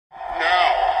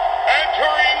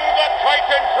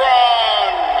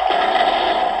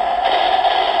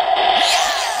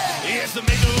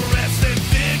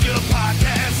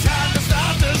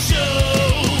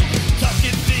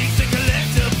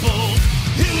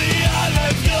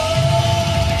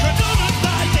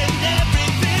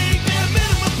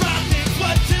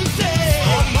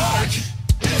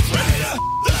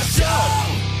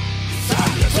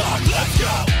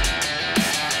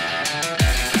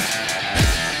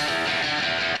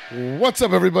What's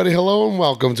up, everybody? Hello, and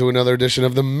welcome to another edition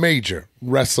of the Major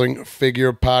Wrestling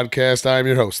Figure Podcast. I'm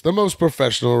your host, the most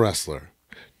professional wrestler,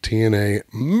 TNA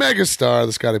megastar,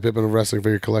 the Scottie Pippen of wrestling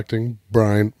figure collecting,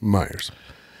 Brian Myers.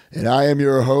 And I am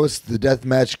your host, the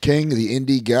Deathmatch King, the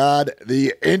Indie God,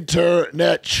 the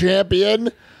Internet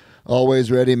Champion,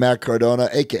 always ready, Matt Cardona,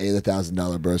 a.k.a. the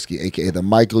 $1,000 Broski, a.k.a. the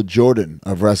Michael Jordan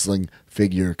of wrestling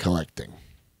figure collecting.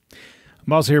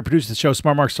 I'm also here to produce the show,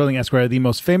 Smart Mark Sterling Esquire, the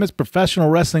most famous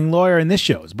professional wrestling lawyer, and this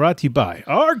show is brought to you by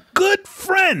our good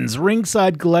friends,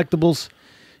 Ringside Collectibles.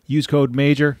 Use code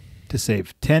MAJOR to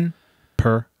save 10%.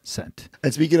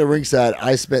 And speaking of Ringside,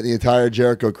 I spent the entire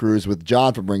Jericho cruise with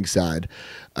John from Ringside.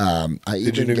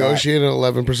 Did you negotiate an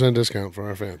 11% discount for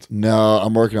our fans? No,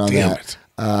 I'm working on that.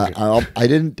 I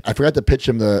forgot to pitch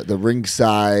him the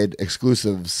Ringside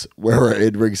exclusives where we're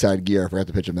in Ringside gear. I forgot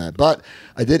to pitch him that, but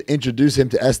I did introduce him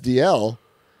to SDL,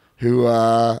 who's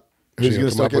going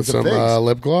to start getting some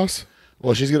lip gloss.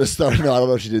 Well, she's going to start. No, I don't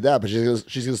know if she did that, but she's going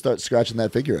to start scratching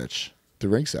that figure itch to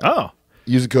Ringside. Oh,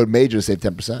 using code MAJOR to save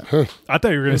 10%. Huh. I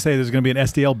thought you were going to say there's going to be an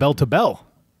SDL bell to bell.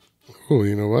 Oh,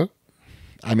 you know what?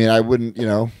 I mean, I wouldn't,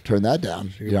 turn that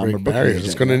down. I'm a barriers.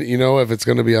 It's going to, if it's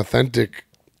going to be authentic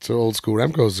to old school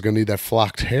Remco, is going to need that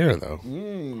flocked hair, though.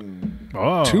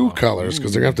 Oh, 2 colors,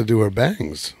 because they're going to have to do her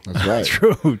bangs. That's right.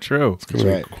 True. It's going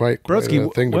to be quite a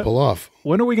thing to pull off.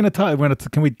 When are we going to talk?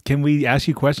 Can we ask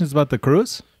you questions about the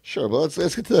cruise? Sure, but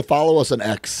let's get to the follow us on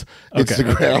X,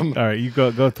 Instagram. Okay. All right, you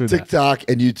go through TikTok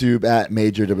and YouTube at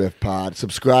Major WF Pod.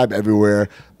 Subscribe everywhere.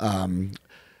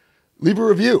 Leave a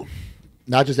review.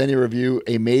 Not just any review,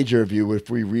 a major review. If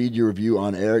we read your review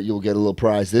on air, you'll get a little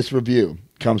prize. This review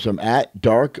comes from at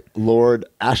Dark Lord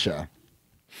Asha.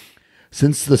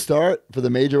 Since the start for the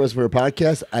Major Wrestling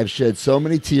Podcast, I've shed so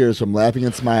many tears from laughing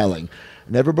and smiling.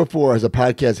 Never before has a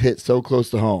podcast hit so close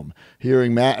to home.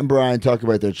 Hearing Matt and Brian talk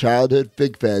about their childhood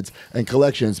fig feds and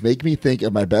collections make me think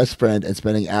of my best friend and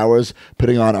spending hours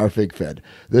putting on our fig fed.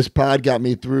 This pod got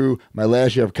me through my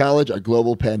last year of college, a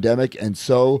global pandemic, and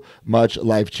so much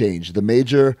life change. The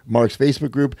Major Marks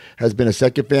Facebook group has been a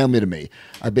second family to me.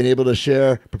 I've been able to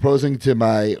share proposing to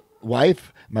my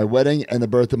wife, my wedding, and the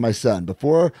birth of my son.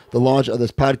 Before the launch of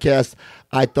this podcast,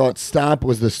 I thought Stomp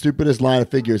was the stupidest line of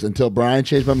figures until Brian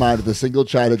changed my mind with a single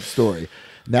childhood story.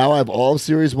 Now I have all of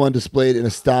Series 1 displayed in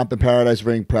a Stomp in Paradise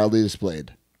ring, proudly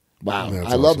displayed. Wow.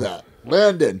 I love that.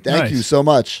 Landon, thank you so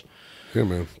much. Yeah,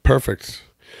 man. Perfect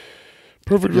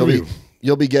review.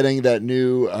 You'll be getting that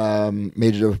new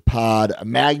Major Pod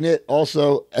magnet.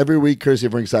 Also, every week, courtesy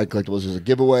of Ringside Collectibles, there's a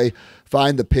giveaway.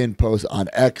 Find the pin post on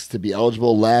X to be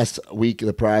eligible. Last week,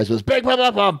 the prize was Big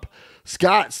Papa Pump.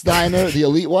 Scott Steiner, the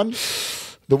elite one.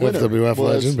 The winner WF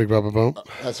was, legend, Big Papa Pump.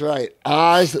 That's right.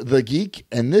 Oz the Geek.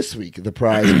 And this week, the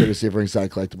prize, courtesy of Ringside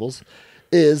Collectibles,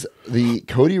 is the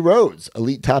Cody Rhodes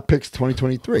Elite Top Picks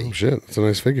 2023. Oh, shit. That's a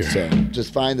nice figure. So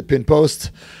just find the pin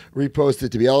post, repost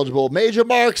it to be eligible.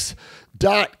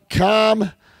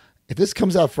 MajorMarks.com. If this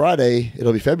comes out Friday,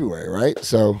 it'll be February, right?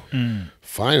 So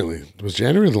finally. Was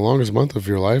January the longest month of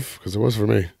your life? Because it was for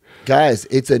me. Guys,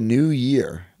 it's a new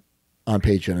year on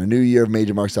Patreon, a new year of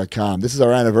MajorMarks.com. This is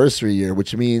our anniversary year,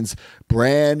 which means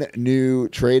brand new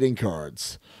trading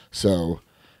cards. So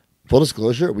full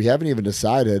disclosure, we haven't even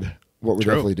decided what we're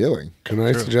definitely doing. Can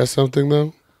I suggest something,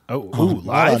 though? Live?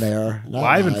 Not on air.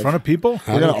 Live in front of people?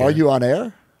 We're going to argue on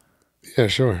air? Yeah,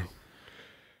 sure.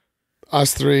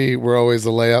 Us three, we're always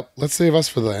the layup. Let's save us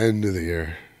for the end of the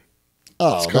year.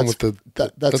 Oh, let's come with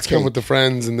the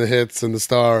friends and the hits and the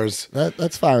stars.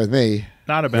 That's fine with me.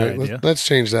 Not a bad idea. Let's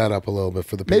change that up a little bit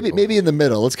for the people. Maybe in the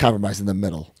middle. Let's compromise in the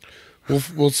middle.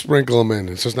 We'll sprinkle them in.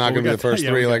 It's just not going to be the first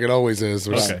three like it always is.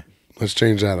 Okay. Let's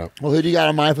change that up. Well, who do you got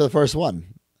in mind for the first one?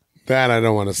 That I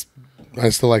don't want to. I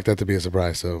still like that to be a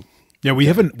surprise. So yeah, we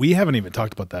haven't even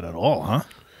talked about that at all, huh?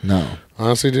 No.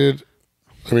 Honestly, dude.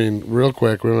 I mean, real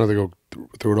quick, we don't have to go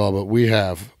through it all, but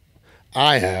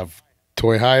I have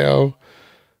Toy Hio,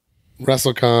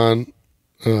 WrestleCon,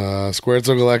 Squared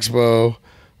Circle Expo,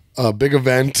 a big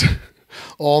event,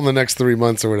 all in the next 3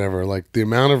 months or whatever. Like the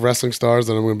amount of wrestling stars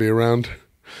that I'm going to be around,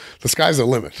 the sky's the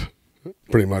limit,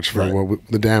 pretty much for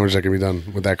the damage that can be done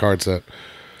with that card set.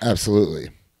 Absolutely.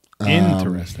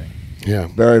 Interesting. Yeah.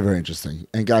 Very, very interesting.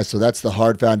 And guys, so that's the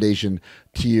Hard Foundation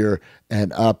tier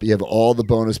and up. You have all the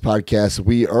bonus podcasts.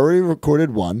 We already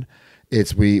recorded one.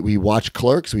 We watched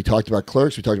Clerks. We talked about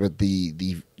Clerks. We talked about the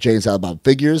Jay and Silent Bob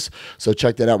figures. So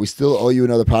check that out. We still owe you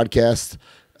another podcast.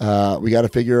 We got to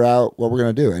figure out what we're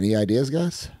going to do. Any ideas,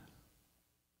 guys?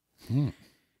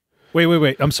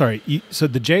 Wait. I'm sorry. So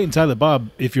the Jay and Silent Bob,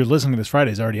 if you're listening to this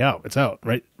Friday, is already out. It's out,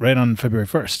 right on February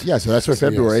 1st. Yeah, so that's for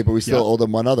February, but we still owe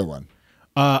them one other one.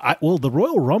 Well, the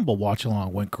Royal Rumble watch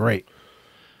along went great.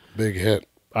 Big hit.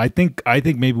 I think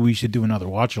maybe we should do another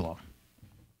watch along.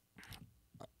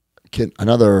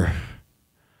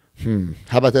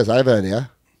 How about this? I have an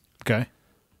idea. Okay.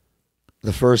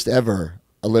 The first ever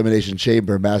Elimination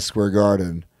Chamber, Madison Square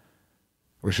Garden,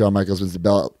 where Shawn Michaels wins the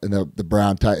belt in the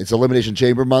brown tie. It's Elimination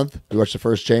Chamber month. We watched the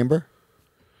first Chamber,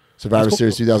 Survivor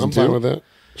Series I'm 2002. fine with that.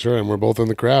 Sure, and we're both in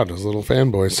the crowd as little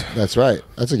fanboys. That's right.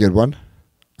 That's a good one.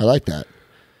 I like that.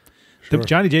 The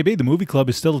Johnny JB, the movie club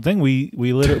is still a thing. We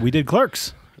did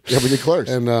Clerks. Yeah, we did Clerks.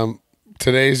 And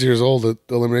today's years old. The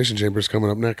Elimination Chamber's coming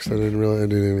up next. I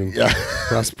didn't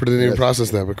even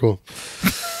process that, but cool.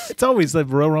 It's always the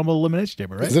Royal Rumble Elimination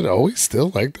Chamber, right? Is it always still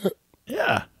like that?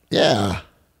 Yeah. Yeah.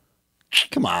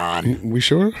 Come on. We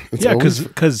sure? It's Yeah, always-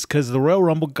 because the Royal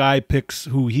Rumble guy picks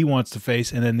who he wants to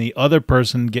face, and then the other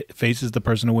person faces the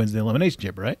person who wins the Elimination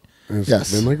Chamber, right? It's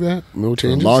Yes. been like that? No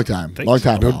changes? Long time. Think Long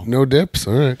so. time. No dips?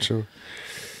 All right, sure.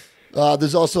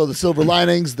 There's also the Silver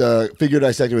Linings, the Figure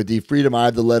Dissector with Deep Freedom, I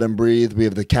Have to Let Him Breathe. We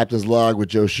have the Captain's Log with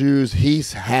Joe Shoes,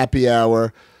 Heath, Happy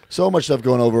Hour. So much stuff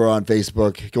going on over on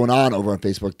Facebook.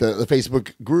 The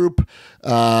Facebook group,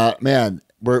 man,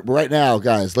 we're right now,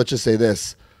 guys, let's just say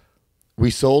this. We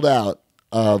sold out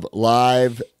of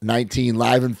Live 19,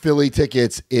 Live in Philly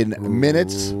tickets in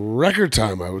minutes. Record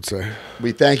time, I would say.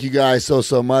 We thank you guys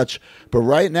so much. But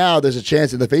right now, there's a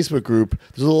chance in the Facebook group,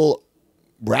 there's a little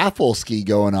raffle ski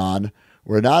going on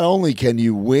where not only can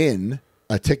you win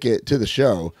a ticket to the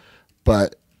show,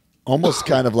 but almost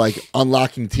kind of like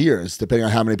unlocking tiers, depending on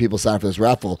how many people sign up for this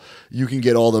raffle. You can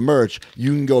get all the merch.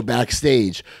 You can go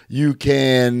backstage. You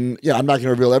can, I'm not going to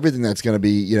reveal everything that's going to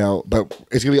be, but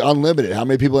it's going to be unlimited. How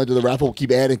many people enter the raffle? We'll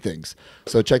keep adding things.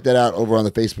 So check that out over on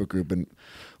the Facebook group. And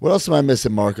what else am I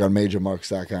missing, Mark, on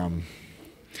MajorMarks.com?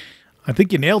 I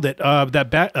think you nailed it. That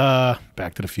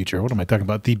Back to the Future. What am I talking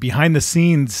about? The behind the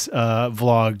scenes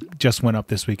vlog just went up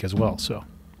this week as well. So,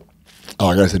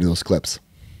 I got to send you those clips.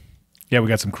 yeah, we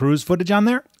got some cruise footage on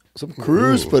there. Some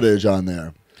cruise footage on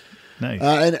there. Nice.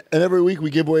 And every week we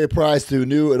give away a prize to a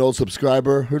new and old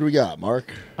subscriber. Who do we got,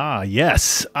 Mark?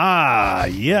 Yes.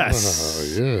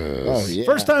 Yes. Oh, yeah.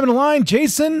 First time in the line,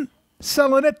 Jason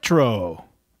Salanetro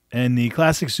and the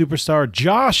classic superstar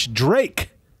Josh Drake.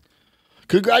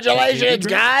 Congratulations,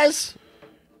 guys!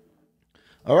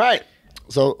 All right.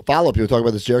 So follow up. You want to talk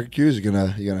about this Jericho Q's? You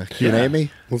gonna Q&A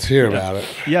me? Let's hear about it.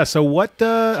 Yeah. So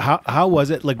how was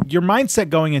it? Like your mindset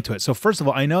going into it. So first of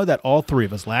all, I know that all three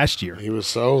of us last year He was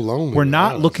so lonely. were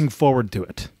not Yes. looking forward to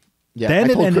it. Yeah. Then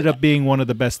I it told ended Chris- up being one of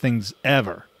the best things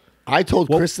ever. I told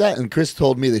Chris that, and Chris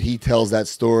told me that he tells that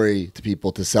story to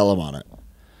people to sell him on it.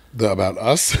 About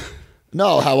us?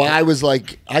 No, how I was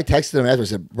like, I texted him after. I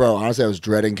said, "Bro, honestly, I was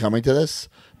dreading coming to this,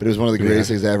 but it was one of the greatest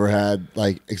things I ever had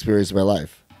experienced in my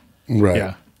life." Right.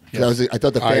 Yeah. 'Cause I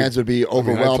thought the fans would be I told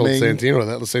overwhelming. Santino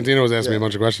that. Santino was asking me a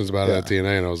bunch of questions about it at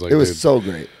TNA, and I was like, It was dude, so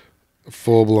great.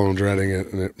 full blown dreading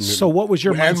it. So what was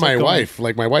your and mindset my going- wife?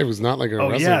 Like my wife was not like a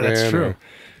wrestling yeah, that's fan, true.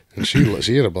 and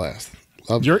she had a blast.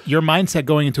 Loved it. Your mindset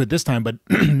going into it this time, but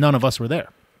none of us were there.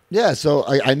 Yeah, so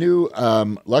I knew.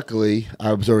 Luckily,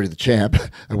 I was already the champ.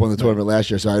 I won the tournament last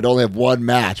year, so I'd only have one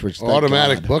match, which thank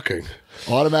Automatic God. booking.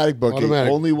 Automatic booking,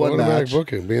 only one automatic match.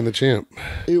 booking, being the champ.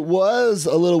 It was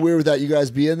a little weird without you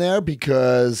guys being there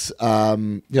because,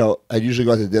 I'd usually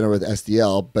go out to dinner with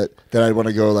SDL, but then I'd want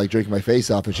to go drink my face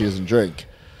off if she doesn't drink.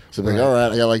 So I'm like, all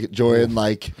right, I got to join,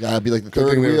 I'd be the Good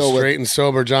third thing there was wheel with. straight and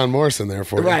sober John Morrison there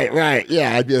for you. Right.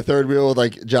 Yeah, I'd be the third wheel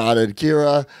with John and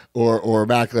Kira or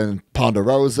Macklin and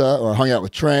Ponderosa, or hung out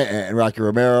with Trent and Rocky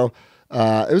Romero.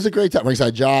 It was a great time.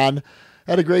 Ringside John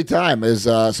had a great time. It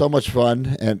was so much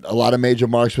fun, and a lot of major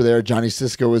marks were there. Johnny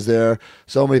Cisco was there.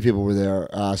 So many people were there.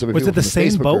 So many Was people it the from same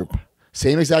Facebook boat? group.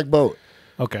 Same exact boat.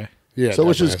 Okay. Yeah, So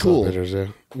which was definitely. I saw cool. pictures,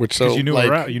 yeah. Which Because so you knew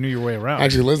like, you knew your way around.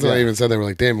 Actually, Liz and I even said they were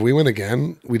like, "Damn, if we win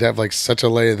again, we'd have such a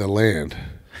lay of the land."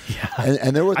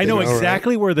 And there were I know things,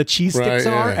 exactly where the cheese sticks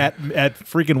Right, are yeah. at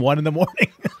freaking 1 a.m.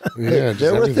 Yeah, just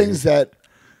there were everything. things that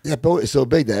boat is so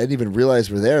big that I didn't even realize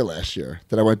were there last year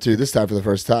that I went to this time for the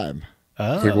first time.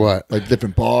 Like what?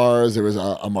 Different bars. There was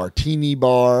a martini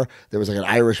bar. There was an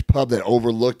Irish pub that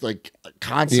overlooked a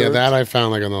concert. Yeah, that I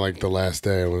found on the last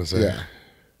day. I want to say. Yeah.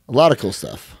 A lot of cool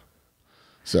stuff.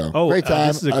 So great time.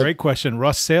 This is a great question.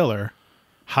 Russ Saylor,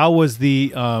 how was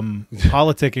the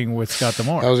politicking with Scott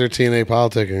D'Amore? How was your TNA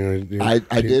politicking?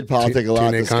 I did politic a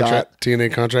lot to Scott.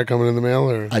 TNA contract coming in the mail,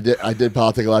 or I did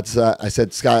politic a lot to Scott. I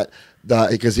said, Scott,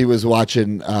 because he was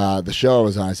watching the show I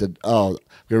was on, I said, "Oh, I'm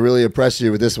gonna really impress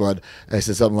you with this one." And I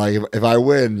said something like, "If I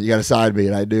win, you got to sign me."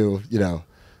 And I do,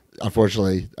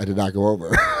 unfortunately, I did not go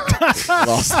over.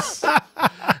 Lost.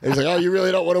 he's like, oh, you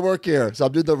really don't want to work here. So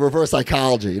I'm doing the reverse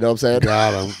psychology. You know what I'm saying?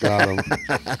 Got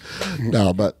him.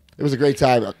 No, but it was a great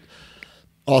time.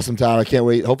 Awesome time. I can't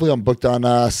wait. Hopefully I'm booked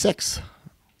on 6.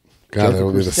 God, that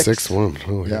will be the 6th one.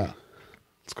 Oh, Yeah.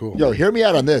 It's cool. Yo, hear me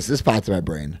out on this. This popped in my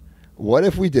brain. What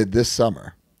if we did this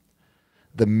summer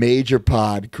the Major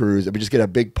Pod cruise and we just get a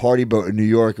big party boat in New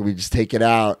York and we just take it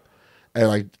out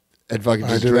and fucking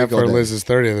just I did drink that all for day. Liz's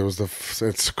 30th. It was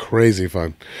it's crazy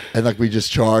fun. And we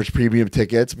just charge premium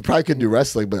tickets. We probably couldn't do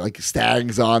wrestling, but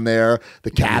Stag's on there,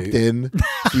 the captain,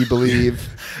 do you believe?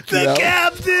 The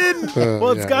captain. Well,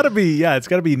 it's got to be. Yeah, it's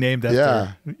got to be named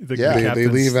after. The captain's They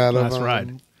leave out of last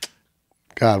ride.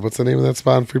 God, what's the name of that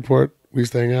spot in Freeport? We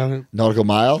used to hang out in Nautical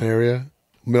Mile? area.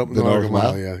 Nautical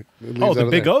Mile? Yeah. Oh, the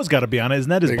Big O's got to be on it. Isn't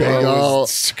that his Big boat? O,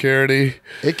 security.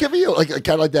 It could be kind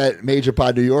of like that Major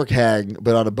Pod New York hang,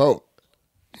 but on a boat.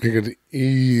 It could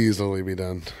easily be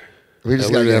done. We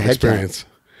just Yeah, got to we get have experience.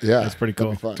 Yeah. That's pretty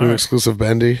cool. Fun. Do exclusive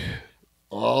bendy.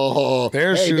 Oh,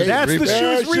 There's shoes. That's the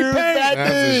repaint. shoes repaint.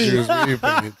 That's the shoes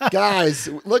repaint. Guys,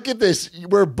 look at this.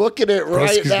 We're booking it right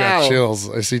Broski's now. got chills.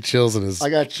 I see chills in his. I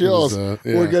got chills. Yeah.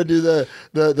 We're gonna do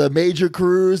the major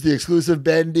cruise, the exclusive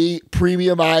bendy,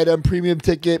 premium item, premium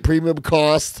ticket, premium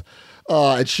cost,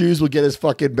 and shoes will get us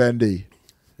fucking bendy.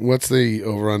 What's the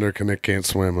over under? Nick can't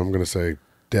swim. I'm gonna say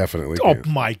definitely. Oh Can't.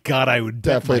 my God! I would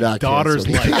bet Definitely my not daughter's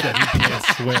can't life that he can't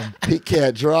swim. He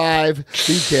can't drive.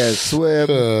 He can't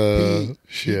swim.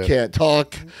 Shit. He can't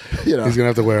talk. You know. He's gonna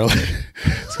have to wear. He's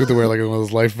gonna have to wear one of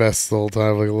those life vests the whole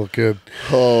time, like a little kid.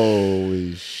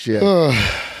 Holy shit!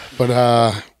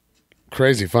 But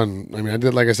crazy fun. I mean,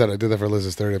 like I said, I did that for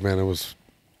Liz's 30th. Man, it was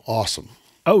awesome.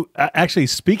 Oh, actually,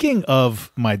 speaking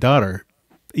of my daughter,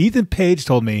 Ethan Page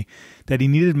told me that he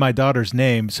needed my daughter's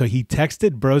name, so he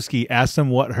texted Broski, asked him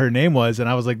what her name was, and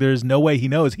I was like, "There's no way he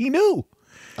knows." He knew.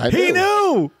 He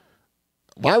knew.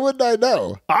 Why wouldn't I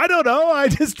know? I don't know. I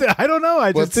don't know.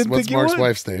 I just didn't What's think Mark's you would.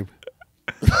 wife's name?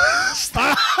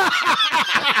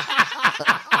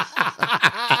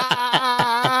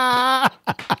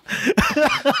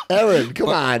 Erin, come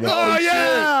on. Oh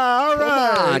yeah! All Come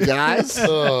on, right. guys.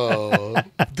 Oh,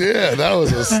 yeah, that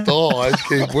was a stall.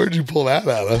 Where'd you pull that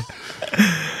out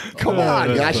of? Come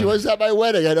on, guys. She was at my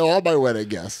wedding. I know all my wedding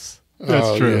guests.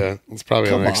 That's true. Yeah, it's probably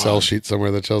on Come an Excel on. sheet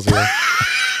somewhere that Chelsea has.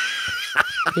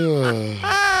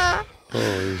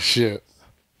 Holy shit!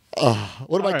 What are my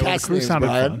All right, well, cast the cruise names, sounded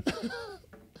Brian? fun.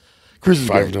 Cruise is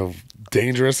I great. don't know,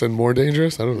 dangerous and more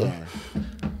dangerous. I don't know.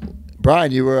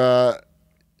 Brian, you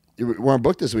weren't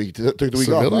booked this week. Took the week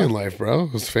off. Civilian huh? life, bro.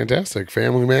 It was fantastic.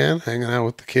 Family man, hanging out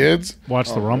with the kids,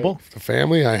 Watch the Rumble. the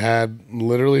family. I had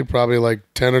literally probably like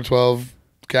 10 or 12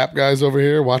 cap guys over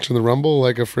here watching the Rumble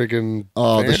like a freaking.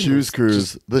 Oh, fan. the It shoes was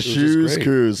cruise. just- The it was just shoes great.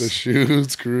 cruise. The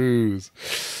shoes cruise.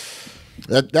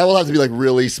 That will have to be like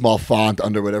really small font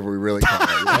under whatever we really call it.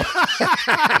 You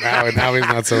know? Now he's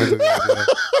not so into that.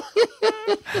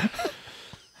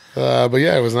 But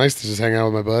yeah, it was nice to just hang out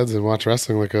with my buds and watch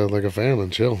wrestling like a fan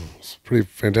and chill. It's pretty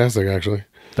fantastic actually,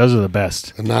 Those are the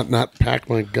best. and not pack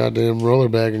my goddamn roller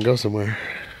bag and go somewhere.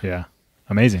 Yeah,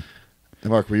 amazing. Hey,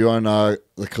 Mark, were you on the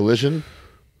Collision?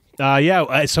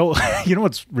 Yeah. So you know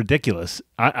what's ridiculous?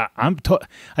 I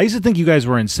used to think you guys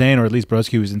were insane, or at least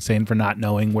Broski was insane for not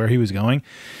knowing where he was going.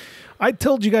 I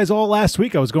told you guys all last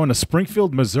week I was going to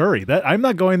Springfield, Missouri. That I'm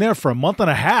not going there for a month and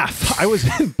a half. I was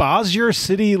in Bossier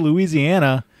City,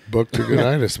 Louisiana, Booked to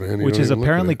gooditis, man. You which don't is even look at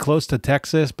apparently it. close to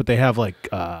Texas, but they have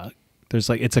it's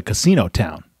a casino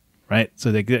town, right?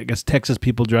 So I guess Texas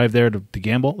people drive there to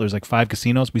gamble. There's like 5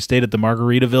 casinos. We stayed at the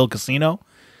Margaritaville Casino.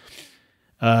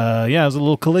 Yeah, it was a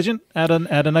little collision at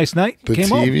a nice night. The Came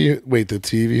home. the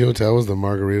TV hotel was the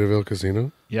Margaritaville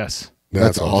Casino. Yes.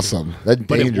 That's awesome. That's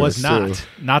But it was dangerous,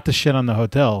 not the shit on the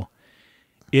hotel.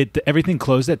 Everything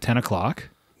closed at 10 o'clock.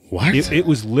 What? It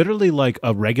was literally like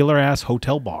a regular ass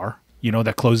hotel bar,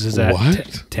 that closes at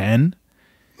What? 10.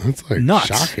 That's like Nuts.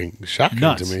 shocking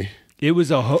Nuts. to me. It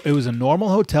was a normal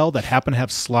hotel that happened to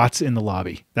have slots in the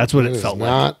lobby. That's what That it is felt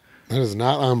not. That is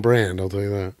not on brand. I'll tell you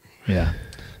that. like. Yeah.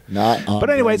 Not on But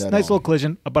anyways, brand at nice all. little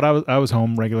collision. But I was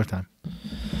home regular time.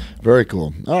 Very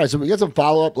cool. All right, so we got some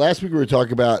follow up. Last week we were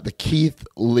talking about the Keith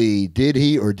Lee. Did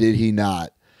he or did he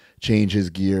not change his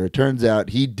gear? It turns out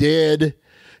he did.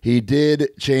 He did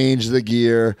change the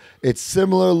gear. It's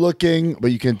similar looking,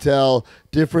 but you can tell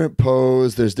different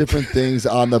pose. There's different things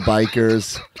on the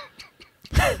bikers.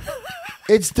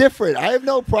 It's different. I have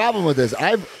no problem with this.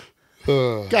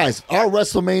 Guys, our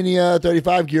WrestleMania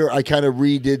 35 gear I kind of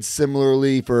redid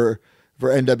similarly for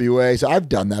NWA, so I've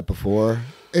done that before.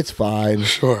 It's fine.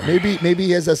 Sure. Maybe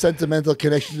he has a sentimental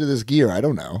connection to this gear. I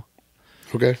don't know.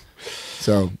 Okay.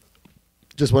 So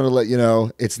just want to let you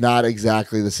know it's not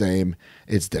exactly the same.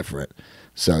 It's different.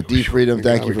 So D Freedom,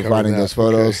 thank you for finding those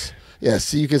photos. Okay. Yeah,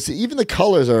 see, you can see even the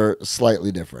colors are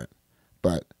slightly different,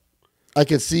 but I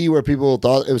can see where people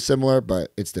thought it was similar,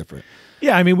 but it's different.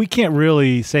 Yeah, I mean, we can't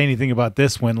really say anything about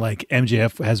this when, like,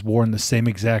 MJF has worn the same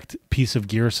exact piece of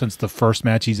gear since the first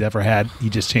match he's ever had. He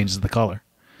just changes the color.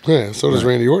 Yeah, so does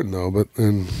Randy Orton, though. But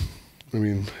then, I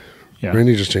mean,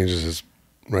 Randy just changes his,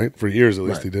 right? For years, at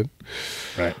least he did.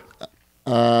 Right.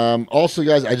 Also,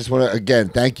 guys, I just want to, again,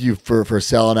 thank you for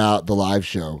selling out the live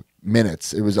show.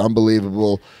 Minutes. It was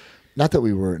unbelievable. Not that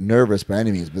we were nervous by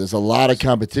any means, but there's a lot of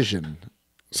competition.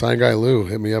 Sign guy Lou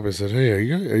hit me up and said, "Hey, are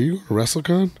you going to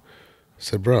WrestleCon?" I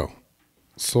said, "Bro,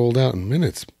 sold out in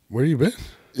minutes. Where you been?"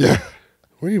 Yeah.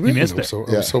 Where you been? Missed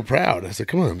I'm so proud. I said,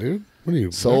 "Come on, dude. What are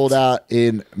you?" Sold out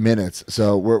in minutes.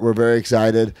 So we're very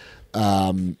excited.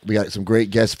 We got some great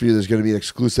guests for you. There's going to be an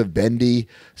exclusive Bendy.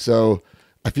 So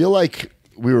I feel like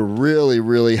we were really,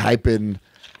 really hyping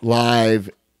Live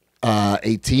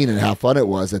 18 and how fun it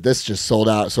was that this just sold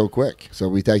out so quick. So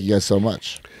we thank you guys so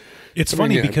much. It's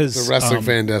funny because the wrestling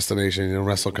fan destination,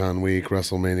 WrestleCon week,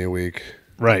 WrestleMania week.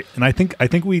 Right, and I think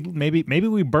we maybe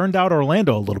we burned out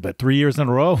Orlando a little bit 3 years in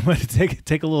a row.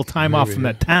 take a little time off from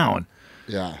that town.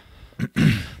 Yeah,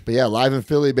 but yeah, live in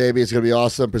Philly, baby. It's gonna be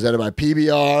awesome. Presented by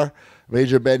PBR,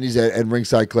 Major Bendy's, and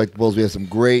Ringside Collectibles. We have some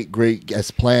great guests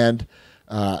planned.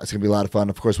 It's gonna be a lot of fun.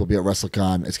 Of course, we'll be at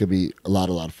WrestleCon. It's gonna be a lot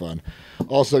of fun.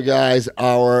 Also, guys,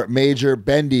 our Major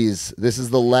Bendy's. This is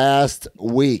the last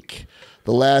week.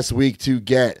 The last week to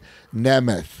get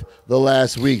Nemeth, the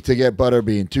last week to get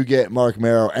Butterbean, to get Mark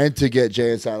Marrow, and to get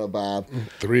Jay and Silent Bob.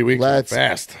 3 weeks. Let's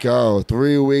fast. Go.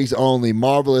 3 weeks only.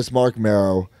 Marvelous Mark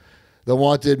Marrow. The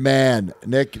Wanted Man,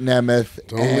 Nick Nemeth.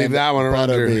 Don't leave that one around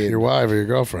your wife or your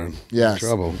girlfriend. Yes.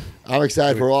 Trouble. I'm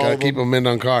excited for all of them. Keep them in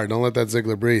on card. Don't let that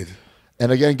Ziggler breathe.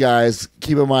 And again, guys,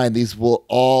 keep in mind, these will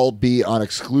all be on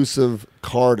exclusive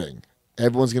carding.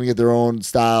 Everyone's going to get their own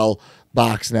style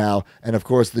box now. And, of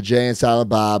course, the Jay and Silent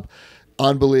Bob.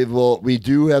 Unbelievable. We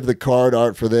do have the card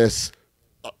art for this.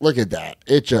 Look at that.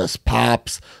 It just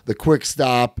pops. The quick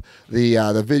stop,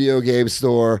 the video game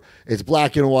store. It's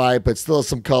black and white, but still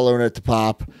some color in it to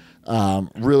pop.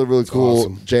 Really cool.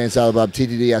 Awesome. Jay and Silent Bob,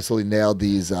 TTD absolutely nailed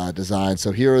these designs.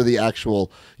 So here are the actual,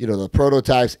 the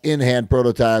prototypes, in-hand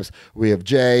prototypes. We have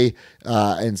Jay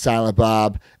and Silent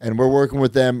Bob, and we're working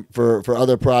with them for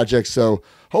other projects. So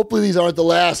hopefully these aren't the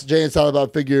last Jay and Silent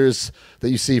Bob figures that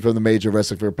you see from the Major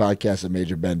Wrestling Fair podcast and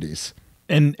Major Bendy's.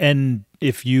 And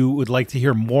if you would like to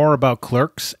hear more about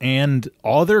Clerks and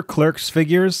other Clerks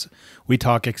figures, we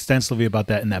talk extensively about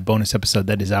that in that bonus episode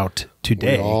that is out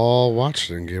today. We all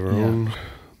watched it and gave our own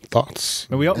thoughts.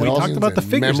 And we talked about the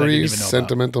figures, memories,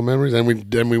 sentimental memories, and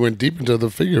we went deep into the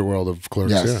figure world of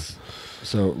Clerks. Yes. Yeah.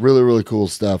 So really cool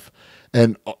stuff.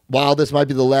 And while this might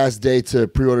be the last day to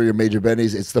pre-order your Major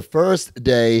Bendy's, it's the first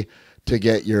day to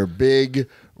get your big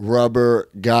rubber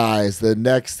guys. The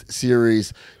next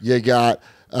series, you got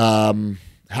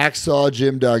Hacksaw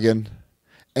Jim Duggan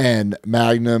and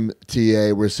Magnum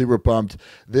TA. We're super pumped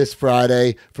this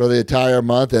Friday for the entire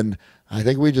month, and I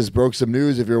think we just broke some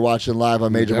news if you're watching live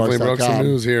on MajorMarks.com. Definitely broke some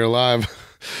news here live.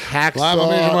 Hacksaw, live on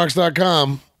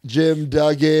MajorMarks.com. Jim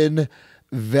Duggan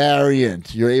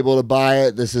variant. You're able to buy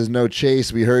it. This is no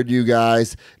chase. We heard you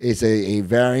guys. It's a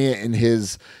variant in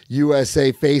his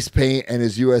USA face paint and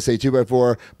his USA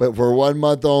 2x4, but for 1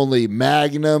 month only.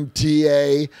 Magnum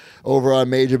TA over on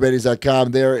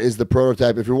MajorBendy's.com. There is the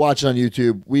prototype. If you're watching on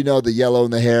YouTube, we know the yellow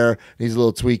in the hair needs a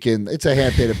little tweaking. It's a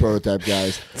hand painted prototype,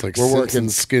 guys. It's like we're working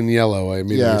skin yellow. I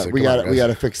mean, yeah, we got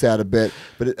to fix that a bit.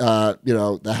 But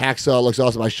the Hacksaw looks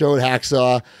awesome. I showed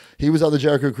Hacksaw. He was on the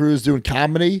Jericho Cruise doing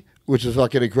comedy, which was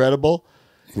fucking incredible.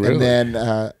 Really?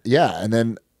 And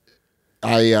then,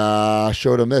 I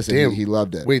showed him this, and he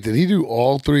loved it. Wait, did he do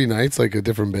all 3 nights like a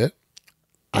different bit?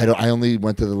 I only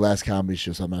went to the last comedy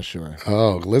show, so I'm not sure.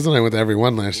 Oh, Liz and I went to every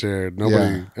one last year.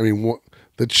 Nobody. Yeah. I mean,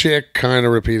 the chick kind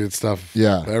of repeated stuff.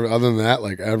 Yeah. Other than that,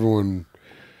 like everyone,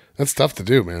 that's tough to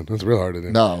do, man. That's real hard to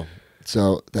do. No.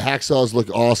 So the Hacksaws look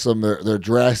awesome. They're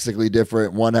drastically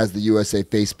different. One has the USA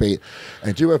face paint,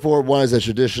 and 2x4. One is a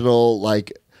traditional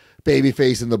like baby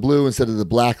face in the blue instead of the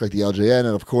black like the LJN, and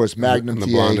of course Magnum and the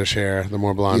TA. blondish hair, the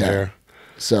more blonde hair.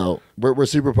 So we're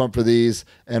super pumped for these,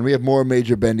 and we have more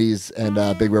Major Bendy's and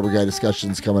Big Rubber Guy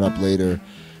discussions coming up later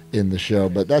in the show.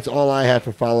 But that's all I have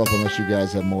for follow up, unless you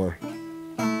guys have more.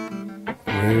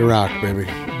 Ready to rock, baby.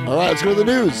 All right, let's go to the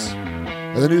news.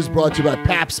 And the news brought to you by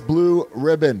Pabst Blue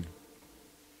Ribbon.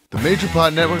 The Major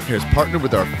Pod Network has partnered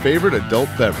with our favorite adult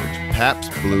beverage,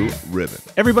 Pabst Blue Ribbon.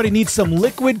 Everybody needs some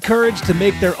liquid courage to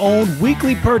make their own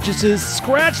weekly purchases.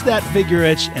 Scratch that figure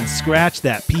itch and scratch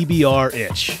that PBR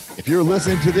itch. If you're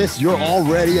listening to this, you're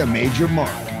already a major mark.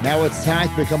 Now it's time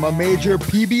to become a major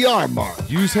PBR mark.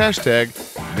 Use hashtag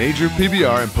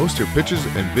MajorPBR and post your pictures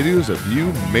and videos of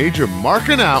you major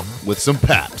marking out with some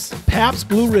Pabst. Pabst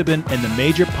Blue Ribbon and the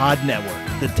Major Pod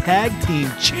Network, the tag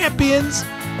team champions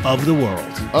of the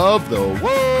world. Of the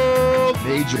world.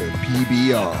 Major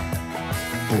PBR.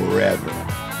 Forever.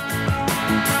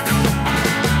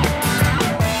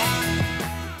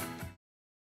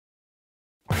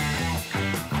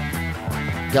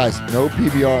 Guys, no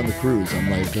PBR on the cruise. I'm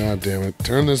like, God damn it.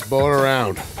 Turn this boat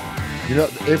around. you know,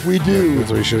 if we do That's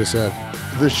what you should have said.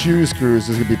 the shoes cruise,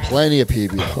 there's going to be plenty of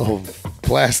PBR. Oh,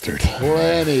 plastered.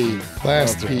 Plenty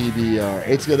Plastered. of PBR.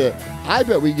 It's going to, I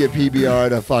bet we can get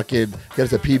PBR to fucking, get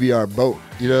us a PBR boat.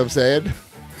 You know what I'm saying?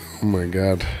 Oh, my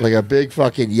God. Like a big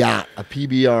fucking yacht, a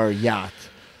PBR yacht.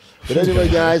 But anyway,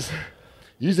 guys,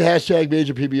 use the hashtag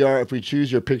MajorPBR. If we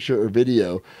choose your picture or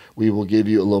video, we will give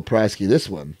you a little prize key. This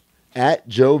one, at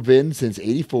Joe Vin since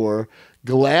 84.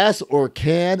 Glass or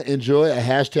can, enjoy a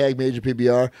hashtag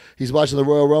MajorPBR. He's watching the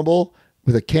Royal Rumble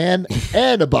with a can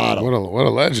and a bottle. What a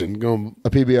legend. Going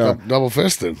A PBR. double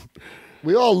fisted.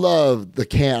 We all love the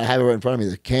can. I have it right in front of me,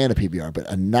 the can of PBR, but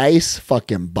a nice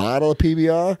fucking bottle of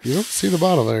PBR. You don't see the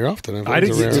bottle very often.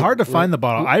 It's hard to find the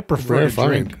bottle. I prefer rare to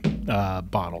drink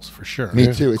bottles for sure.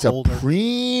 Me too. It's Colder. a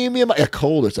premium,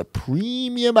 colder. It's a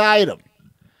premium item.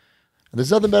 And there's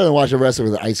nothing better than watching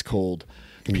wrestling with an ice cold.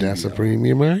 That's a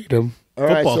premium item. All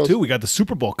right, Football so too. We got the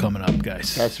Super Bowl coming up,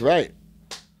 guys. that's right.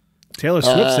 Taylor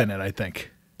Swift's in it, I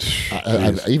think.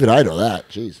 Even I know that.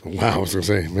 Jeez. Wow, I was going to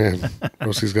say, man,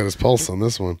 Broski's got his pulse on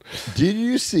this one. Did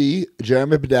you see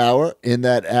Jeremy Bedower in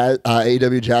that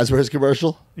AEW Jazzwares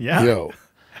commercial? Yeah. Yo,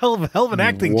 Hell of an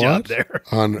acting what job there.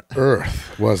 on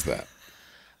earth was that?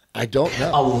 I don't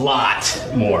know. A lot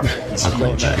more.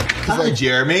 Hi,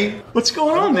 Jeremy. What's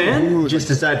going on, man? Just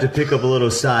decided to pick up a little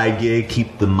side gig,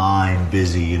 keep the mind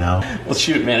busy, you know? Well,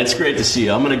 shoot, man, it's great to see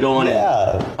you. I'm gonna go on in.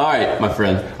 Yeah. All right, my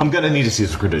friend. I'm gonna need to see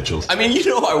some credentials. I mean, you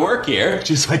know I work here.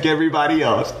 Just like everybody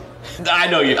else. I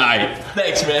know you. All right.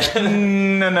 Thanks,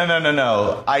 man.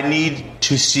 No. I need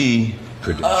to see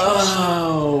credentials.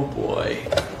 Oh, boy.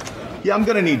 Yeah, I'm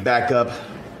gonna need backup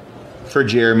for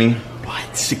Jeremy.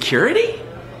 What? Security?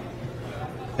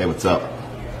 Hey, what's up?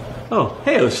 Oh,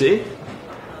 hey, OC. Wait,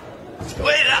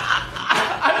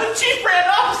 I'm the chief brand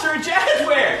officer at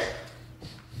Jazzwares.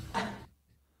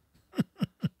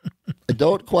 I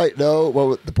don't quite know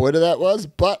what the point of that was,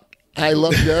 but I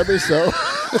love Jeremy, so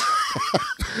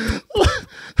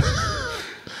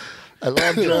I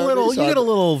love Jeremy. You get a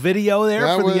little video there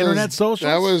That for was, the internet socials.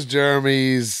 That was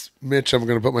Jeremy's Mitch, I'm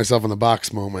going to put myself in the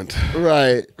box moment.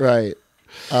 Right.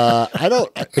 I don't.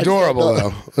 Adorable,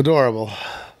 though. Adorable.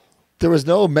 There was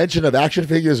no mention of action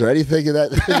figures or anything in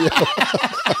that video.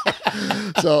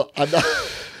 So I'm not.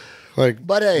 Like,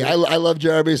 But hey, I love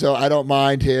Jeremy, so I don't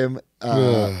mind him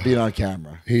being on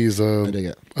camera. he's dig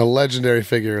it. a legendary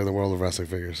figure in the world of wrestling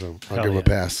figures, so I'll give him a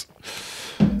pass.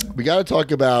 We got to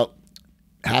talk about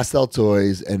Hastel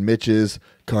Toys and Mitch's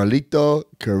Carlito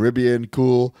Caribbean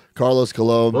Cool Carlos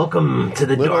Colon. Welcome to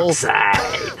the dark side.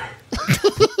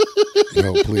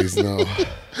 No, please, no.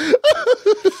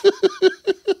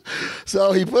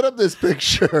 So he put up this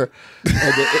picture.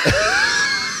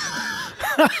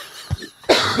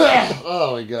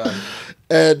 Oh my god!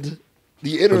 And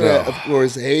the internet, of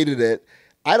course, hated it.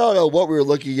 I don't know what we were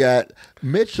looking at.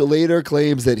 Mitch later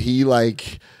claims that he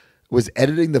was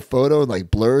editing the photo and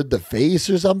blurred the face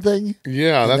or something.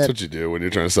 Yeah, that's what you do when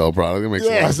you're trying to sell a product. It makes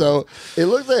sense. So it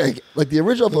looks like the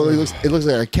original photo. It looks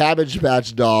like a Cabbage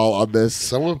Patch doll on this.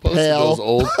 Someone posted pale. those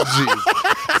old.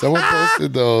 Someone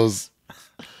posted those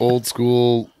old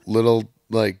school little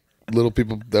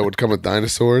people that would come with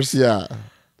dinosaurs. Yeah.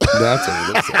 That's what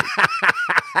it looks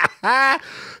like.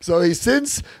 So he's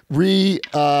since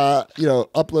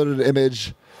uploaded an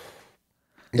image.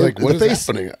 Like, what is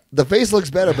happening? The face looks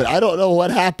better, but I don't know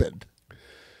what happened.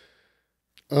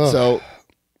 Ugh. So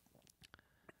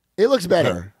it looks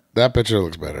better. That picture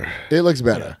looks better. It looks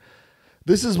better.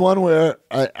 This is one where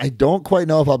I don't quite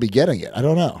know if I'll be getting it. I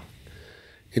don't know.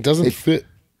 It doesn't fit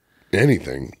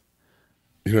anything.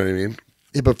 You know what I mean?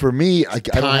 Yeah, but for me, I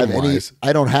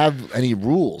don't have any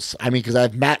rules. I mean, because I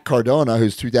have Matt Cardona,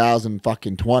 who's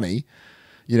 2020.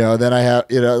 Then I have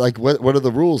what are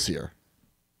the rules here?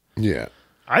 Yeah.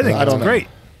 I think that's great.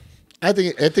 I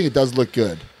think it does look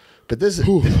good, but this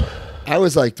I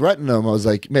was threatening him. I was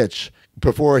like, Mitch,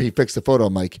 before he fixed the photo,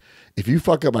 I'm like, if you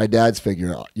fuck up my dad's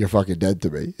figure, you're fucking dead to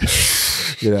me.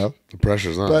 The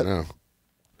pressure's on now.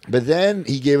 But then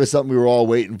he gave us something we were all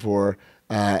waiting for.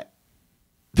 TL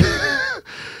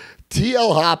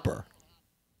Hopper.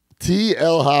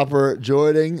 TL Hopper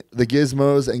joining the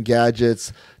Gizmos and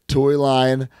Gadgets toy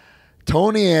line.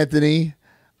 Tony Anthony.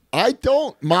 I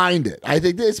don't mind it. I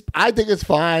think it's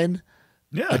fine.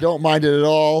 Yeah. I don't mind it at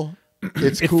all.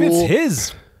 It's cool. It fits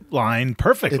his line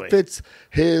perfectly. It fits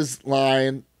his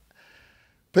line.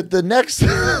 But the next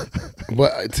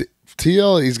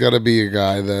TL, he's got to be a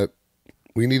guy that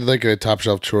we need like a top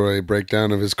shelf Troy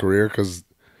breakdown of his career because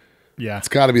it's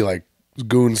got to be like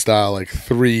Goon style, like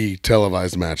 3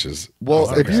 televised matches.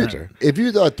 Well, if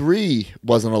you thought 3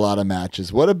 wasn't a lot of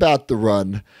matches, what about the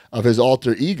run of his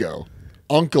alter ego,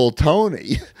 Uncle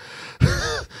Tony,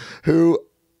 who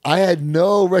I had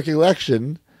no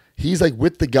recollection. He's like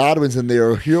with the Godwins in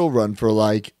their heel run for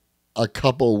like a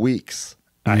couple weeks.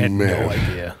 I had no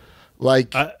idea.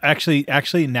 Like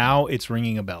actually, now it's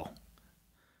ringing a bell.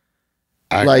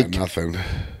 I got nothing.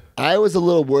 I was a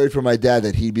little worried for my dad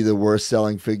that he'd be the worst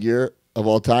selling figure of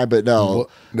all time, but no.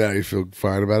 Now you feel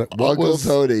fine about it. Uncle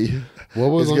Tony. What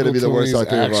was going to be the worst Tony's selling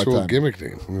figure of all actual time? gimmick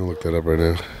name? I'm gonna look that up right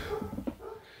now.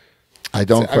 I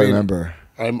don't quite remember.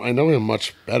 I know him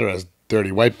much better as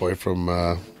Dirty White Boy from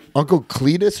Uncle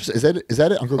Cletus. Is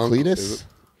that it? Uncle Cletus?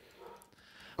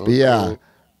 Uncle yeah.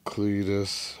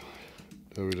 Cletus.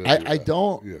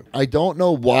 I don't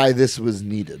know why this was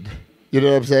needed. You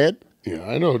know what I'm saying? Yeah,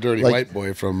 I know Dirty White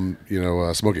Boy from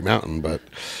Smoky Mountain, but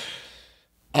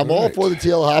I'm all for the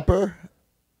TL Hopper,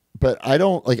 but I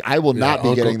don't like. I will not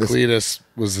be getting this. Cletus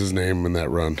was his name in that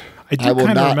run. I do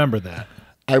kind of remember that.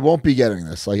 I won't be getting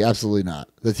this. Like, absolutely not.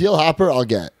 The TL Hopper, I'll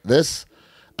get. This,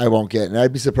 I won't get. And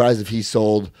I'd be surprised if he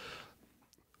sold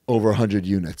over 100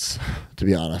 units, to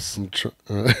be honest.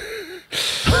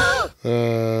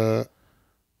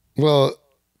 Well,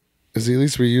 is he at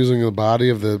least reusing the body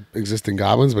of the existing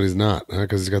goblins? But he's not,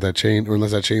 because he's got that chain, or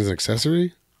unless that chain's an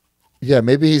accessory? Yeah,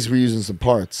 maybe he's reusing some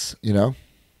parts,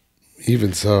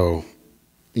 Even so.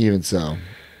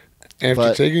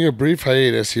 After taking a brief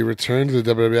hiatus, he returned to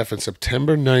the WWF in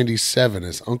September 97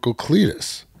 as Uncle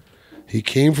Cletus. He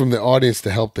came from the audience to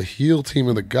help the heel team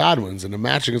of the Godwins in a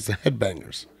match against the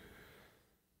Headbangers.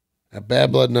 At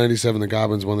Bad Blood 97, the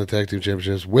Godwins won the tag team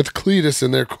championships with Cletus in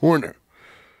their corner.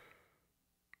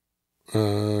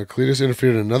 Cletus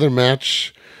interfered in another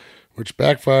match, which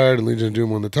backfired, and Legion of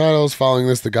Doom won the titles. Following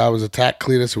this, the Godwins attacked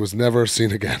Cletus, who was never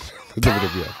seen again in the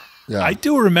WWF. Yeah. I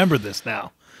do remember this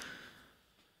now.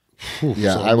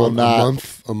 Yeah, so I will not.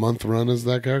 A month run as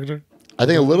that character? I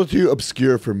think a little too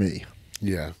obscure for me.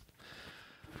 Yeah.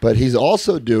 But he's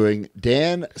also doing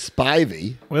Dan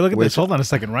Spivey. Wait, look at this. Hold on a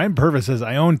second. Ryan Purvis says,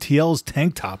 I own TL's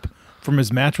tank top from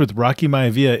his match with Rocky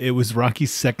Maivia. It was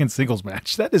Rocky's second singles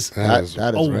match. That is that is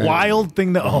a wild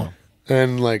thing to own.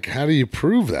 And, like, how do you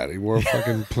prove that? He wore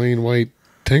fucking plain white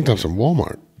tank tops from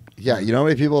Walmart. Yeah, you know how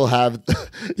many people have?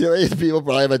 You know how many people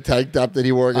probably have a tank top that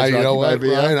he wore against Rocky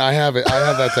Maivia? Ryan, I have it. I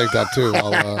have that tank top too.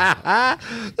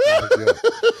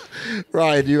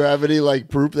 Ryan, do you have any like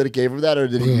proof that it came from that, or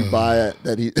did he buy it?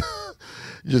 That he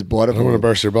you just bought it. I don't want to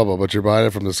burst your bubble, but you're buying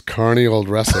it from this carny old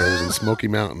wrestler who's in Smoky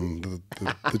Mountain.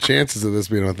 The chances of this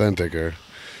being authentic are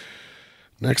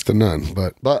next to none.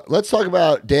 But let's talk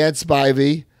about Dan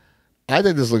Spivey. I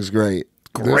think this looks great.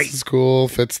 This is cool.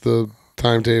 Fits the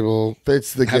timetable.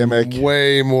 Fits the gimmick. Had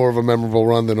way more of a memorable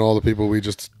run than all the people we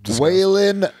just discussed.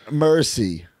 Waylon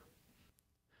Mercy.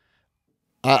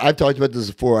 I've talked about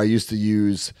this before. I used to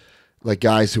use like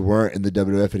guys who weren't in the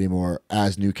WWF anymore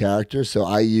as new characters. So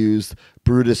I used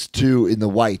Brutus 2 in the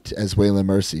white as Waylon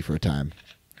Mercy for a time.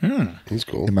 He's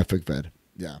cool. In my fig fed.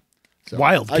 Yeah. So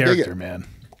wild character, man.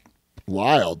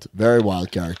 Wild. Very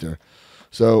wild character.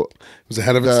 So it was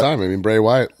ahead of its time. I mean, Bray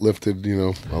Wyatt lifted,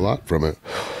 a lot from it.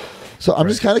 So I'm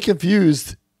just kind of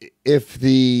confused if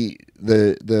the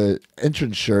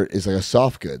entrance shirt is like a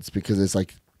soft goods because it's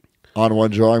like on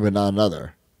one drawing but not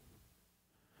another.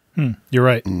 You're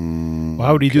right. Well,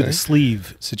 how would he do the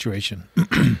sleeve situation?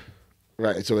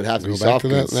 Right. So it'd have to Go be back soft to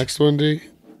goods. that next one, D.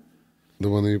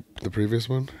 The previous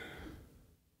one.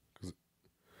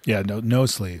 Yeah, no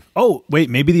sleeve. Oh, wait,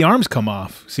 maybe the arms come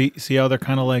off. See how they're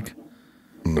kind of like.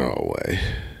 No way.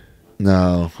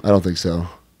 No, I don't think so.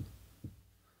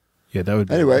 Yeah, that would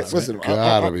be. Anyway, listen.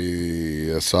 Gotta be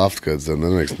a soft goods, then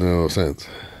that makes no sense.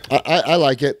 I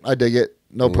like it. I dig it.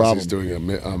 No Unless problem. He's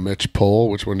doing a Mitch Pole.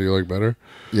 Which one do you like better?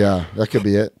 Yeah, that could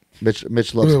be it. Mitch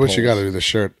loves Which you poles. got to do the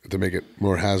shirt to make it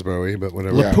more Hasbro-y, but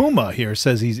whatever. Yeah. Puma here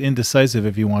says he's indecisive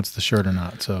if he wants the shirt or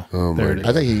not. So there it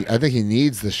is. I think he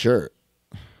needs the shirt.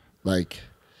 Like,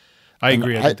 I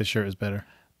agree. I think the shirt is better.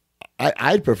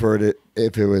 I'd prefer it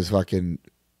if it was fucking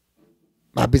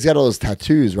He's got all those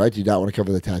tattoos, right? Do you not want to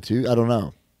cover the tattoo? I don't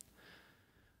know.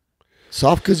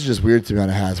 Soft goods are just weird to me on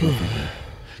a Hasbro figure.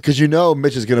 Because you know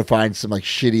Mitch is going to find some like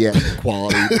shitty ass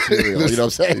quality material. You know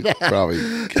what I'm saying? Probably.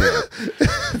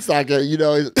 It's not good. You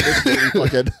know, he's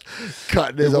fucking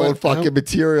cutting his own fucking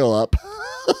material up.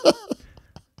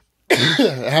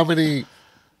 How many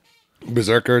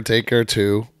Berserker, Taker,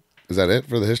 2? Is that it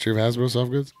for the history of Hasbro soft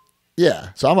goods? Yeah,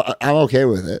 so I'm okay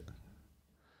with it,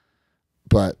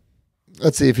 but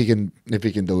let's see if he can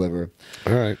deliver.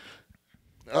 All right.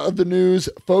 The news: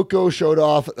 Foco showed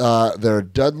off their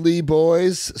Dudley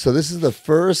boys. So this is the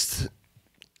first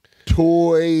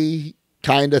toy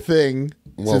kind of thing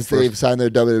since they've signed their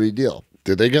WWE deal.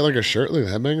 Did they get like a shirt like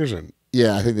the Headbangers? Or?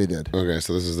 Yeah, I think they did. Okay,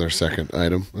 so this is their second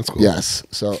item. That's cool. Yes,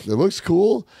 so it looks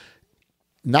cool.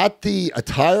 Not the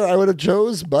attire I would have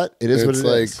chose, but it is what it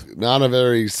is. It's like not a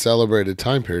very celebrated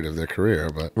time period of their career,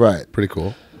 but pretty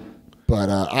cool. But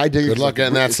I dig. Good luck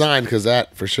getting that signed because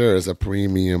that for sure is a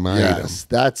premium item. Yes,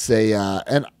 that's a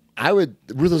and I would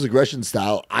Ruthless Aggression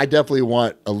style. I definitely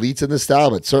want elites in this style,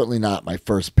 but certainly not my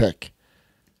first pick.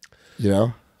 You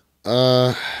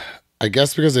know, I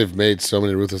guess because they've made so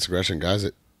many Ruthless Aggression guys,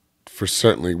 it for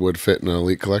certainly would fit in an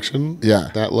elite collection. Yeah,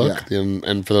 that look. Yeah.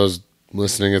 And for those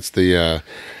listening, it's the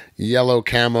yellow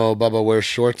camo Bubba wears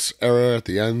shorts era at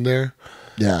the end there.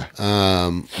 Yeah.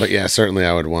 But yeah, certainly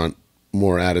I would want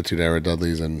more Attitude Era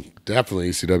Dudleys and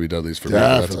definitely ECW Dudleys for me.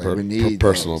 That's a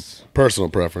personal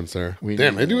preference there.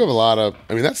 Damn, they do have a lot of.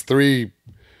 I mean, that's 3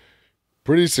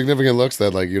 pretty significant looks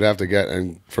that like you'd have to get,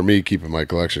 and for me, keep in my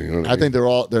collection. You know what I mean?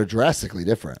 think they're drastically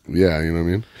different. Yeah, you know what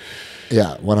I mean.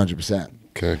 Yeah, 100%.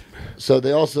 Okay. So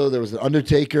there was an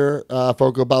Undertaker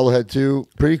Foco bobblehead too.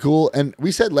 Pretty cool. And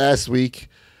we said last week,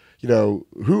 you know,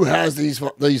 who has these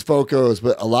Focos?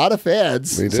 But a lot of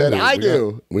fans said, I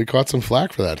do. We caught some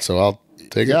flack for that, so I'll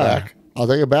take it back. I'll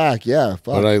take it back. Yeah.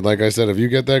 Fuck. But like I said, if you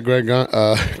get that Greg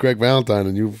Valentine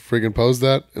and you freaking pose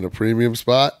that in a premium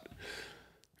spot,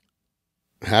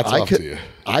 hats off to you.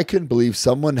 I couldn't believe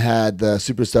someone had the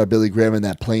Superstar Billy Graham in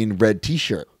that plain red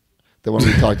T-shirt. The one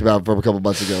we talked about from a couple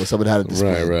months ago. Someone had it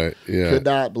displayed. Right, yeah. Could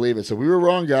not believe it. So we were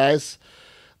wrong, guys.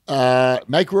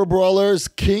 Micro Brawlers,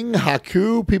 King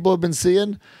Haku, people have been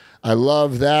seeing. I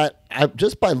love that.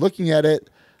 Just by looking at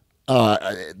it,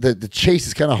 the chase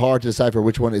is kind of hard to decipher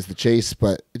which one is the chase,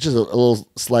 but it's just a little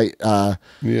slight. Yeah,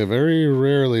 very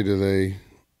rarely do they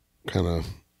kind of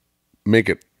make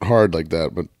it hard like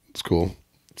that, but it's cool.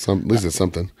 At least it's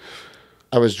something.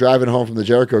 I was driving home from the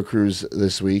Jericho cruise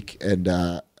this week, and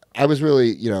I was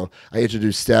really, I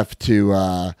introduced Steph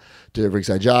to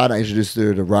Ringside John. I introduced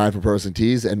her to Ryan from Pro Wrestling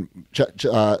Tees, and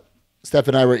Steph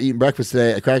and I were eating breakfast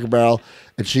today at Cracker Barrel,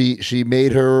 and she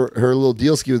made her little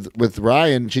deal ski with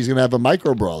Ryan. She's going to have a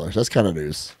micro brawler. That's kind of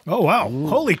news. Oh, wow. Ooh.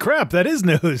 Holy crap. That is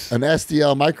news. An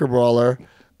SDL micro brawler.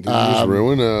 Did you just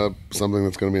ruin something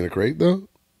that's going to be in a crate, though?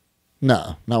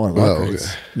 No, not one of our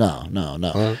crates. Okay. No.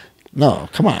 No,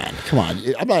 come on.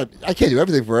 I can't do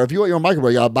everything for her. If you want your own micro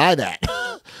brawler, you got to buy that.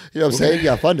 You know what I'm saying? You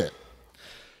got to fund it.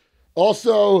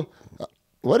 Also,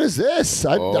 what is this?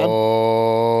 That's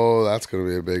going to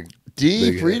be a big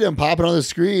big Freedom hit. Popping on the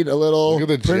screen. A little. Look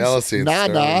at the jealousy in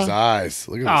Sterling's eyes.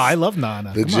 Look at this. I love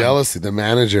Nana. The jealousy, the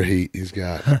manager heat he's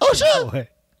got. Oh, shit.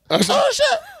 Oh,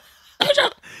 shit.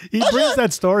 He brings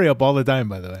that story up all the time,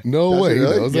 by the way. No way. He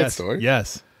knows that story?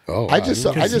 Yes. Oh, wow. I just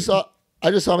saw him at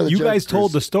the You guys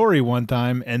told the story one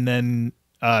time and then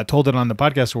told it on the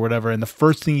podcast or whatever, and the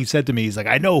first thing he said to me, he's like,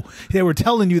 I know they were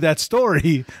telling you that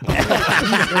story.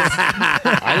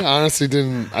 I honestly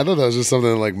didn't. I thought that was just something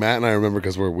that, like, Matt and I remember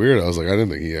because we're weird. I was like, I didn't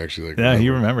think he actually he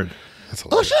remembered.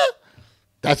 Oh shit!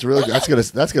 That's really that's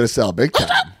gonna sell big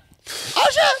time. Oh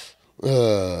shit!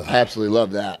 I absolutely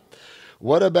love that.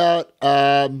 What about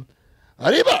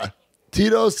Arriba?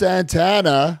 Tito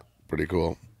Santana. Pretty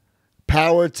cool.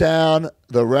 Power Town,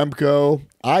 the Remco.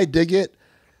 I dig it.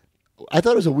 I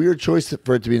thought it was a weird choice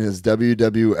for it to be in his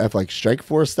WWF like Strike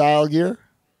Force style gear.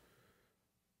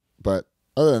 But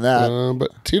other than that.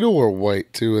 But Tito wore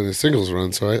white too in his singles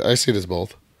run, so I see it as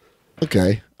both.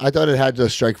 Okay. I thought it had the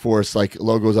Strike Force like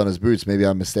logos on his boots. Maybe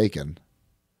I'm mistaken.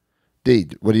 D,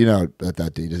 what do you know about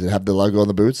that, D? Does it have the logo on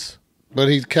the boots? But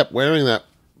he kept wearing that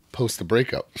post the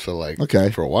breakup. So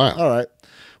for a while. All right.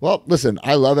 Well, listen,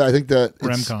 I love it. I think that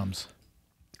Remcoms.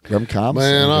 Remcoms?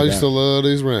 Man, I used to love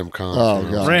these Remcoms.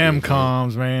 Oh, God.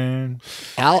 Remcoms, man.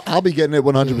 I'll be getting it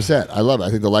 100%. I love it. I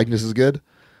think the likeness is good.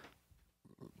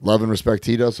 Love and respect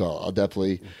Tito, so I'll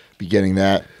definitely be getting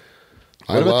that.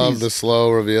 I love the slow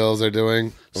reveals they're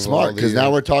doing. Smart, because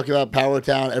now we're talking about Power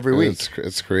Town every week.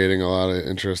 It's creating a lot of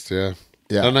interest, yeah.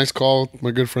 Yeah. Had a nice call with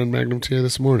my good friend Magnum Tia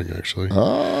this morning, actually.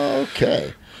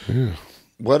 Okay. Yeah.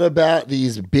 What about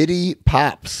these Bitty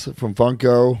Pops from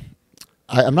Funko?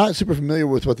 I'm not super familiar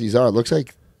with what these are. It looks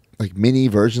like mini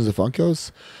versions of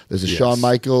Funkos. There's a Shawn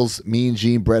Michaels, Mean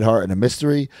Gene, Bret Hart, and a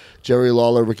mystery. Jerry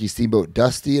Lawler, Ricky Steamboat,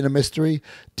 Dusty, and a mystery.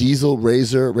 Diesel,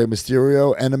 Razor, Rey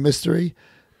Mysterio, and a mystery.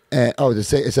 And it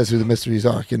says who the mysteries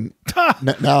are.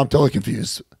 Now I'm totally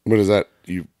confused. What is that?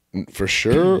 You for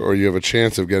sure, or you have a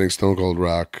chance of getting Stone Cold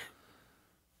Rock?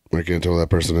 I can't tell who that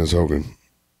person is. Hogan.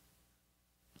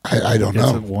 I don't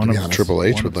know. One of Triple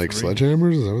H with like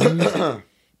sledgehammers. Is that what it is?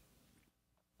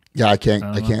 Yeah, I can't.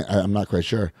 I'm not quite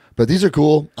sure. But these are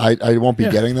cool. I won't be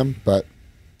getting them, but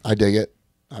I dig it.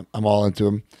 I'm all into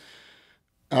them.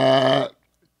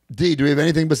 D, do we have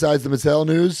anything besides the Mattel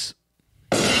news?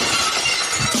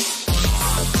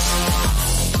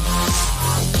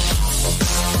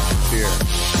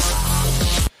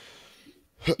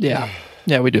 Yeah,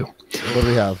 we do. What do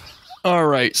we have? All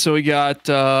right, so we got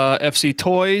FC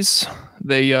Toys.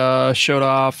 They showed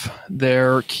off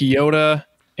their Kyoto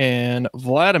and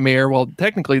Vladimir. Well,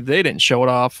 technically, they didn't show it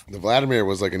off. The Vladimir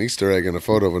was like an Easter egg in a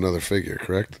photo of another figure,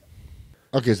 correct?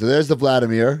 Okay, so there's the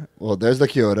Vladimir. Well, there's the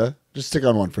Kyoto. Just stick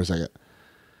on one for a second.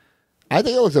 I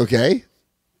think it looks okay.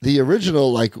 The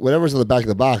original, like whatever's on the back of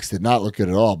the box, did not look good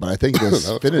at all. But I think this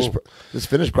finished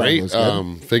product Great looks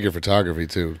good. figure photography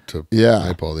too. To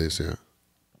hype all these,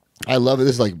 I love it.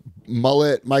 This is like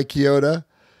mullet Mike Kyoto.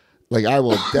 Like I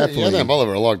will definitely. You had that mullet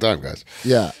for a long time, guys.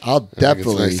 Yeah, I'll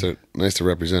definitely. It's nice to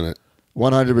represent it.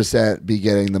 100% be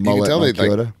getting the mullet Mike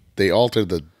Kyoto. They altered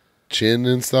the chin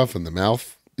and stuff and the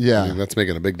mouth. Yeah, I mean, that's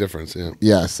making a big difference. Yeah.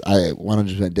 Yes, I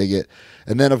 100% dig it.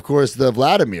 And then of course the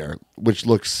Vladimir, which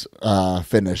looks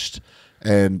finished,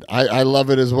 and I love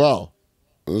it as well.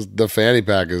 The fanny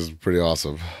pack is pretty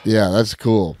awesome. Yeah, that's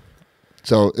cool.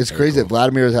 So it's crazy that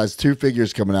Vladimir has 2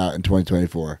 figures coming out in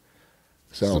 2024.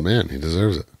 So He's the man, he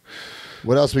deserves it.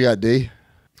 What else we got, D?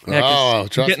 Yeah,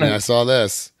 trust me, I saw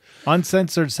this.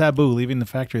 Uncensored Sabu leaving the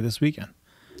factory this weekend.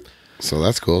 So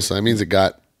that's cool. So that means it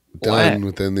got done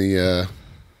within the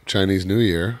Chinese New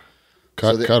Year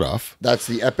cut off. That's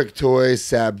the Epic Toys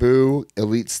Sabu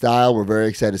Elite Style. We're very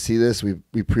excited to see this. We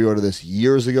pre-ordered this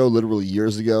years ago, literally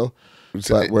years ago.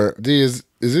 But is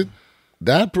it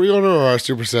that pre-order or are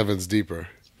Super 7s deeper?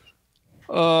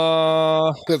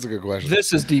 That's a good question.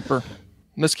 This is deeper.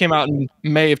 This came out in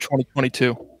May of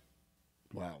 2022.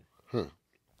 Wow. I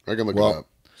can look it up.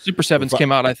 Super 7s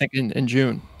came out, I think, in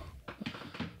June.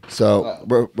 So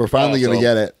we're finally going to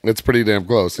get it. It's pretty damn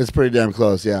close. It's pretty damn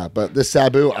close, yeah. But this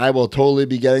Sabu, I will totally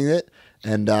be getting it,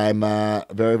 and I'm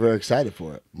very, very excited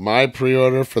for it. My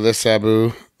pre-order for this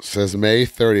Sabu says May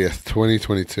 30th,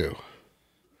 2022.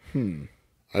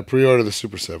 I pre-ordered the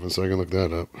Super 7, so I can look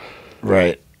that up.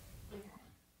 Right.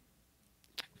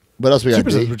 What else we got?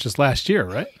 Super 7s were just last year,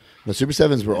 right? The Super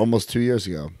 7s were almost 2 years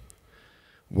ago.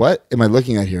 What am I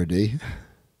looking at here, D?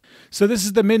 So this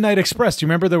is the Midnight Express. Do you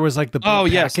remember there was like the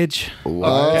blue package? Here we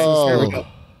go.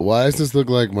 Why does this look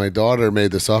like my daughter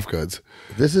made the soft goods?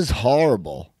 This is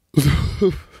horrible.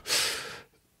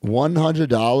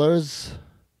 $100?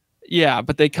 Yeah,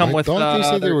 but they come with. I thought they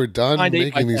said they were done 9 to 8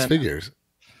 making by these 10. figures.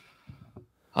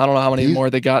 I don't know how many more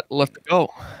they got left to go.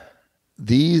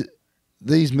 These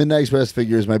Midnight Express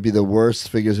figures might be the worst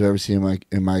figures I've ever seen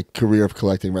in my career of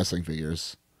collecting wrestling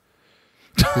figures.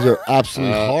 These are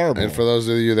absolutely horrible. And for those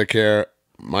of you that care,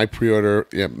 my pre-order,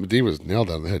 D was nailed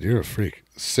on the head. You're a freak.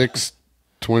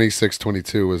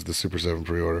 6/26/22 was the Super 7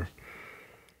 pre-order.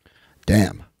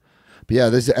 Damn. But yeah,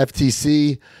 this is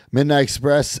FTC Midnight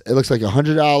Express. It looks like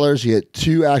 $100. You get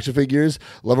 2 action figures,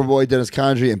 Loverboy, Dennis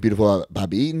Condrey, and Beautiful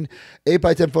Bobby Eaton.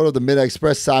 8x10 photo of the Midnight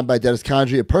Express signed by Dennis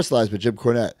Condrey and personalized by Jim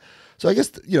Cornette. So I guess,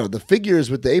 the figures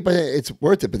with the 8x10, it's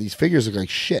worth it, but these figures look like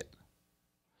shit.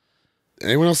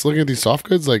 Anyone else looking at these soft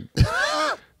goods? Like,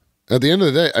 at the end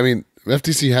of the day, I mean,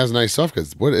 FTC has nice soft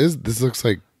goods. What is this? Looks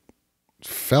like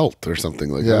felt or something.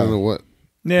 Like, I don't know what.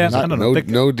 Yeah, I don't know.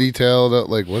 No detail.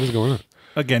 Like, what is going on?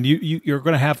 Again, you're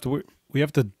going to have to. We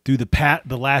have to do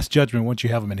the last judgment once you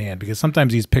have them in hand, because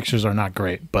sometimes these pictures are not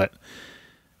great. But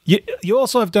you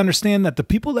also have to understand that the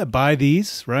people that buy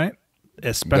these, right,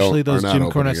 especially those Jim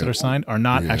Cornettes that are signed, are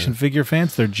not action figure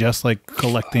fans. They're just like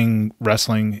collecting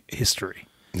wrestling history.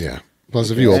 Yeah. Plus,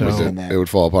 if you opened it would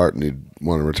fall apart and you'd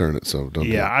want to return it. So don't.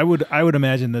 Yeah, I would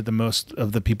imagine that the most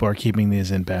of the people are keeping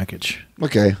these in package.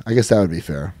 Okay, I guess that would be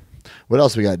fair. What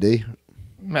else we got, D?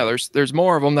 Yeah, there's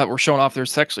more of them that were shown off.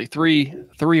 There's actually three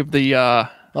of the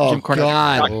Jim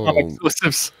Cornette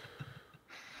exclusives.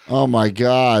 Oh my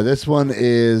God, this one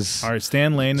is All right,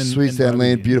 Stan Lane and Sweet Stan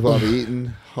Lane, Barbie. Beautiful Bobby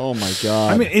Eaton. Oh my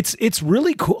God. I mean, it's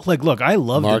really cool. Like, look, I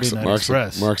love the Midnight Mark's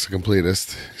Express. a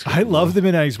completist. I love the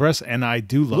Midnight Express, and I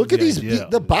do love. Look at the these. idea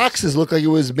The of boxes look like it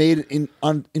was made in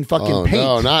fucking Oh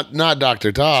paint. no, not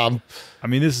Dr. Tom. this. I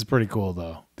mean, this is pretty cool,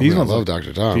 though. I These ones love look,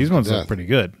 Dr. Tom. These ones Yeah. look pretty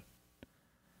good.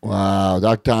 Wow,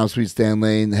 Dr. Tom, Sweet Stan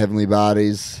Lane, Heavenly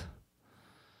Bodies.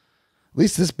 At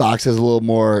least this box has a little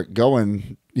more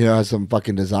going. You know, has some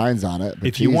fucking designs on it. But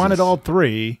If you wanted Jesus. all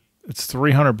three, it's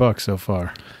 $300 so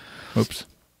far. Oops.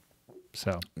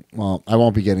 So Well, I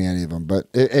won't be getting any of them. But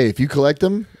hey, if you collect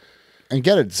them and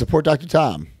get it, support Dr.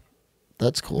 Tom.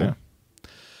 That's cool. Yeah.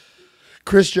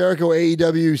 Chris Jericho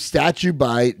AEW statue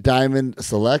by Diamond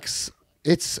Selects.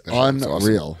 It's That's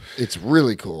unreal. It's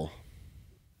really cool.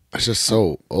 It's just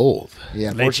so old. Yeah,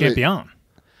 Les unfortunately, Champion.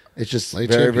 it's just Late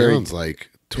very, very. Champions like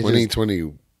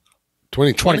 2020.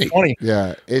 2020. 2020.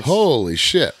 Yeah, it's Holy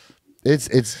shit. it's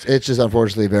just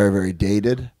unfortunately very, very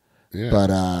dated. Yeah. But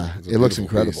It's a it looks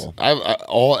beautiful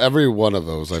incredible. piece. Every one of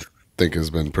those I think has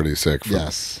been pretty sick from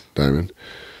Yes. Diamond.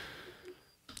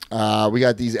 We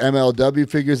got these MLW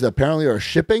figures that apparently are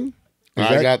shipping.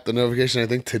 I got the notification I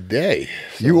think today.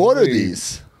 You ordered we-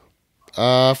 these.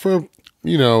 For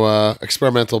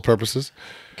experimental purposes.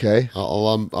 Okay.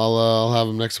 I'll have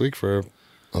them next week for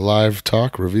a live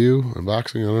talk, review,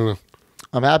 unboxing. I don't know.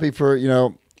 I'm happy for,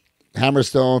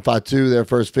 Hammerstone, Fatu, their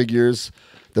first figures.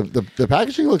 The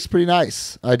packaging looks pretty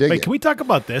nice. I dig Wait, it. can we talk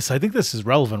about this? I think this is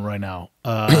relevant right now.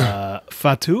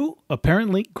 Fatu,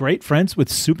 apparently great friends with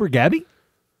Super Gabby.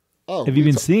 Oh, Have you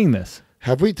been seeing this?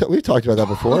 Have we've talked about that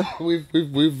before?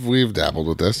 We've dabbled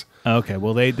with this. Okay,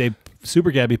 well they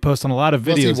Super Gabby post on a lot of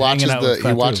Plus, videos. he watches hanging out with he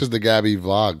Fatu. watches the Gabby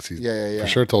vlogs. He Yeah. for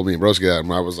sure told me Broski that,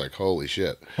 and I was like, holy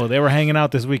shit. Well, they were hanging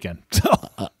out this weekend. So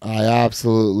I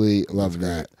absolutely love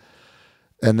that.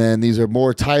 And then these are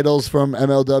more titles from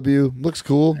MLW. Looks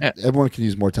cool. Yeah. Everyone can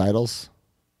use more titles.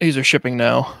 These are shipping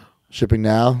now. Shipping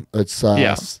now. It's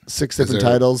Yeah. 6 different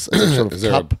there- titles. It's a sort of Is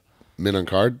there cup. a mint on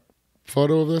card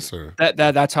photo of this or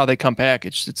That's how they come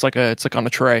packaged. It's like on a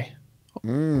tray.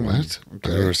 what? I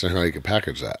don't understand how you could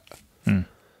package that.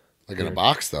 Like in a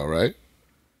box, though, right?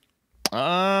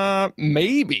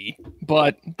 Maybe,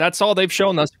 but that's all they've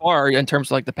shown thus far in terms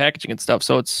of like the packaging and stuff.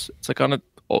 So it's like on an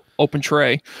open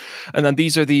tray, and then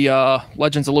these are the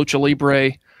Legends of Lucha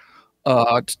Libre,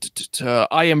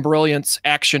 I Am Brilliance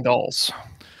action dolls.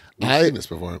 I've seen this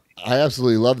before. I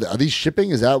absolutely love that. Are these shipping?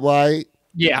 Is that why?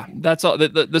 Yeah, that's all.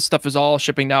 This stuff is all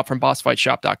shipping now from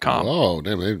BossFightShop.com. Oh,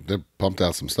 damn! They pumped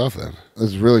out some stuff then.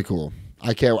 It's really cool.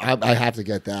 I can't. I have to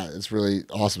get that. It's really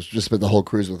awesome. Just spent the whole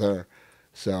cruise with her.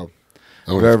 So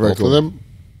I wonder Very, if very both cool. of them.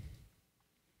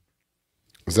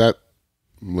 Is that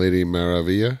Lady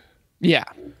Maravilla? Yeah,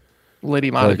 Lady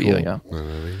Very Maravilla. cool.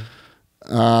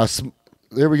 Yeah.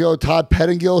 there we go. Todd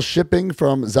Pettingill shipping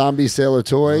from Zombie Sailor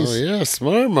Toys. Oh yeah,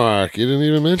 smart Mark. You didn't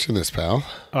even mention this, pal.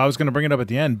 I was going to bring it up at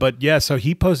the end, but yeah. So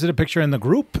he posted a picture in the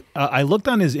group. I looked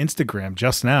on his Instagram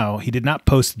just now. He did not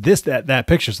post that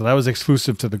picture, so that was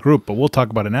exclusive to the group. But we'll talk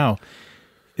about it now.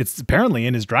 It's apparently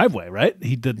in his driveway, right?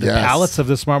 He did the Yes. pallets of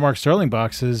the Smart Mark Sterling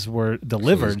boxes were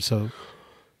delivered. So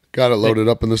Got it loaded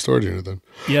up in the storage unit then.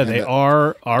 yeah, they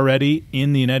are already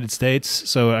in the United States.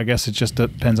 So I guess it just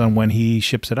depends on when he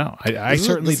ships it out. I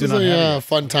certainly do This not is have a it.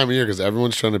 fun time of year because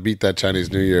everyone's trying to beat that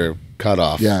Chinese New Year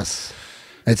cutoff. Yes.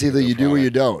 It's either you do or you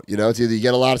don't. It's either you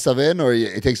get a lot of stuff in or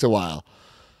it takes a while.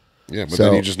 Yeah, but So-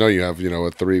 then you just know you have, a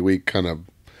 3-week kind of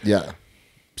Yeah.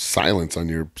 silence on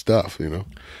your stuff,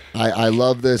 I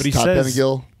love this. But he Todd says-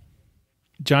 Pettingill.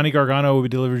 Johnny Gargano will be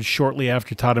delivered shortly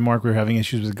after Todd and Mark were having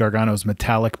issues with Gargano's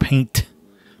metallic paint.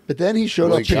 But then he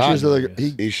showed Well, up he got pictures of it.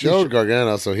 the. He showed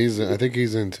Gargano, so I think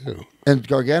he's in too. And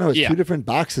Gargano has Yeah. 2 different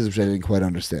boxes, which I didn't quite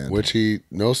understand. Which he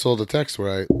no-sold a text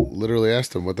where I literally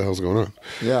asked him what the hell's going on.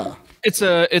 Yeah. It's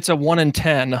a 1 in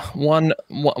 10. One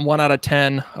out of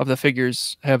 10 of the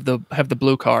figures have the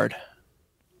blue card.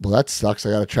 Well, that sucks.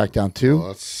 I got to track down 2. Well,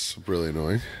 that's really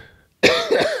annoying.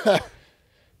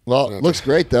 Well, looks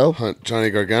great though. Hunt Johnny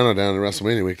Gargano down in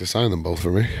WrestleMania week to sign them both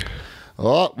for me.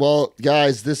 Oh, well,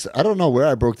 guys, I don't know where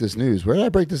I broke this news. Where did I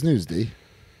break this news, D?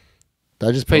 Did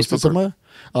I just post it Facebook group. somewhere?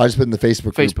 Oh, I just put it in the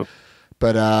Facebook group. Facebook.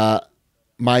 But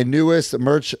my newest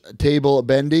merch table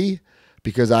bendy,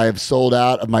 because I have sold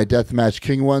out of my Deathmatch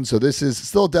King one. So this is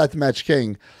still Deathmatch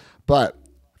King, but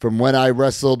from when I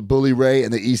wrestled Bully Ray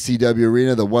in the ECW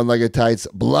arena, the one-legged tights,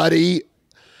 bloody.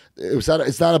 It's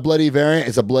not a bloody variant,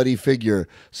 it's a bloody figure.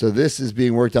 So this is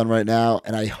being worked on right now,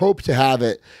 and I hope to have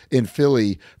it in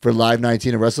Philly for Live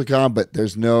 19 at WrestleCon, but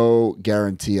there's no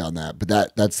guarantee on that. But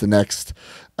that's the next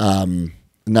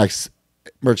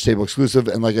merch table exclusive.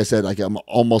 And like I said, like I'm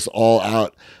almost all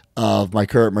out of my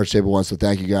current merch table one. So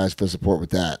thank you guys for the support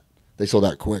with that. They sold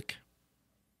out quick.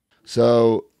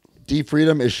 So D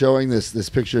Freedom is showing this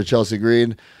picture of Chelsea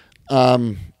Green.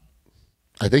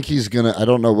 I think he's gonna. I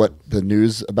don't know what the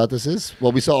news about this is.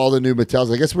 Well, we saw all the new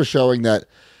Mattels. I guess we're showing that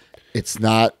it's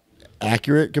not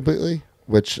accurate completely.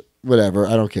 Which whatever,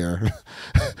 I don't care.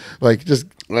 Like just,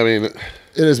 I mean, it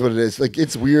is what it is. Like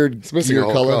it's weird. it's missing a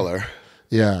gear whole color.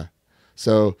 Yeah.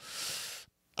 So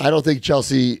I don't think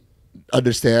Chelsea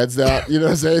understands that. You know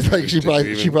what I'm saying? Like she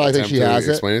probably thinks she has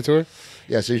it. Explain it to her.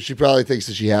 Yeah, so she probably thinks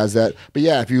that she has that. But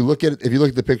yeah, if you look at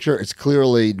the picture, it's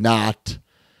clearly not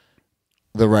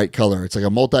the right color. It's like a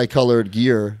multicolored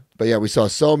gear. But yeah, we saw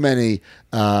so many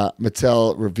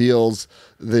Mattel reveals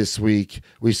this week.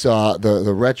 We saw the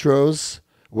retros,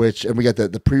 and we got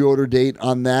the pre-order date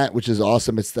on that, which is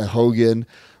awesome. It's the Hogan,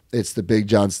 it's the Big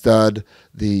John Studd,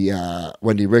 the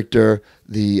Wendy Richter,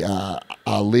 the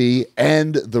Ali,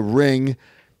 and the ring.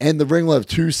 And the ring will have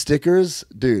 2 stickers.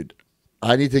 Dude,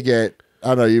 I need to get, I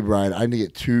don't know you, Brian, I need to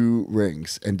get 2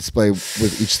 rings and display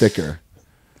with each sticker.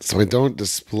 So I don't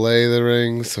display the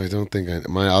ring. So I don't think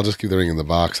I'll just keep the ring in the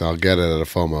box. I'll get it at a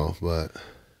FOMO, but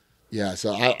yeah.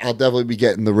 So I'll definitely be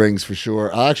getting the rings for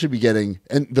sure. I'll actually be getting,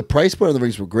 and the price point on the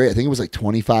rings were great. I think it was like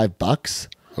 $25.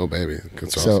 Oh baby,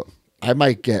 that's So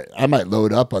awesome. I might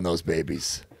load up on those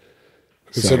babies.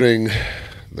 Considering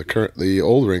the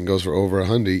old ring goes for over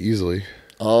 $100 easily.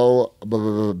 Oh,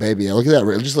 baby, look at that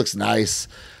ring. It just looks nice.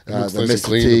 It looks The nice and Mr.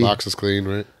 clean. T The box is clean,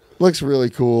 right? looks really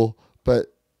cool, but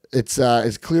it's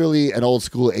clearly an old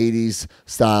school 80s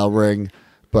style ring,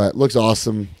 but looks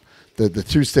awesome. The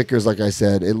 2 stickers, like I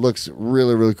said, it looks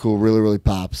really, really cool, really, really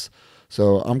pops.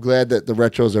 So I'm glad that the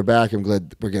retros are back. I'm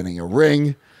glad we're getting a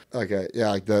ring. Okay, yeah,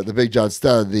 like the Big John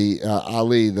Studd, the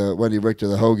Ali, the Wendy Richter,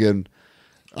 the Hogan.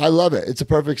 I love it. It's a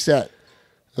perfect set.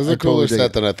 It was a cooler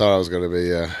set than I thought it was going to be,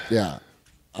 yeah. Yeah,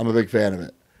 I'm a big fan of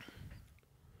it.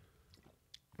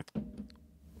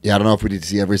 Yeah, I don't know if we need to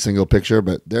see every single picture,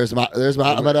 but there's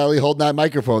Muhammad Ali holding that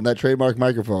microphone, that trademark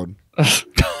microphone.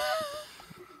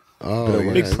 Oh,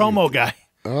 yeah. Big promo guy.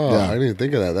 Oh, Yeah. I didn't even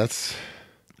think of that. That's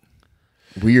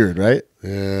Weird, right?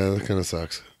 yeah, that kind of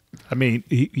sucks. I mean,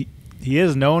 he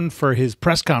is known for his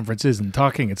press conferences and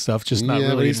talking and stuff, just not yeah,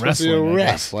 but really he's in supposed to be wrestling. a I ref.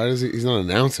 guess. Why does he? He's not an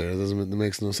announcer. That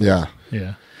makes no sense. Yeah.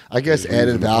 Yeah. I guess He's added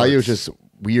losing the value is parts. just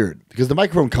weird because the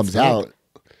microphone comes out.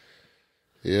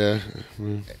 Yeah.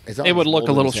 It's not It would like look a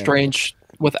holding little his hand. strange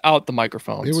without the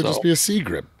microphone. It would so just be a C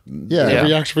grip. Yeah.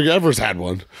 Every action figure ever's had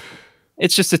one.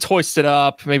 it's just it's hoisted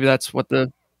up. Maybe that's what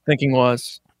the thinking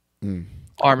was.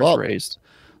 Arm is Well, raised.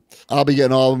 I'll be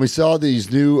getting all. When we saw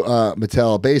these new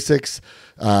Mattel basics,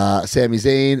 Sami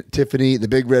Zayn, Tiffany, the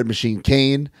Big Red Machine,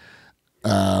 Kane,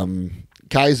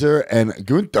 Kaiser, and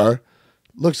Gunther,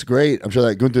 looks great. I'm sure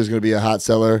that Gunther is going to be a hot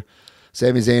seller.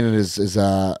 Sami Zayn is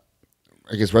I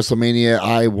guess WrestleMania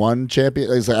I1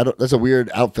 champion. It's like, that's a weird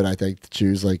outfit, I think, to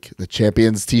choose. Like the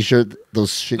champions T-shirt,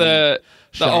 those shitty The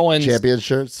Shaq Owens champion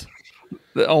shirts.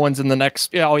 the Owens in the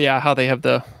next. Yeah, oh yeah, how they have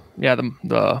the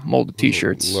molded A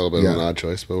T-shirts. little bit of Yeah. an odd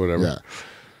choice, but whatever. Yeah.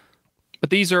 But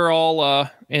these are all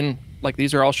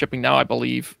these are all shipping now, I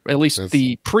believe. At least That's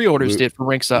the pre-orders did for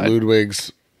Ringside.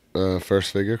 Ludwig's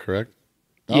first figure, correct?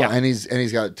 Oh, Yeah. and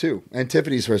he's got 2, and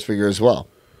Tiffany's first figure as well.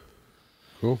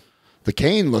 Cool. The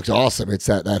Kane looks awesome. It's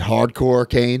that hardcore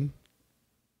Kane.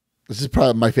 This is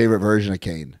probably my favorite version of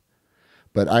Kane,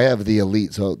 but I have the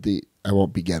Elite, so I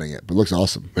won't be getting it. But it looks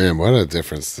awesome. Man, what a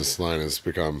difference this line has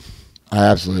become. I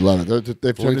absolutely love it.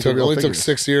 They've turned Only into took, real only took figures.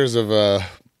 6 years of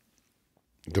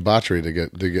debauchery to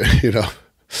get you know.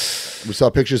 We saw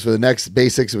pictures for the next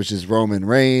basics, which is Roman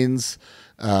Reigns.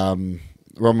 Roman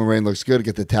Reigns looks good.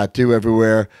 Get the tattoo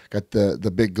everywhere. Got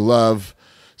the big glove.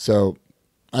 So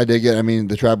I dig it. I mean,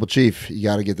 the tribal chief. You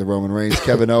got to get the Roman Reigns.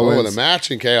 Kevin Oh, Owens. the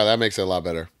matching KO, that makes it a lot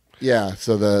better. Yeah.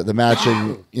 So the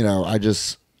matching. You know, I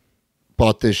just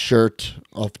bought this shirt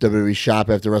off WWE shop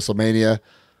after WrestleMania.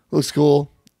 Looks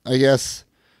cool, I guess.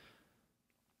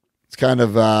 It's kind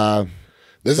of.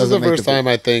 This is Doesn't the make first the- time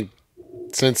I think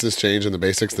since this change in the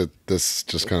basics that this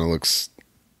just kind of looks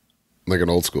like an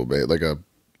old school bait, like a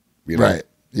right.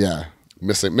 Yeah.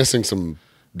 missing some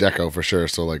deco for sure.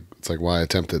 So like it's like why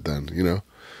attempt it then, you know?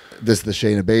 This is the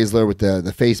Shayna Baszler with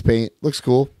the face paint. Looks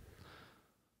cool.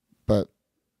 But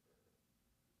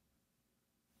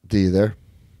D there.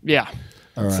 Yeah,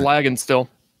 All it's right. lagging still.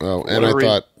 Oh, and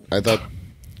Whatever I thought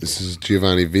this is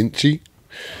Giovanni Vinci.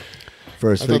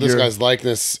 First I thought this figure. guy's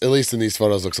likeness, at least in these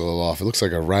photos, looks a little off. It looks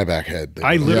like a Ryback head.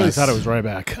 I literally Yes. thought it was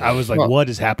Ryback. I was like, what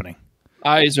is happening?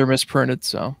 Eyes are misprinted,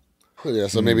 so Yeah,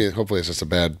 so maybe hopefully it's just a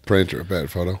bad print or a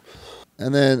bad photo.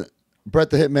 And then Bret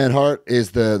the Hitman Hart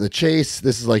is the chase.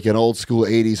 This is like an old school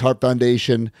 80s Hart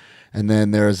Foundation. And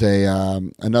then there's a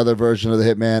another version of the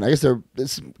Hitman. I guess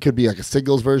this could be like a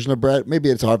singles version of Bret. Maybe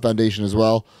it's a Hart Foundation as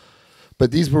well.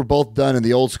 But these were both done in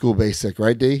the old school basic,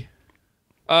 right, D?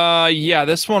 Yeah,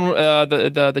 this one,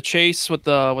 the chase with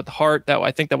the heart, that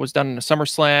I think that was done in a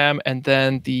SummerSlam, and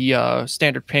then the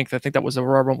standard pink, I think that was a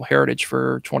Royal Rumble Heritage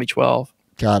for 2012.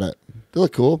 Got it. They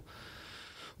look cool.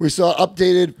 We saw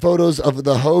updated photos of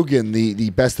the Hogan, the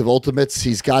best of Ultimates.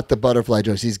 He's got the butterfly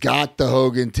dress. He's got the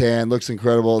Hogan tan. Looks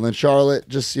incredible. And then Charlotte,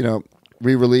 just,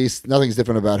 re-released. Nothing's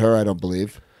different about her, I don't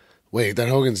believe. Wait, that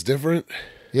Hogan's different?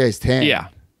 Yeah, he's tan. Yeah.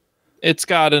 It's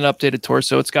got an updated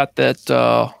torso. It's got that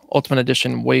Ultimate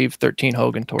Edition Wave 13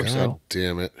 Hogan torso. God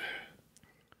damn it.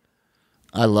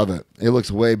 I love it. It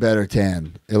looks way better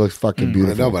tan. It looks fucking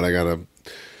beautiful. I know, but I got to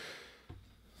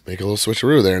make a little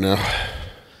switcheroo there now.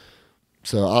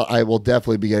 So I will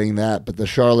definitely be getting that. But the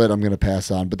Charlotte, I'm going to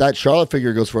pass on. But that Charlotte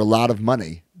figure goes for a lot of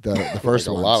money. The first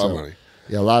Like one. a lot of money.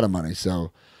 Yeah, a lot of money.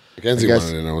 So Mackenzie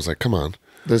wanted it, and I was like, come on.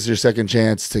 this is your second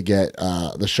chance to get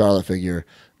the Charlotte figure.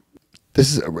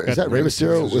 Is that Rey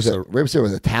Mysterio? Was it Rey Mysterio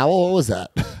with a towel? What was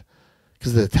that?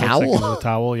 Because of the towel? The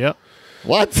towel, yep.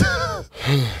 What?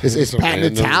 is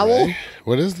patent a towel? Ray?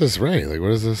 What is this, Ray? Like,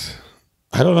 what is this?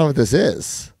 I don't know what this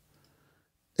is.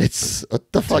 It's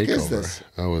what the fuck is Takeover. this?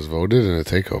 I was voted in a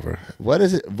takeover. What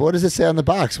is it? What does it say on the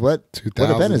box? What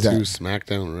event is 2002 that?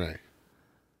 SmackDown Ray.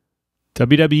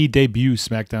 WWE debut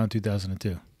SmackDown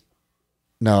 2002.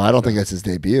 No, I don't think that's his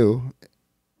debut.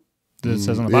 It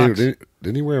says on the box.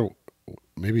 Didn't he wear?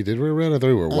 Maybe he did wear red. I thought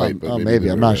he wore white. But maybe.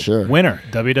 I'm not sure. Winner,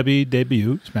 WWE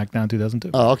debut SmackDown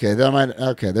 2002. Oh,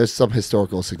 okay. There's some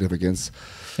historical significance.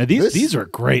 Now these are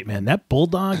great, man. That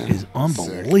Bulldog is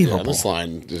unbelievable. Yeah, this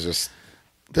line is just.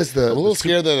 This I'm a little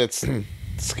scared that it's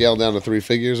scaled down to 3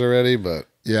 figures already, but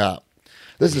yeah.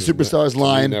 This is the Superstars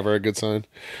line. Never a good sign.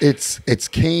 It's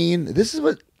Kane. This is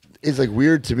what is like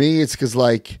weird to me. It's because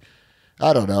like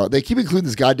I don't know. They keep including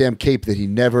this goddamn cape that he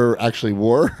never actually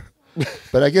wore,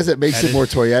 but I guess it makes it more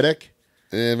toyetic.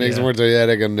 It makes it more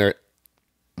toyetic, and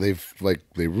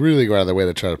they really go out of their way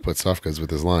to try to put soft goods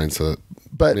with his line. So,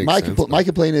 but my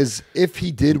complaint is if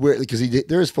he did wear because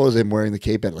there is photos of him wearing the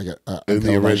cape at like in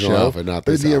the original outfit, not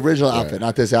this. But in the outfit. original outfit,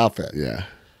 not this outfit. Yeah.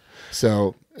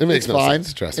 So it makes no fine.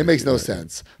 sense. Trust it me. makes no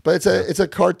sense. But it's a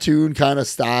cartoon kind of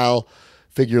style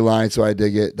figure line, so I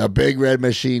dig it. The Big Red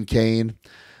Machine Kane.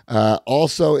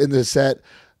 Also in the set,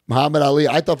 Muhammad Ali.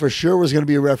 I thought for sure was going to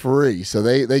be a referee, so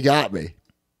they got me.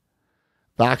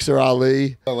 Boxer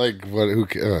Ali. Like what? Who?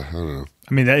 I don't know.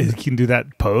 I mean, he can do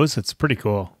that pose. It's pretty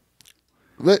cool.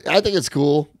 I think it's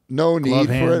cool. No need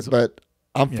for hands. it, but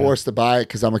I'm forced to buy it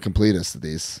because I'm a completist of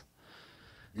these.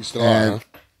 You still are, huh?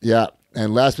 Yeah.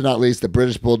 And last but not least, the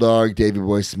British Bulldog, Davey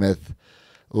Boy Smith.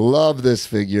 Love this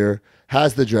figure.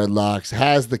 Has the dreadlocks,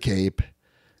 has the cape.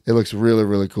 It looks really,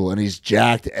 really cool. And he's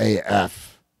jacked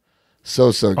AF.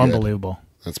 So good. Unbelievable.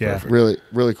 That's perfect. Really,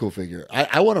 really cool figure.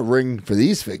 I want a ring for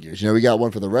these figures. We got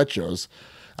one for the retros.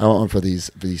 I want one for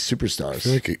these superstars. I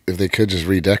feel like if they could just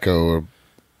redeco a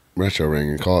retro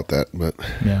ring and call it that, but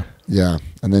Yeah. Yeah.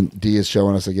 And then D is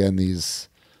showing us again these.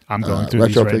 I'm going through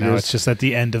these retro right now. figures. It's just at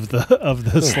the end of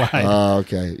the slide. Oh,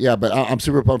 okay. Yeah, but I'm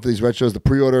super pumped for these retros. The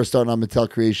pre-order is starting on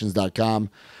MattelCreations.com.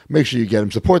 Make sure you get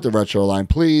them. Support the retro line,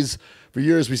 please. For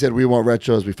years, we said we want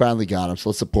retros. We finally got them, so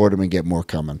let's support them and get more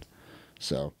coming.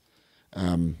 So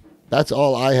that's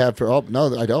all I have for... Oh,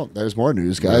 no, I don't. There's more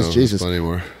news, guys. no, Jesus. plenty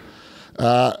more.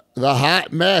 The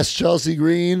hot mess, Chelsea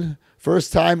Green.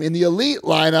 First time in the Elite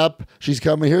lineup. She's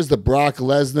coming. Here's the Brock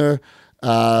Lesnar.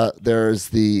 There's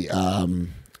the...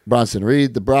 Bronson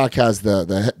Reed. The Brock has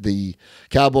the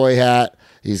cowboy hat.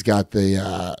 He's got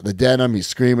the denim. He's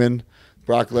screaming.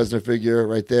 Brock Lesnar figure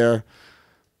right there.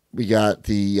 We got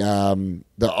the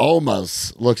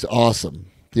Omas. Looks awesome.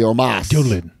 The Omas.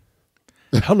 Doolin.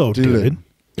 Hello, Doolin.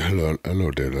 Hello,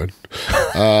 Dylan.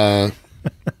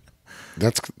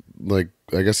 That's like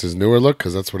I guess his newer look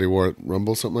because that's what he wore at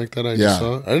Rumble, something like that. I just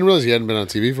saw. I didn't realize he hadn't been on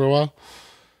TV for a while.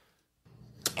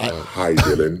 Hi,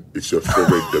 Dylan. It's your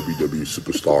favorite WWE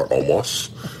superstar,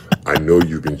 Omos. I know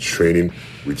you've been training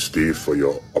with Steve for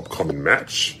your upcoming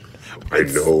match. I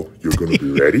know you're going to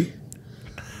be ready.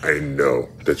 I know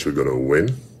that you're going to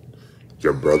win.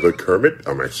 Your brother Kermit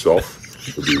and myself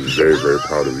will be very, very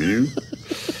proud of you.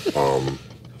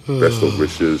 Best of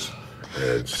wishes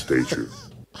and stay true.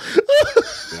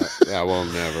 Yeah, well,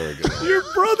 never again. Your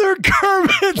brother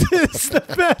Kermit is the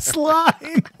best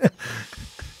line.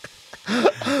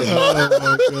 Oh my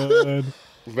god!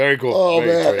 Very cool. Oh,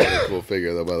 very man. cool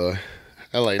figure, though. By the way,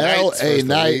 LA Knight. LA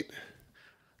Knight.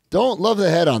 Don't love the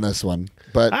head on this one,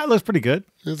 but That looks pretty good.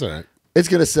 It's all right. It's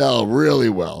going to sell really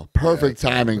well. Perfect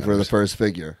timing for the first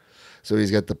figure. So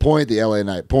he's got the point, the LA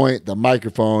Knight point, the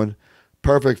microphone.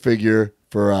 Perfect figure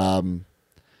for.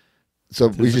 So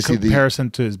we There's just a see the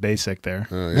comparison to his basic there.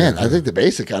 man. I think the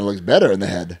basic kind of looks better in the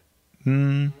head.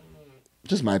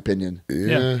 Just my opinion.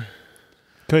 Yeah.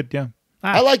 Could, yeah.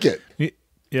 I like it.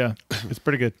 Yeah, it's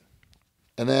pretty good.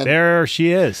 And then There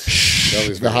she is.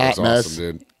 Shelby's the figure hot is mess.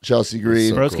 awesome, dude. Chelsea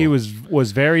Green. So Broski cool.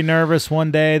 was very nervous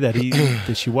one day that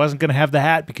that she wasn't going to have the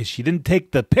hat because she didn't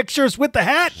take the pictures with the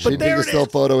hat. She But did there a it still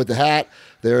is. photo with the hat.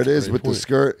 There it is with the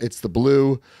skirt. It's the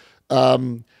blue.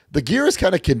 The gear is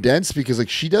kind of condensed because like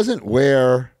she doesn't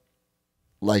wear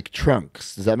like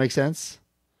trunks. Does that make sense?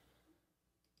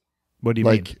 What do you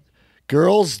Like mean?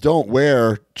 girls don't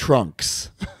wear trunks.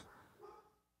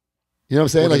 You know what I'm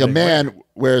saying? What Like do a they man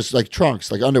wears like trunks,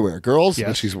 like underwear. Girls,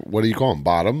 Yeah. She's what do you call them?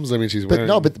 Bottoms? I mean, she's but wearing.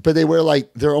 no, but they wear like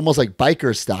they're almost like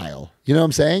biker style. You know what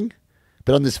I'm saying?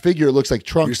 But on this figure, it looks like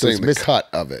trunks. you're so it's saying the missing. cut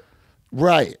of it.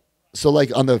 Right. So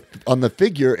like on the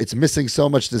figure, it's missing so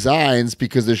much designs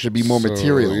because there should be more So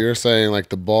material. You're saying like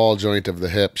the ball joint of the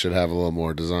hip should have a little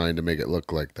more design to make it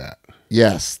look like that.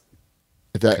 Yes.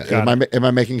 If that Got am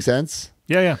I making sense?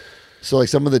 Yeah. So like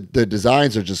some of the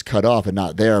designs are just cut off and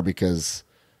not there because,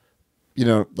 you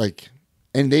know, like,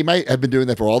 and they might have been doing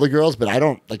that for all the girls, but I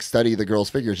don't like study the girls'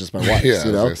 figures, just my wife's. Yeah,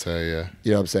 you know, I was gonna say, yeah.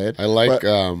 you know what I'm saying? I like.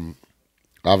 But-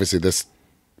 Obviously, this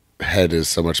head is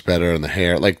so much better, and the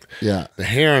hair, like, Yeah. the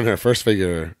hair on her first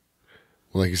figure,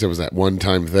 well, like you said, was that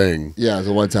one-time thing. Yeah, it's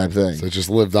a one-time thing. So it just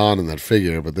lived on in that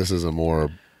figure, but this is a more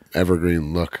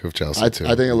evergreen look of Chelsea I too.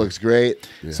 think it looks great.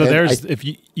 So And there's I- if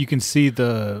you can see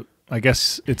the, I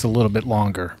guess it's a little bit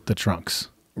longer, the trunks.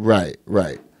 right.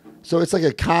 So it's like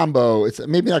a combo. It's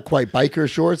maybe not quite biker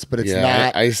shorts, but it's yeah,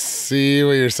 not. I see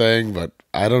what you're saying, but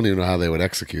I don't even know how they would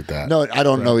execute that. No, I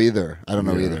don't know either.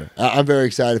 I'm very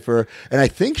excited for her. And I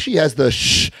think she has the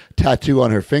shh tattoo on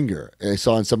her finger. I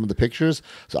saw in some of the pictures.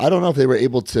 So I don't know if they were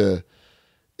able to,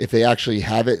 if they actually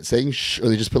have it saying shh, or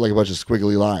they just put like a bunch of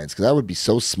squiggly lines, because that would be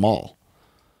so small.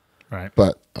 Right.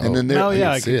 But, and then there, Oh,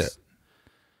 yeah, I I see guess it.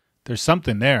 there's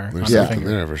something there. There's on the Yeah. something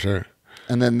finger. there for sure.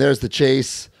 and then there's the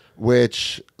chase,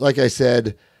 which, like I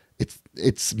said,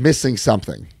 it's missing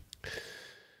something.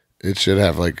 It should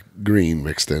have like green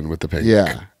mixed in with the pink.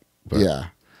 Yeah. But- Yeah.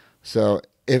 So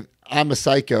if I'm a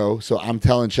psycho, so I'm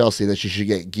telling Chelsea that she should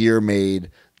get gear made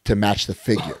to match the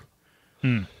figure.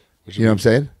 You know what I'm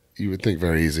saying? You would think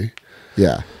very easy.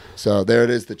 Yeah. So there it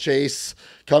is, the chase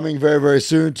coming very, very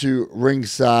soon to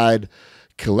Ringside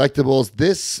Collectibles.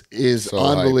 This is So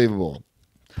hype. unbelievable.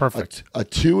 Perfect. A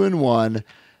 2-in-1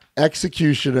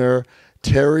 Executioner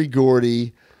Terry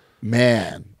Gordy.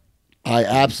 Man, I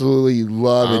absolutely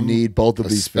love and need both of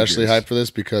these Especially figures. hyped for this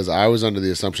because I was under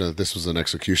the assumption that this was an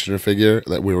executioner figure,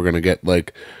 that we were going to get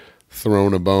like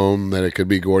thrown a bone, that it could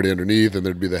be Gordy underneath and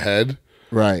there'd be the head.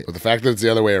 Right. But the fact that it's the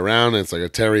other way around, it's like a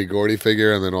Terry Gordy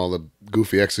figure and then all the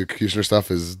goofy executioner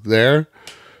stuff is there,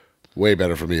 way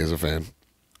better for me as a fan.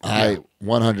 I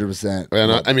 100%.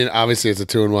 And I mean, obviously it's a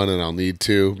 2-in-1 and I'll need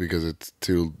two because it's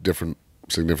two different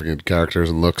significant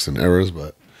characters and looks and eras,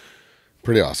 but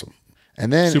pretty awesome.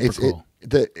 And then Super it's cool.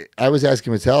 I was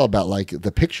asking Mattel about like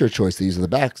the picture choice they use in the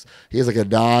backs. He has like a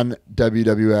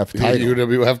non-WWF title,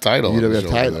 UWF title. on the UWF shoulder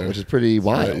title, there. which is pretty Yeah,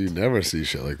 wild. you never see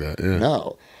shit like that. Yeah.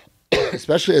 No,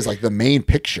 especially as like the main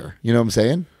picture. You know what I'm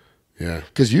saying? Yeah.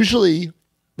 Because usually,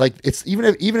 like it's even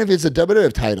if it's a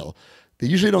WWF title, they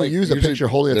usually don't use a Usually picture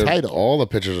holding a they're- title. All the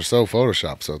pictures are so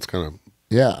photoshopped, so it's kind of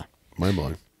Yeah. mind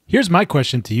blowing. Here's my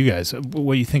question to you guys.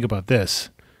 What do you think about this?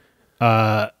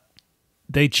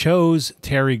 They chose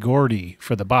Terry Gordy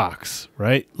for the box,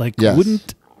 right? Like, Yes.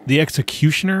 wouldn't the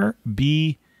Executioner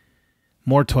be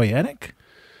more toyetic?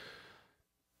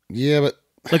 Yeah, but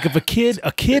Like, if a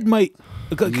kid might,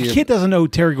 a kid doesn't know who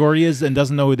Terry Gordy is and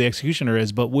doesn't know who the Executioner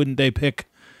is, but wouldn't they pick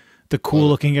the cool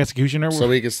looking Executioner? so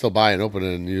we can still buy it and open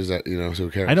it and use that, so who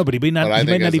cares? I know, but he may not. But I He think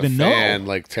might not as a even fan, know.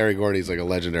 like Terry Gordy's like a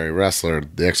legendary wrestler.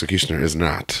 The Executioner is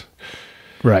not.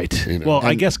 Right. You know. Well,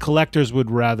 I guess collectors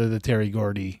would rather the Terry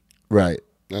Gordy. Right.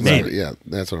 That's Maybe. what- yeah,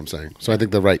 that's what I'm saying. So I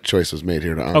think the right choice was made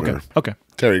here to honor Okay.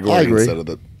 Terry I Gordy agree. instead of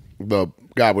the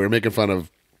God. We were making fun of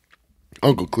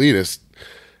Uncle Cletus.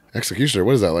 Executioner,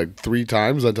 what is that, like 3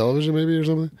 times on television maybe or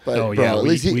something? But Oh, bro, yeah, at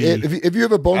least we- if you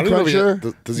have a bone I don't know if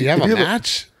cruncher, does he have if a you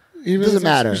match? It Even doesn't as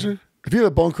matter. Executioner? If you have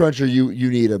a bone cruncher, you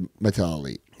need a Mattel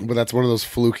Elite. But that's one of those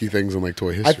fluky things in like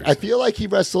toy history. I feel like he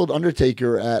wrestled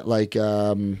Undertaker at like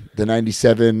the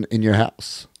 '97 in your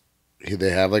house. They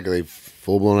have like they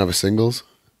full blown have a singles.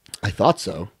 I thought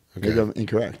so. Okay. Maybe I'm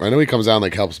incorrect. I know he comes out and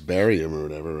like helps bury him or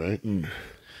whatever, right?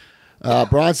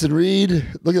 Bronson Reed,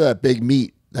 look at that big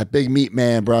meat That big meat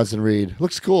man, Bronson Reed.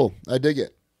 Looks cool. I dig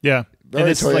it. Yeah. Very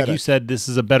and it's like Toyota. you said, this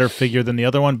is a better figure than the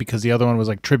other one because the other one was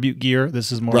like tribute gear.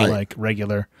 This is more Right. like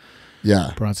regular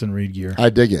Bronson Reed gear. I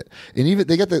dig it. And even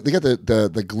they got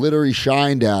the glittery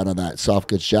shine down on that soft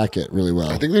goods jacket really well.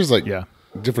 I think there's like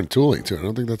different tooling too. I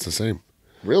don't think that's the same.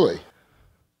 Really?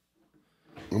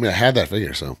 I mean, I had that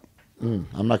figure, so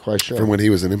I'm not quite sure. from when he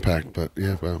was in Impact, but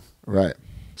yeah, well, Right.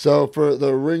 So for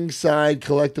the ringside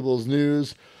collectibles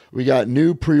news, we got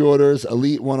new pre-orders: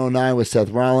 Elite 109 with Seth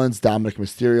Rollins, Dominic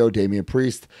Mysterio, Damian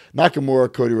Priest,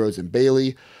 Nakamura, Cody Rhodes, and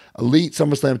Bayley. Elite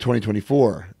SummerSlam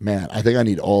 2024. Man, I think I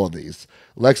need all of these.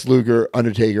 Lex Luger,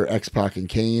 Undertaker, X-Pac, and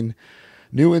Kane.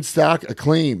 New in stock,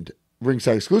 Acclaimed,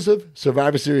 ringside exclusive.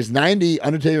 Survivor Series 90,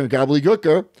 Undertaker and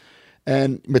Gobbledygooker.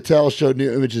 And Mattel showed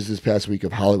new images this past week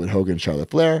of Hollywood Hogan and Charlotte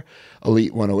Flair.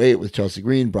 Elite 108 with Chelsea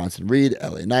Green, Bronson Reed,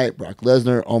 LA Knight, Brock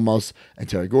Lesnar, Omos, and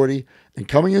Terry Gordy. And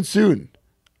coming in soon,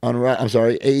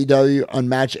 AEW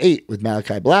Unmatched 8 with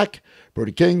Malachi Black,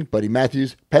 Brody King, Buddy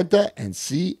Matthews, Penta, and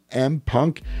CM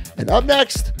Punk. And up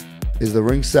next is the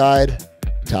ringside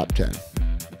Top 10.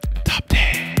 Top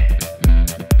 10.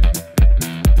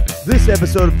 This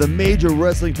episode of the Major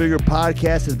Wrestling Figure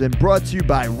Podcast has been brought to you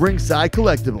by Ringside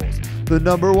Collectibles, the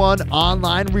 #1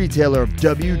 online retailer of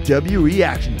WWE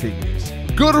action figures.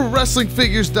 Go to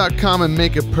WrestlingFigures.com and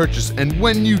make a purchase, and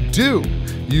when you do,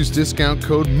 use discount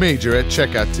code MAJOR at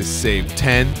checkout to save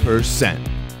 10%.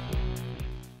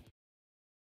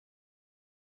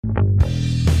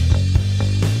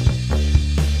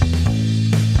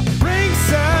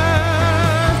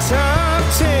 Ringside Top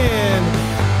 10.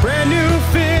 Brand new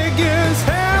figures,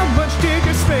 how much did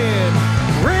you spend?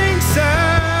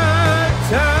 Ringside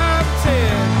Top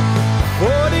 10.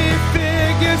 40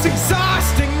 figures,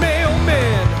 exhausting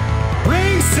mailmen.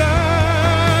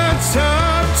 Ringside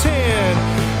Top 10.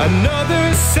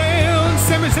 Another sale,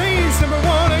 Sami Zayn's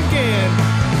 #1 again.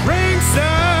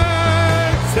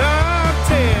 Ringside Top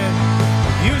 10.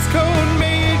 Use code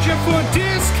MAJOR for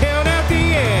discount at the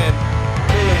end.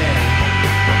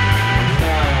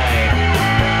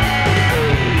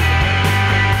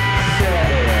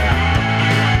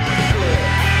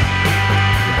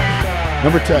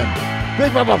 Number 10,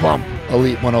 Big Bum,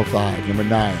 Elite 105. Number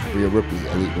 9, Rhea Ripley,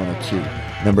 Elite 102.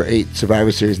 Number 8,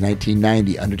 Survivor Series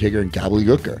 1990, Undertaker and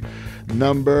Gobbledygooker.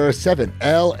 Number 7,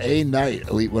 LA Knight,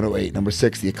 Elite 108. Number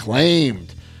 6, The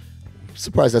Acclaimed.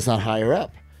 Surprised that's not higher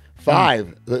up.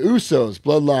 5, The Usos,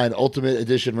 Bloodline Ultimate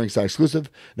Edition Ringside Exclusive.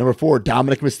 Number 4,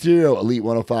 Dominic Mysterio, Elite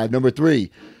 105. Number 3,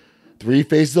 Three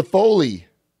Faces of Foley.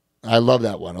 I love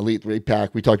that one, Elite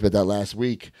 3-pack. We talked about that last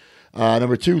week.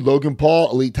 Number 2, Logan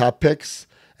Paul, Elite Top Picks.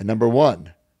 And number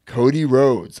 1, Cody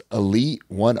Rhodes, Elite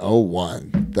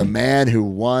 101. The man who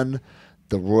won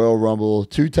the Royal Rumble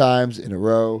 2 times in a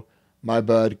row. My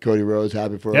bud, Cody Rhodes,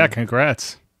 happy for him. Yeah,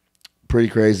 congrats. Pretty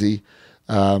crazy.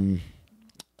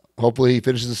 Hopefully he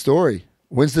finishes the story.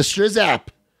 Wins the Strizzap.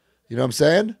 You know what I'm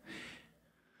saying?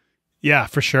 Yeah,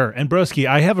 for sure. And Broski,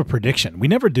 I have a prediction. We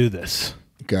never do this.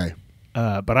 Okay.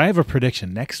 But I have a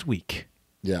prediction next week.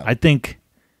 Yeah. I think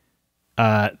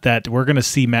that we're going to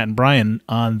see Matt and Brian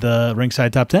on the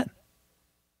ringside top 10.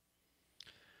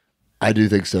 I do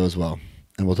think so as well.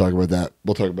 And we'll talk about that.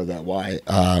 We'll talk about that why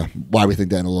we think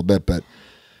that in a little bit. But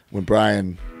when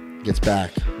Brian gets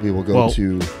back, we will go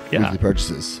to weekly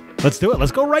purchases. Let's do it.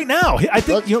 Let's go right now. I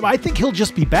think he'll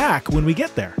just be back when we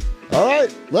get there. All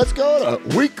right, let's go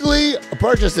to weekly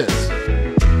purchases.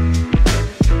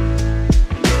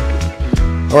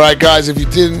 All right, guys, if you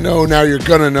didn't know, now you're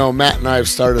going to know. Matt and I have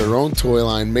started our own toy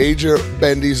line. Major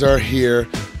Bendies are here.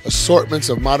 Assortments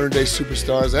of modern-day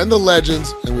superstars and the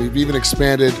legends, and we've even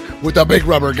expanded with the big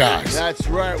rubber guys. That's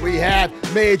right. We have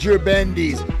Major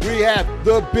Bendies. We have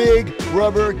the big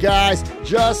rubber guys,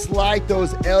 just like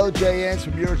those LJNs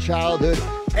from your childhood.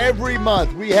 Every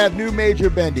month, we have new Major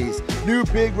Bendies, new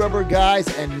big rubber guys,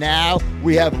 and now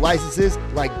we have licenses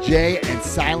like Jay and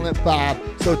Silent Bob.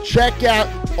 So check out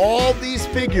all these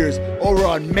figures over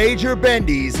on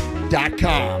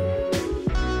MajorBendies.com.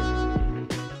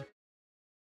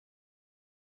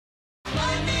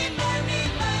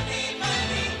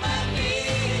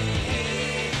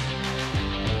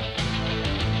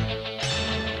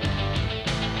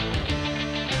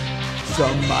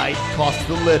 Some might cost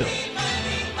a little.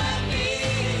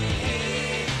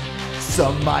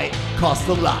 Some might cost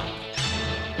a lot.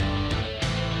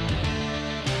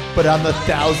 But I'm the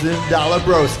 $1,000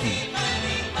 broski.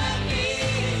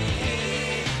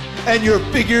 And your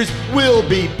figures will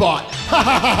be bought.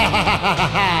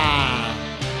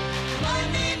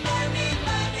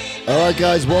 All right,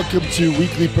 guys, welcome to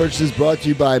Weekly Purchases brought to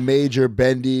you by Major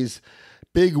Bendies.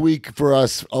 Big week for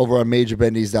us over on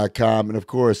MajorBendies.com. And of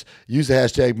course, use the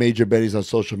hashtag MajorBendies on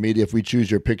social media. If we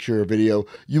choose your picture or video,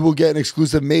 you will get an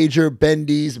exclusive Major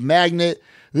Bendies magnet.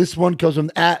 This one comes from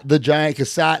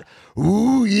 @TheGiantCassat.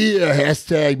 Ooh, yeah.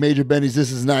 Hashtag Major Bendies.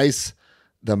 This is nice.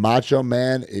 The Macho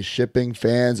Man is shipping.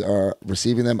 Fans are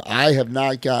receiving them. I have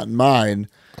not gotten mine.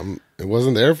 It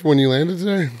wasn't there for when you landed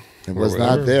today? It was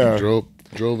not there.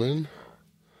 Drove in?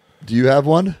 Do you have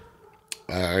one?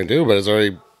 I do, but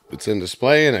it's in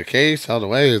display in a case held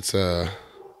away. It's at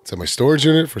my storage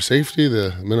unit for safety.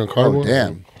 The minimum cardboard. Oh,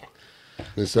 damn.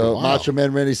 So Macho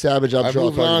Man Randy Savage. I'm sure I'll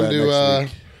moved talk on about it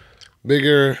next week.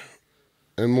 Bigger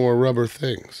and more rubber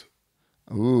things.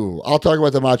 Ooh, I'll talk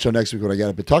about the Macho next week when I get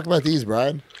it. But talk about these,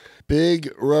 Brian.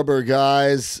 Big rubber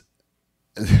guys.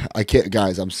 I can't,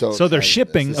 guys. I'm so. So they're excited.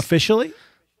 shipping officially.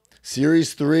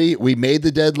 Series 3. We made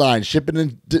the deadline. Shipping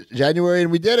in January,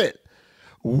 and we did it.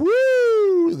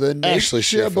 Woo! The Ashley Nature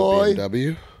Schiff boy. of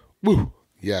BMW. Woo!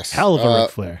 Yes. Hell of a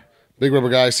Ric Flair. Big Rubber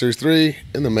Guy Series 3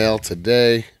 in the mail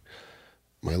today.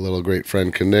 My little great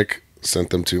friend Knick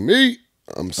sent them to me.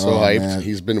 I'm so hyped. Man.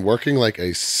 He's been working like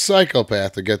a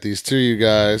psychopath to get these to you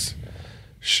guys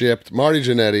shipped. Marty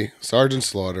Jannetty, Sergeant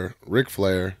Slaughter, Ric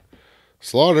Flair.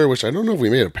 Slaughter, which I don't know if we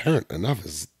made apparent enough,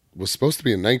 was supposed to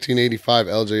be in 1985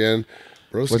 LJN.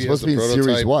 Broski Was supposed to be in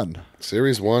Series 1.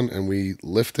 Series 1, and we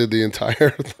lifted the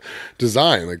entire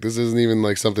design. Like, this isn't even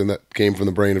like something that came from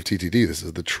the brain of TTD. This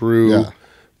is the true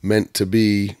meant to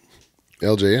be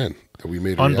LJN that we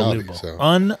made a reality. Unbelievable. So.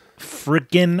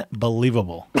 Unfreaking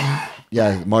believable.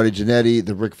 Yeah, Marty Jannetty,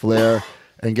 the Ric Flair.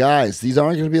 And guys, these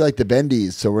aren't going to be like the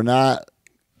Bendies, so we're not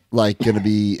like going to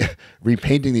be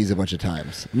repainting these a bunch of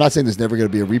times. I'm not saying there's never going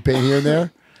to be a repaint here and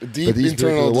there. Deep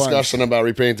internal discussion about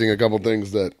repainting a couple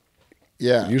things that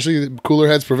usually cooler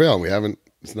heads prevail. We haven't.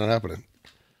 It's not happening.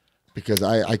 Because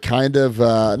I kind of,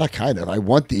 not kind of, I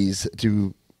want these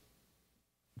to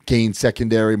gain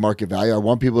secondary market value. I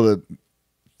want people to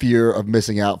fear of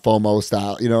missing out, FOMO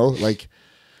style, like,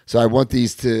 so I want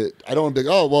these to, I don't want to be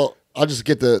like, oh, well, I'll just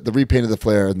get the repaint of the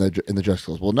Flair in the dress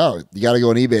clothes. Well, no, you got to go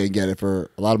on eBay and get it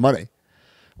for a lot of money.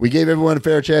 We gave everyone a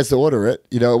fair chance to order it.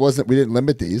 We didn't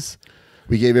limit these.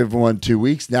 We gave everyone 2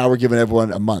 weeks. Now we're giving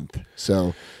everyone a month.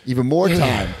 So even more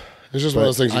time. It's just one of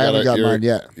those things. I haven't got mine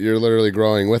yet. You're literally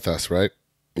growing with us, right?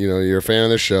 You're a fan of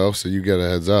this show, so you get a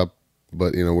heads up.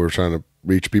 But we're trying to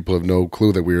reach people who have no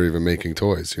clue that we were even making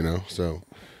toys. So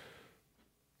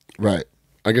right.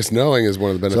 I guess knowing is one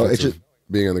of the benefits of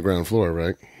being on the ground floor,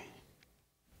 right?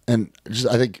 And just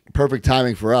I think perfect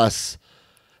timing for us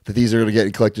that these are going to get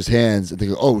in collectors' hands and they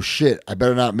go, oh shit, I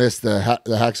better not miss the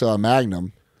Hacksaw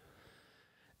Magnum.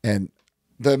 And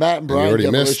the Matt and Brian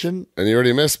Demolition. And you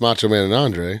already missed Macho Man and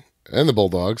Andre and the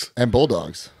Bulldogs. And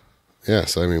Bulldogs. Yeah,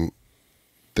 so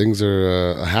things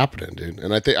are happening, dude.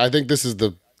 And I think this is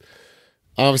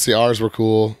obviously ours were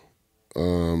cool.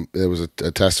 It was a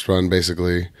test run,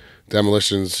 basically.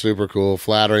 Demolition's super cool.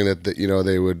 Flattering that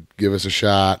they would give us a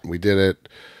shot. We did it.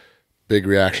 Big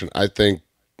reaction. I think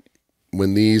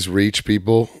when these reach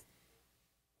people,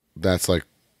 that's like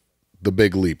the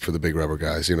big leap for the Big Rubber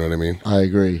Guys. You know what I mean? I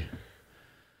agree.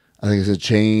 I think it's a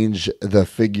change the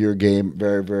figure game.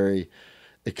 Very, very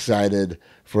excited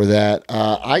for that.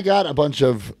 I got a bunch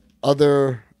of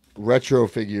other retro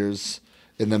figures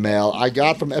in the mail. I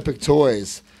got from Epic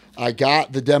Toys. I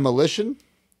got the Demolition.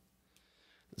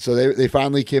 So they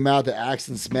finally came out, the Axe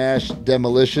and Smash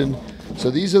Demolition.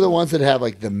 So these are the ones that have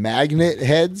like the magnet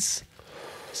heads.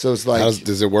 So it's like...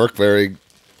 does it work very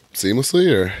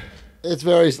seamlessly or... It's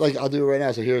very, like, I'll do it right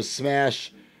now. So here's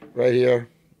Smash right here,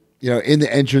 in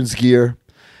the entrance gear.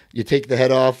 You take the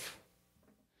head off,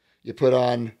 you put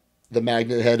on the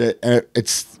magnet head, and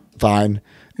it's fine.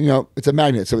 It's a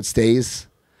magnet, so it stays.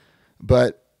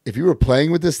 But if you were playing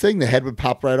with this thing, the head would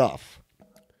pop right off.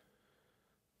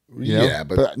 Yeah,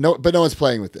 but no one's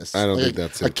playing with this. I don't think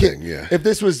that's a thing. Yeah. If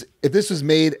this was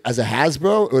made as a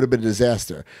Hasbro, it would have been a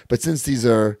disaster. But since these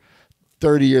are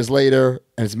 30 years later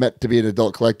and it's meant to be an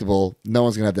adult collectible, no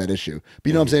one's gonna have that issue. But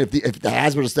you know what I'm saying? If the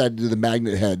Hasbro decided to do the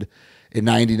magnet head in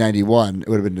 91, it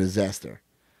would have been a disaster.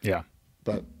 Yeah.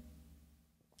 But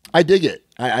I dig it.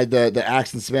 The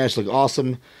Axe and Smash look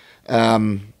awesome.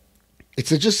 It's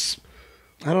just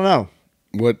I don't know.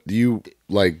 What do you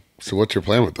like? So what's your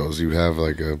plan with those? You have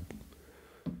like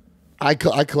I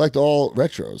collect all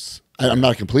retros. I'm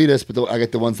not a completist, but I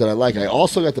get the ones that I like. I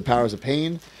also got the Powers of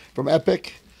Pain from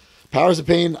Epic. Powers of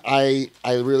Pain, I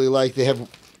really like. They have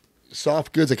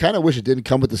soft goods. I kind of wish it didn't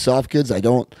come with the soft goods. I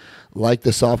don't like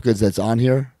the soft goods that's on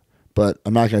here, but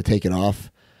I'm not going to take it off.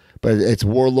 But it's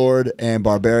Warlord and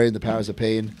Barbarian, the Powers of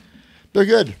Pain. They're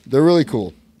good. They're really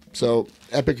cool. So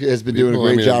Epic has been doing a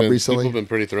great job recently. People have been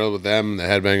pretty thrilled with them, the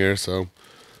Headbangers, so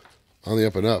on the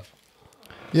up and up.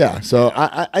 Yeah, so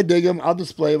I dig them. I'll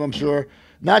display them, I'm sure.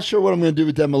 Not sure what I'm going to do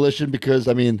with Demolition because,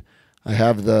 I mean, I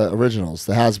have the originals,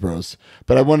 the Hasbros.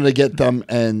 But I wanted to get them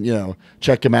and, you know,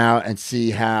 check them out and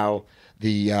see how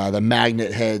the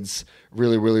magnet heads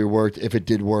really, really worked, if it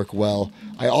did work well.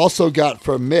 I also got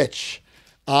from Mitch,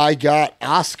 I got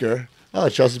Oscar. Oh,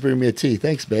 Chelsea's bringing me a tea.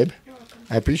 Thanks, babe.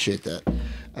 I appreciate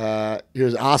that.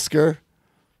 Here's Oscar.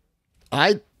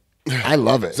 I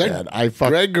love it, man.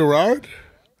 Greg Gerard?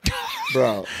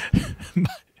 Bro.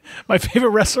 My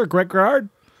favorite wrestler, Greg Gerard.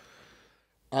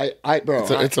 Bro,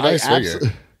 it's a nice figure.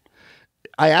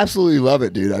 I absolutely love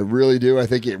it, dude. I really do. I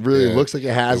think it really looks like a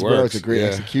Hasbro. It's a great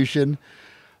execution.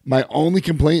 My only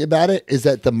complaint about it is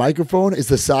that the microphone is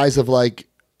the size of like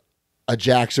a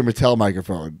Jackson Mattel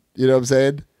microphone. You know what I'm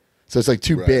saying? So it's like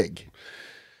too big.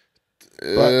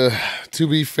 But, to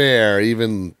be fair,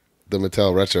 even the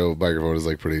Mattel Retro microphone is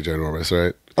like pretty ginormous,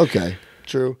 right? Okay,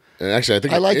 true. And actually, I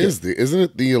think isn't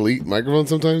it the Elite microphone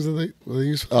sometimes that they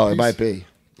use? Oh, it might be.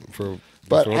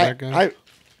 But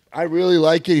I really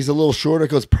like it. He's a little shorter.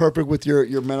 It goes perfect with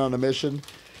your Men on a Mission.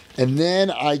 And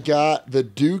then I got the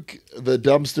Duke, the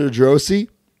Dumpster Drosy,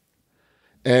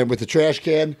 and with the trash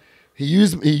can. He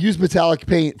used metallic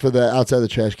paint for the outside of the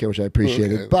trash can, which I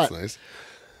appreciated. But nice.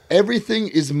 Everything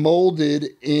is molded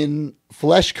in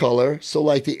flesh color, so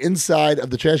like the inside of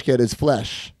the trash can is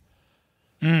flesh.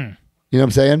 You know what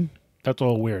I'm saying? That's a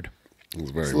little weird.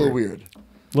 It's a little weird.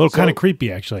 A little kind of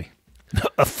creepy, actually.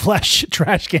 A flesh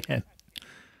trash can.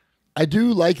 I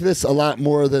do like this a lot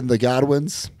more than the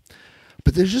Godwins,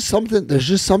 but there's just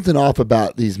something off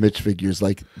about these Mitch figures.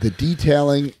 Like the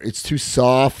detailing, it's too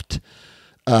soft.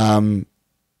 I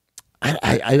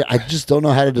just don't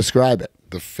know how to describe it.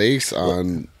 The face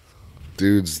on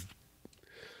dudes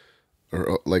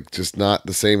are like just not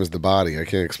the same as the body. I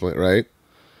can't explain, right?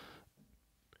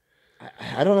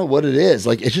 I don't know what it is.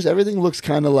 Like it's just everything looks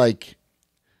kind of like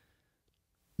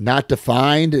not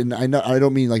defined, and I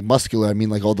don't mean like muscular. I mean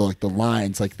like all the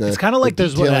lines, like the. It's kind of like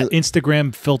there's that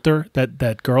Instagram filter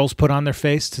that girls put on their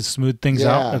face to smooth things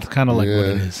out. That's kind of like what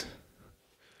it is.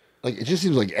 Like it just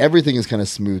seems like everything is kind of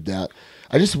smoothed out.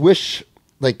 I just wish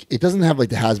like it doesn't have like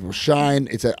the Hasbro shine.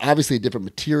 It's obviously a different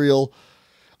material.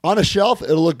 On a shelf,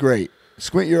 it'll look great.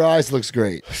 Squint your eyes, looks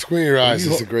great. Squint your eyes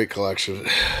is a great collection.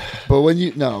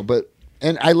 But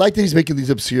and I like that he's making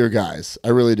these obscure guys. I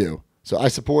really do. So I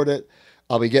support it.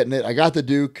 I'll be getting it. I got the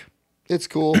Duke. It's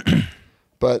cool.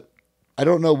 But I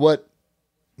don't know what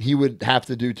he would have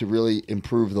to do to really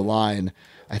improve the line.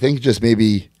 I think just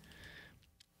maybe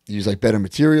use like better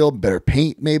material, better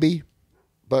paint maybe.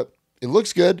 But it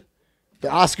looks good. The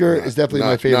Oscar is definitely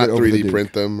my favorite. Not over 3D the Duke.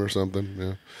 print them or something.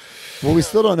 Yeah. Well, we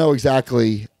still don't know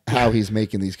exactly how he's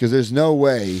making these because there's no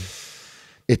way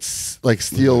it's like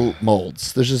steel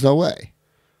molds. There's just no way,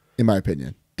 in my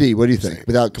opinion. D, what do you think?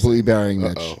 Without completely burying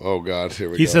Mitch. Oh God, here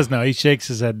we go. He says no. He shakes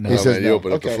his head no. He says man, no. you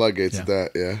open up the floodgates of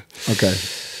that. Yeah. Okay.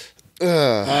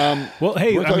 Well,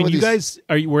 hey, I mean, you guys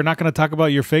we're not going to talk about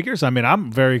your figures. I mean,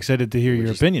 I'm very excited to hear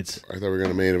your opinions. I thought we were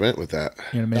going to main event with that.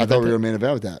 I thought we were going to main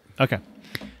event with that. Okay.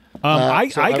 I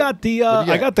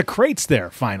got the crates there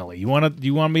finally. You want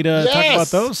me to talk about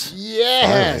those?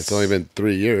 Yes. It's only been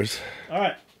 3 years. All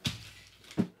right.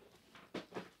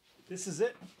 This is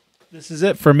it. This is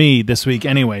it for me this week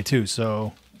anyway, too.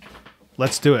 So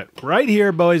let's do it. Right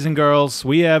here, boys and girls,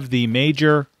 we have the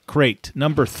major crate.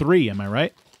 Number 3, am I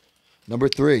right? Number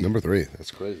 3. Number 3.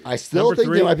 That's crazy. I still think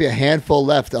there might be a handful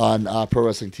left on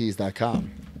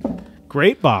ProWrestlingTees.com.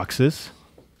 Great boxes.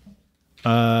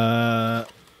 Love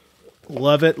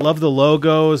it. Love the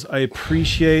logos. I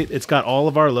appreciate it's got all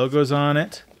of our logos on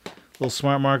it. Little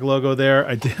Smart Mark logo there.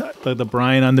 I did the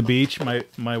Brian on the beach. My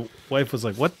wife was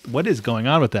like, "What is going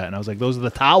on with that?" And I was like, "Those are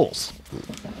the towels."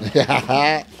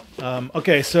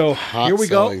 Okay, so here we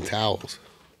go. Towels.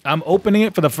 I'm opening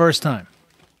it for the first time.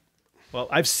 Well,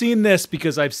 I've seen this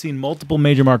because I've seen multiple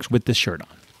major marks with this shirt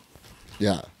on.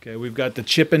 Yeah. Okay, we've got the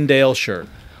Chippendale shirt.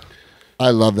 I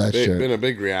love that shirt. Been a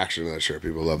big reaction to that shirt.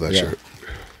 People love that shirt.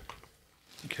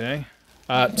 Okay.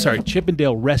 Sorry,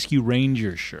 Chippendale Rescue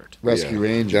Rangers shirt. Rescue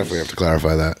Rangers. Definitely have to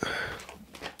clarify that.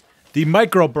 The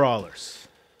Micro Brawlers.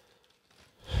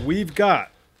 We've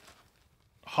got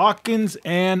Hawkins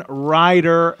and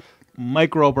Ryder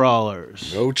Micro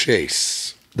Brawlers. No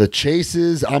chase. The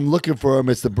chases, I'm looking for them.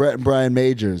 It's the Brett and Brian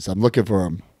Majors. I'm looking for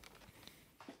them.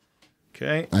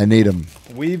 Okay. I need them.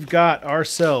 We've got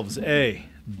ourselves a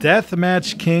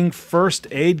Deathmatch King first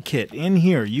aid kit. In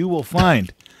here, you will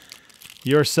find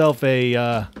yourself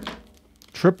a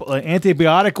triple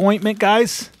antibiotic ointment,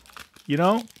 guys. You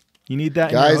know, you need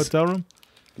that in your hotel room.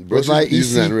 Broski's my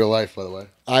using that EC in real life, by the way.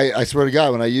 I swear to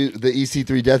God, when I use the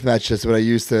EC3 deathmatch, that's what I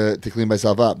used to clean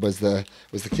myself up. Was the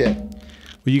kit.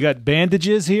 Well, you got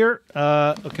bandages here.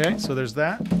 Okay, so there's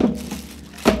that.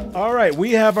 All right,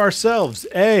 we have ourselves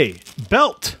a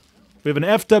belt. We have an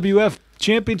FWF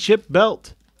championship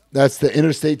belt. That's the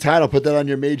interstate title. Put that on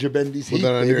your Major Bendy's Heath. Put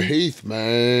that on your baby. Heath,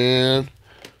 man.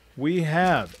 We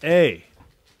have a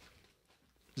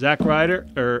Zack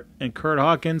Ryder and Kurt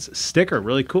Hawkins sticker.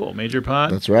 Really cool. Major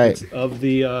Pod. That's right. It's of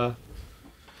the.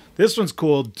 This one's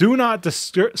cool. Do not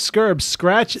disturb.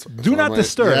 Scratch. Do not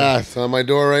disturb. Yeah. It's on my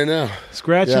door right now.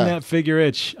 Scratching Yeah. that figure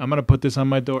itch. I'm gonna put this on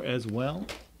my door as well.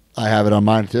 I have it on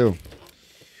mine too.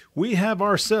 We have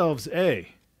ourselves a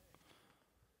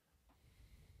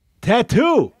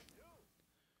tattoo.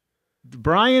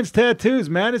 Brian's tattoos,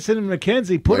 Madison and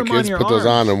Mackenzie. Put My them on kids your put those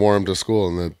arms. on and wore them to school,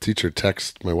 and the teacher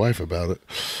texted my wife about it.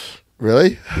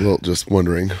 Really? Well, just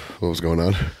wondering what was going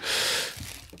on.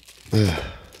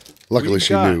 Luckily, We've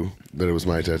she got- knew that it was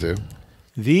my tattoo.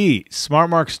 The Smart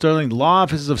Mark Sterling Law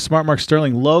Offices of Smart Mark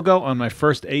Sterling logo on my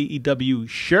first AEW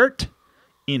shirt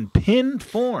in pin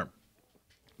form.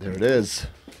 There it is.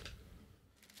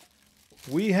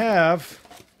 We have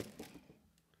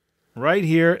right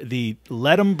here the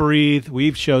Let 'em Breathe.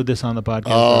 We've showed this on the podcast.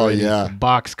 Oh, already. yeah.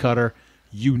 Box cutter.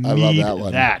 You I love need that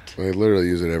one. that. I literally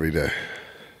use it every day,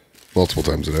 multiple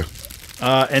times a day.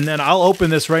 And then I'll open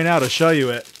this right now to show you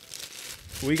it.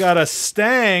 We got a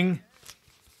Stang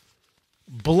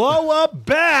blow up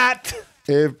bat.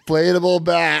 Inflatable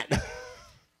bat.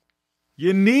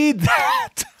 You need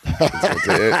that.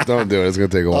 Don't do it. It's gonna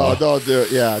take a while. Oh, don't do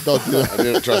it. Yeah, don't do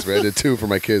it. Trust me, I did 2 for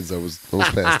my kids. I was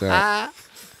almost passed out.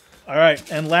 All right,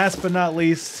 and last but not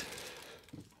least,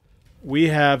 we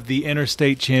have the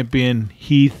Interstate Champion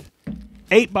Heath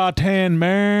 8x10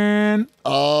 man.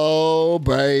 Oh,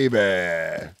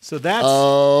 baby. So that's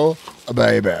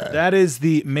baby. that is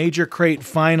the major crate.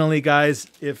 Finally, guys,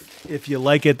 if you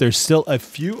like it, there's still a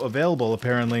few available.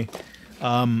 Apparently,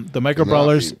 the Micro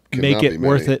Brawlers make it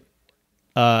worth it.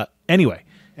 Anyway,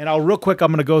 and I'll real quick.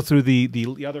 I'm going to go through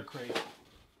the other crate.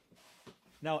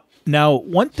 Now,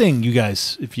 one thing, you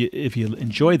guys, if you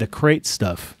enjoy the crate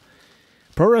stuff,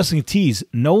 Pro Wrestling Tees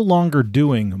no longer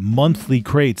doing monthly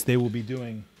crates. They will be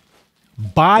doing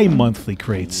bi-monthly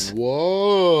crates.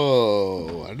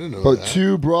 Whoa! I didn't know But that.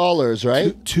 2 brawlers,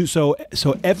 right? So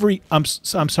every I'm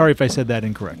sorry if I said that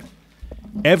incorrect.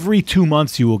 Every 2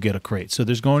 months you will get a crate. So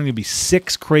there's going to be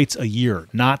 6 crates a year,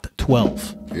 not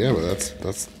 12. Yeah, but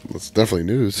that's definitely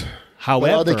news.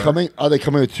 However, But are they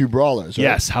coming with 2 brawlers? Right?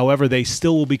 yes. However, they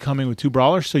still will be coming with 2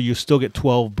 brawlers, so you still get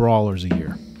 12 brawlers a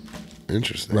year.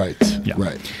 Interesting. Right. Yeah.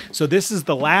 Right. So this is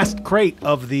the last crate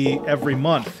of the every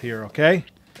month here. Okay.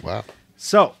 Wow.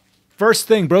 So first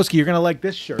thing, Broski, you're gonna like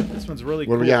this shirt. This one's really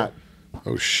What cool. do we got?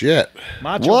 Oh shit!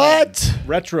 Macho What? Man,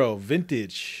 retro,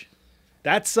 vintage.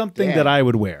 That's something Damn. that I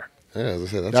would wear. Yeah, as I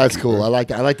said, That's cute, cool. man. I like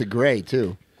that. I like the gray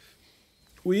too.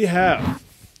 We have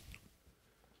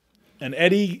an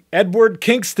Edward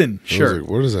Kingston I was shirt. like,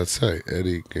 what does that say?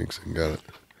 Eddie Kingston. Got it.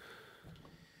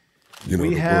 You know We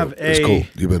the have word. It's a- cool.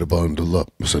 You better bundle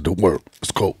up. I said the word.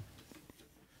 It's cool.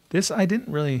 This I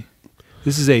didn't really.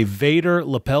 This is a Vader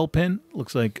lapel pin.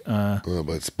 Looks like But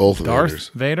it's both of Darth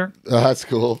Vaders. Vader. That's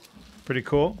cool. Pretty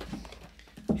cool.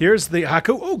 Here's the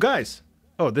Haku. Oh, guys.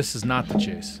 Oh, this is not the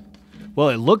chase. Well,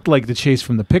 it looked like the chase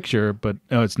from the picture, but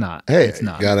no, it's not. Hey, it's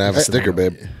not. Gotta have a sticker,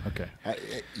 babe. Okay. I,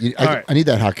 All right. I need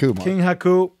that Haku, Mark. King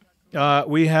Haku.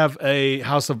 We have a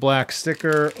House of Black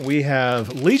sticker. We have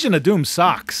Legion of Doom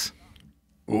socks.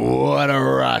 What a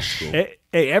rush. Hey,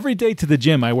 every day to the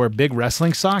gym, I wear big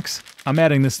wrestling socks. I'm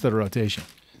adding this to the rotation.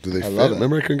 Do they fit? love it.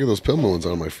 Remember, I couldn't get those Pillman ones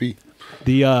on my feet.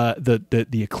 The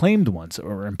acclaimed ones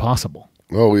are impossible.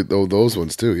 Oh, those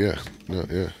ones too. Yeah.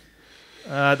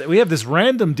 Yeah. We have this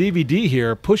random DVD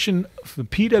here pushing the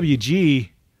PWG.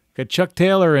 Got Chuck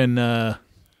Taylor and that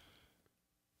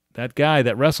guy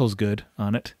that wrestles good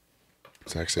on it.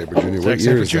 Zack Sabre Jr. What Zack year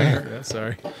Sabre is Jr. that? Yeah,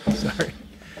 sorry.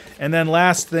 And then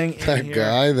last thing in That here,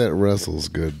 guy that wrestles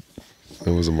good.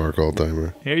 That was a Mark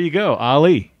All-Timer. here you go,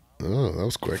 Ali, Oh, that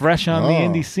was quick. fresh on the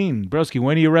indie scene. Broski,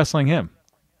 when are you wrestling him?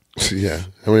 Yeah.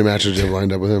 How many matches do you have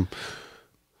lined up with him?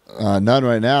 None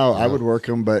right now. I would work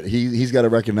him, but he's got to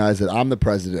recognize that I'm the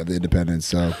president of the independents,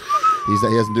 so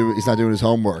he's not doing his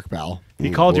homework, pal. He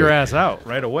called your boy. ass out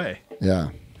right away. Yeah.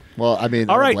 Well, I mean,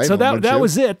 All I don't right, blame so him, that wouldn't you?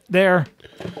 was it there.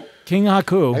 King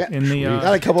Haku in the I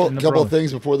got a couple in the Brawler.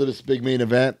 things before this big main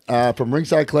event. From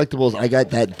Ringside Collectibles, I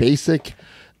got that basic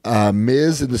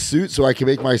Miz in the suit, so I can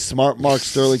make my Smart Mark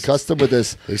Sterling custom with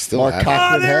this They still Mark have it.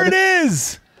 Cochran Oh, there head. it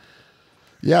is.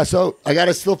 Yeah, so I got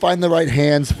to still find the right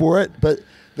hands for it, but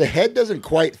The head doesn't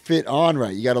quite fit on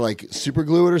right. You got to like super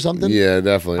glue it or something. Yeah,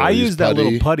 definitely. I use use that putty.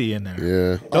 little putty in there.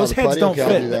 Yeah. Those the heads putty? don't Okay, I'll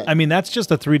do fit. that. I mean, that's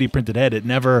just a 3D printed head. It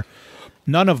never,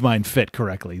 none of mine fit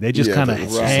correctly. They just Yeah, kind of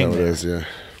that's just hang how it there. is, yeah.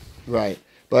 Right.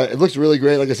 But it looks really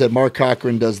great. Like I said, Mark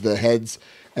Cochran does the heads.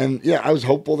 And yeah, I was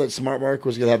hopeful that Smart Mark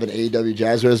was going to have an AEW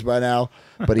Jazz Res by now,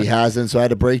 but he hasn't. So I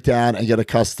had to break down and get a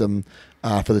custom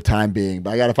for the time being.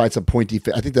 But I got to find some pointy.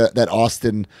 I think that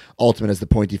Austin Ultimate has the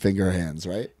pointy finger hands,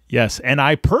 right? Yes, and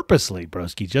I purposely,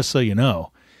 Broski, just so you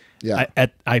know, Yeah.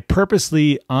 I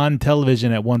purposely on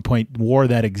television at one point wore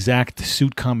that exact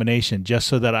suit combination just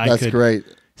so that I That's could great.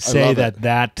 I say love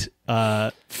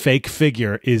that fake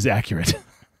figure is accurate.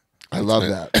 I love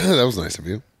that. That was nice of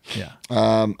you. Yeah.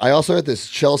 I also had this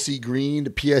Chelsea Green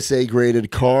PSA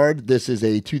graded card. This is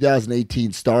a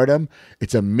 2018 Stardom.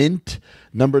 It's a mint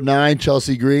number 9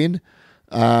 Chelsea Green.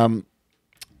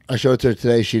 I showed it to her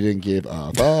today. She didn't give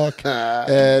a fuck.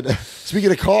 And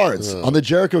speaking of cards, on the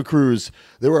Jericho cruise,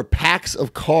 there were packs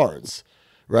of cards,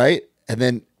 right? And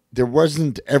then there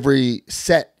wasn't every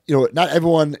set. You know, not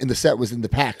everyone in the set was in the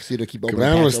packs. You had to keep opening.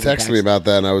 Cabana was packs, opening texting packs. me about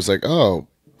that, and I was like, "Oh,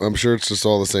 I'm sure it's just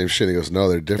all the same shit." He goes, "No,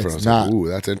 they're different." It's I was not. like, "Ooh,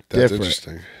 that's Different.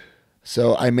 interesting."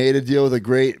 So I made a deal with a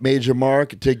great Major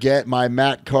Mark to get my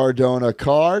Matt Cardona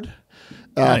card.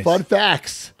 Nice. Fun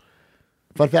facts.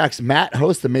 Matt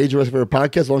hosts the Major Wrestling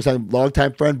podcast alongside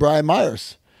longtime friend Brian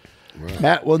Myers.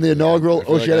 Matt won the inaugural I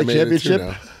feel like I Oceanic made it too Championship.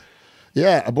 now.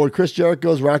 Yeah, aboard Chris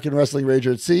Jericho's Rockin' Wrestling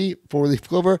Rager at Sea, 4-leaf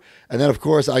clover. And then, of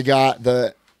course, I got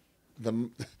the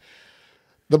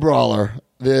brawler.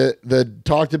 The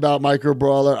talked about micro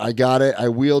brawler. I got it. I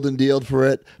wheeled and dealed for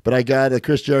it, but I got a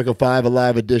Chris Jericho 5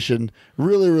 Alive edition.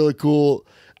 Really, really cool.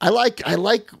 I like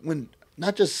when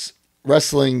not just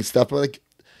wrestling stuff, but like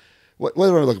what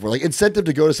am I looking for? Like incentive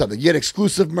to go to something. You get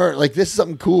exclusive merch. Like this is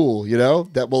something cool, you know,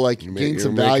 that will like gain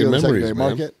some you're value in the making secondary memories, man.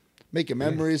 market. Making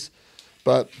memories.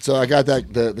 But so I got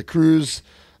that the cruise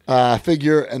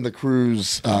figure and the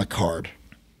cruise card.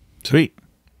 Sweet.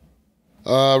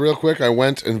 Real quick, I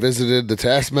went and visited the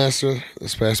Taskmaster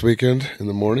this past weekend in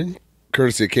the morning,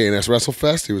 courtesy of K&S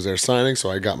WrestleFest. He was there signing,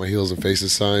 so I got my Heels and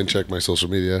Faces signed, checked my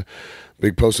social media.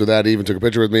 Big post with that. He even took a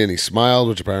picture with me, and he smiled,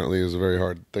 which apparently is a very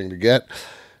hard thing to get.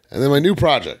 And then my new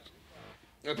project.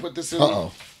 I put this in.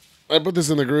 I put this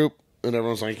in the group, and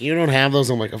everyone's like, "You don't have those?"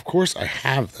 I'm like, "Of course I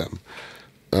have them."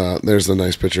 There's a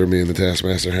nice picture of me and the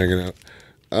Taskmaster hanging out,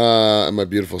 and my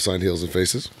beautiful signed Heels and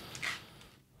Faces.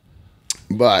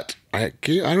 But I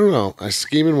don't know. I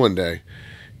scheming one day.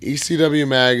 ECW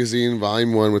Magazine,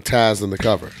 Volume 1 with Taz on the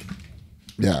cover.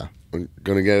 Yeah. I'm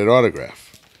going to get it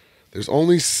autographed. There's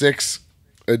only 6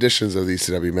 editions of the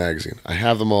ECW Magazine. I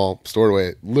have them all stored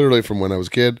away literally from when I was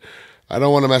a kid. I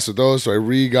don't want to mess with those, so I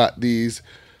re-got these.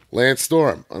 Lance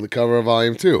Storm on the cover of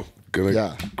Volume 2. Going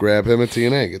to grab him at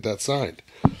TNA, get that signed.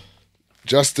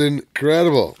 Justin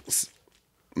Credible,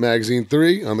 Magazine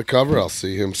 3 on the cover. I'll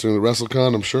see him soon at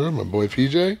WrestleCon, I'm sure. My boy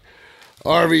PJ.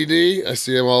 RVD, I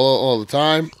see him all the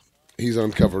time. He's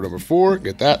on cover number 4.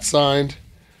 Get that signed.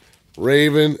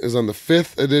 Raven is on the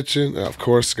 5th edition. Of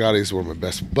course, Scotty's one of my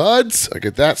best buds. I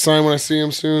get that signed when I see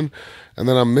him soon. And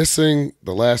then I'm missing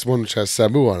the last one, which has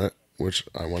Sabu on it, which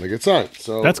I want to get signed.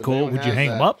 So That's if cool. anyone Would you has hang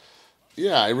that- them up?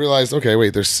 Yeah, I realized, okay,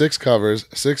 wait, there's 6 covers,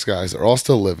 6 guys. They're all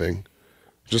still living.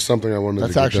 Just something I wanted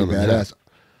That's to get actually done. badass.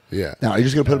 Yeah. Now, are you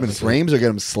just going to put them in frames or get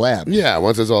them slabbed? Yeah,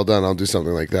 once it's all done, I'll do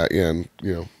something like that. Yeah, and,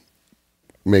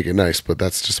 make it nice. But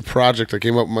that's just a project that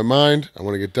came up in my mind. I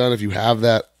want to get done. If you have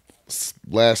that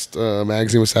last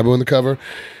magazine with Sabu on the cover,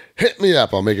 hit me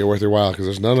up. I'll make it worth your while because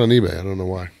there's none on eBay. I don't know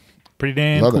why. Pretty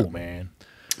damn Love cool, it. man.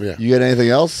 Yeah. You got anything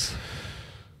else?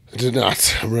 I did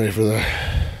not. I'm ready for the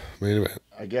main event.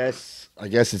 I guess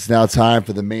it's now time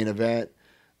for the main event.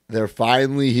 They're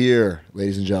finally here,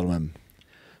 ladies and gentlemen.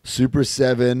 Super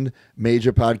 7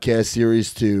 Major Podcast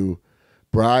Series 2.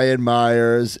 Brian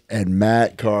Myers and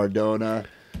Matt Cardona.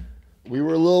 We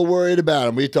were a little worried about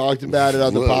him. We talked about it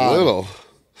on the pod. Little.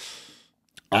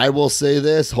 I will say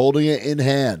this, holding it in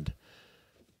hand.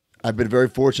 I've been very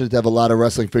fortunate to have a lot of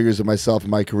wrestling figures of myself in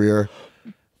my career.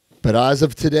 But as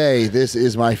of today, this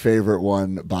is my favorite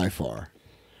one by far.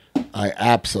 I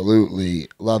absolutely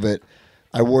love it.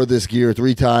 I wore this gear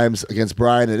 3 times against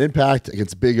Brian at Impact,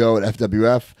 against Big O at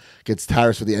FWF, against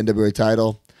Tyrus for the NWA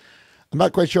title. I'm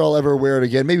not quite sure I'll ever wear it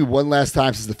again. Maybe one last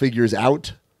time since the figure is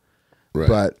out. Right.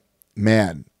 But,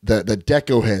 man, the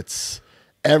deco hits,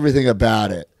 everything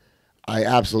about it. I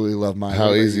absolutely love mine.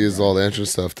 How easy is all the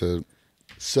entrance stuff to...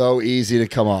 So easy to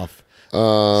come off.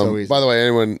 So easy. By the way,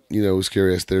 anyone who's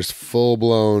curious, there's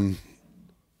full-blown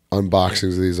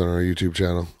unboxings of these on our YouTube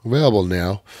channel. Available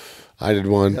now. I did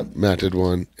one. Yep. Matt did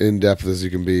one. In-depth as you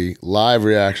can be. Live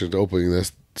reaction to opening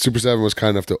this. Super 7 was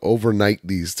kind enough to overnight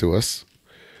these to us.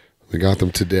 We got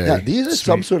them today. Yeah, these are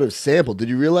some sort of sample. Did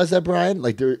you realize that, Brian?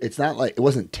 Like, it's not like it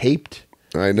wasn't taped.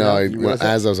 I know.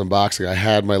 As I was unboxing, I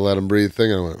had my Let 'Em Breathe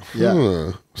thing, and I went,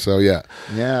 Yeah. So, yeah.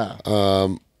 Yeah.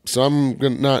 So I'm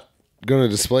not going to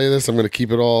display this. I'm going to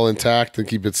keep it all intact and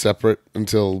keep it separate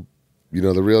until,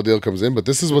 the real deal comes in. But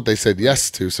this is what they said yes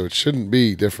to, so it shouldn't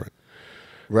be different.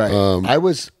 Right. I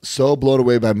was so blown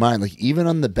away by mine. Like, even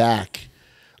on the back,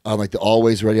 like the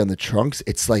Always Ready on the trunks,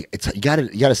 it's like you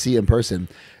gotta see it in person.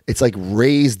 It's like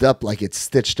raised up, like it's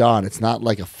stitched on. It's not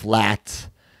like a flat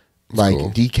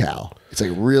cool. decal. It's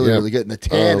like really good, and the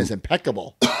tan is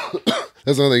impeccable.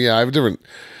 That's another thing. Yeah, I have a different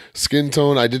skin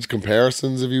tone. I did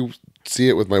comparisons if you see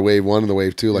it with my Wave 1 and the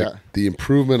Wave 2. Like the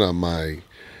improvement on my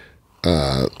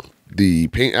the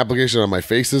paint application on my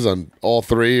faces on all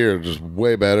three are just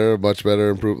way better, much better,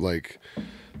 improved. Like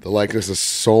the likeness is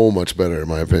so much better in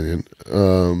my opinion.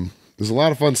 There's a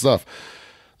lot of fun stuff.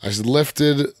 I just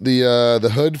lifted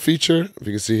the hood feature. If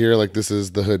you can see here, like this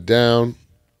is the hood down,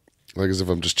 like as if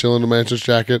I'm just chilling in my entrance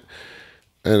jacket,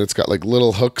 and it's got like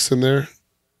little hooks in there.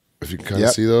 If you can kind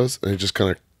of see those, and it just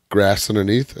kind of grasps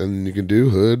underneath, and you can do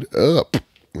hood up.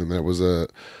 And that was a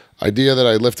idea that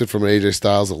I lifted from an AJ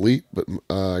Styles Elite, but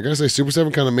I gotta say Super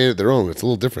 7 kind of made it their own. It's a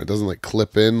little different. It doesn't like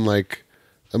clip in like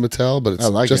a Mattel, but it's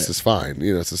just as fine.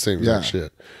 It's the same exact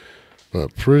shit.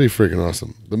 But pretty freaking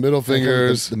awesome. The middle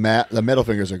fingers, the middle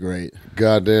fingers are great.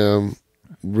 Goddamn,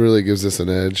 really gives this an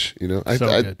edge.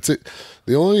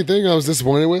 The only thing I was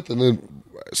disappointed with, and then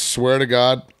I swear to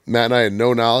God, Matt and I had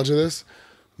no knowledge of this.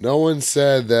 No one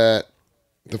said that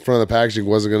the front of the packaging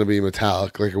wasn't going to be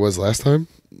metallic like it was last time.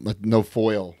 Like no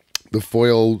foil. The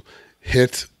foil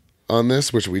hit on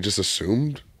this, which we just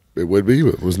assumed it would be,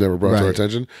 but was never brought to our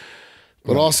attention.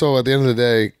 But also, at the end of the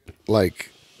day,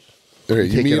 like, okay,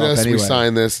 you meet us, we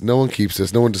sign this. No one keeps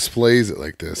this. No one displays it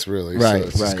like this, really. Right, so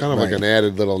it's just kind of like an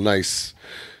added little nice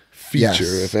feature,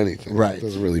 if anything. Right. It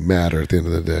doesn't really matter at the end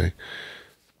of the day.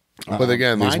 But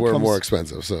again, these were more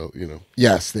expensive, so,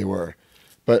 Yes, they were.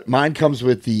 But mine comes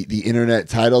with the internet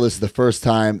title. This is the first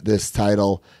time this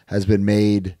title has been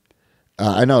made.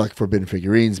 I know like Forbidden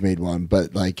Figurines made one,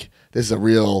 but like this is a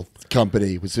real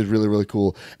company, which is really, really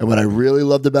cool. And what I really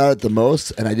loved about it the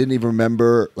most, and I didn't even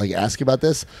remember like asking about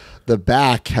this, the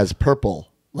back has purple,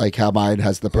 like how mine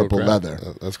has the purple leather.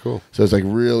 That's cool. So it's like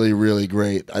really, really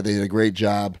great. They did a great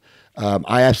job.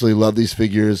 I absolutely love these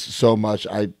figures so much.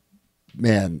 I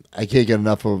can't get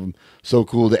enough of them. So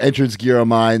cool. The entrance gear on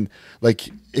mine, like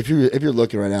if you're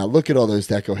looking right now, look at all those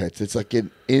deco hits. It's like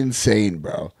insane,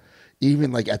 bro.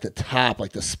 Even like at the top,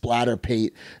 like the splatter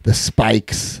paint, the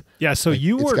spikes. Yeah, so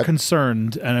you were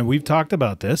concerned, and we've talked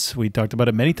about this. We talked about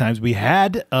it many times. We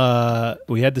had the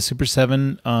Super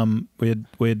 7.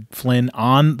 We had Flynn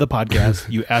on the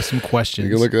podcast. You asked some questions.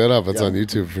 You can look that up. It's on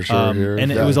YouTube for sure. Here,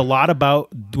 and it was a lot about.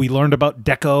 We learned about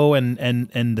deco and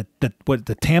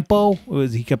the tampo.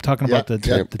 He kept talking about the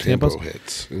tampos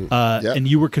hits. And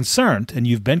you were concerned, and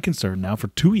you've been concerned now for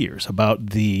 2 years about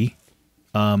the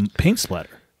paint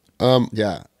splatter.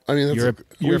 I mean,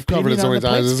 we've covered it so many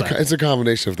times. It's a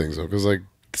combination of things, though, because like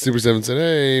Super 7 said,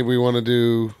 "Hey, we want to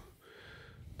do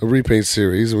a repaint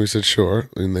series," and we said, "Sure,"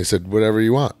 and they said, "Whatever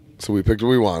you want." So we picked what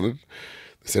we wanted.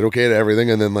 They said, "Okay" to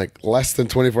everything, and then like less than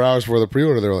 24 hours before the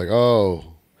pre-order, they were like,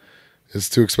 "Oh, it's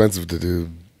too expensive to do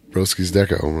Broski's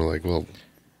deco," and we're like, "Well,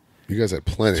 you guys had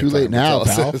plenty. Too of time late now,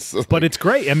 pal." But it's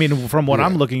great. I mean, from what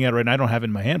I'm looking at right now, I don't have it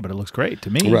in my hand, but it looks great to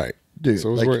me. Right, dude.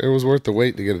 So it was worth the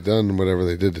wait to get it done, and whatever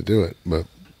they did to do it, but.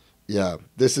 Yeah,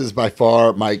 this is by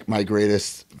far my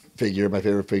greatest figure, my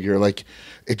favorite figure. Like,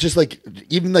 it's just like,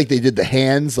 even like they did the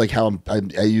hands, like how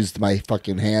I used my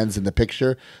fucking hands in the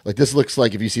picture. Like, this looks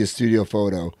like if you see a studio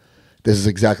photo, this is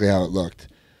exactly how it looked.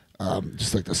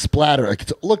 Just like the splatter. Like,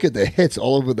 look at the hits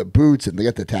all over the boots, and they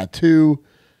got the tattoo.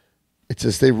 It's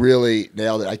just, they really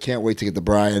nailed it. I can't wait to get the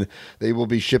Brian. They will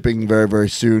be shipping very, very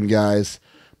soon, guys.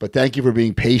 But thank you for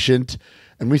being patient.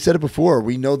 And we said it before,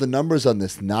 we know the numbers on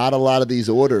this. Not a lot of these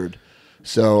ordered.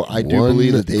 So I do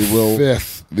believe that they will.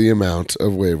 1/5 the amount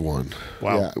of Wave 1.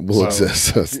 Wow. Will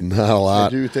exist. That's not a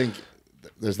lot. I do think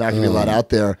there's not going to be a lot out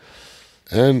there.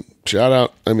 And shout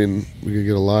out, I mean, we could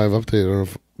get a live update. I don't know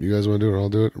if you guys want to do it or I'll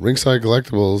do it. Ringside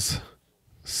Collectibles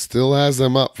still has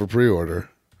them up for pre-order.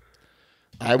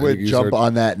 I would jump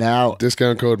on that now.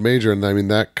 Discount code Major, and I mean,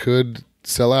 that could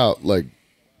sell out like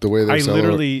the way they sell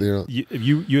literally, it.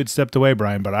 You had stepped away,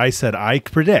 Brian, but I said I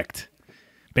predict,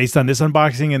 based on this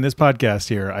unboxing and this podcast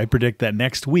here, I predict that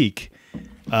next week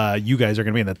you guys are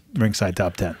going to be in the Ringside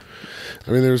top 10.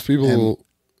 I mean, there's people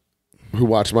who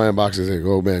watch my unboxing and say,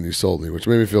 "Oh man, you sold me," which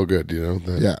made me feel good.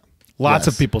 Yeah, lots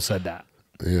of people said that.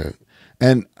 Yeah.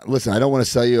 And listen, I don't want to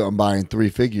sell you I'm buying 3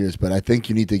 figures, but I think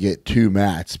you need to get 2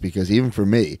 mats because even for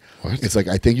me, it's like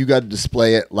I think you got to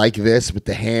display it like this with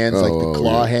the hands, like the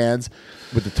claw hands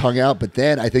with the tongue out. But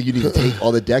then I think you need to take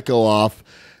all the deco off,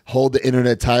 hold the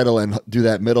internet title, and do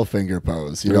that middle finger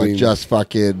pose. You know, like just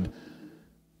fucking.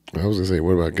 I was gonna say,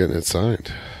 what about getting it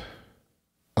signed?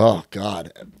 Oh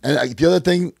God! And the other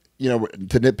thing, you know,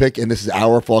 to nitpick, and this is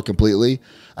our fault completely.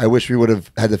 I wish we would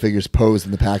have had the figures posed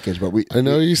in the package, but I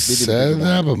know you said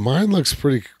that, but mine looks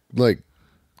pretty like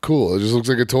cool. It just looks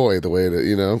like a toy the way that,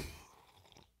 you know.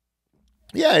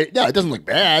 Yeah, it doesn't look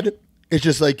bad. It's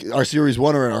just like our Series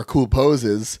 1 are in our cool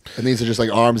poses, and these are just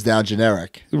like arms down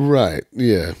generic. Right.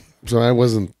 Yeah. So I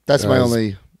wasn't. That's my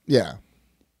only. Yeah.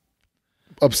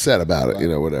 Upset about it, you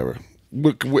know, whatever.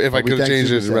 If I could have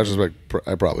changed it in retrospect,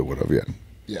 I probably would have. Yeah.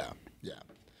 Yeah. Yeah.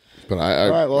 But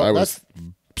I was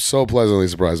so pleasantly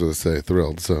surprised with it today,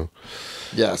 thrilled. So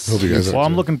yes, hope you guys. Well,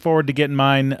 I'm looking forward to getting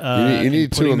mine. You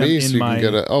need 2 of me so you can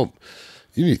get a. Oh,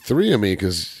 you need 3 of me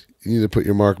because you need to put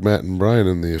your Mark, Matt, and Brian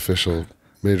in the official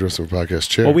Major Wrestling Podcast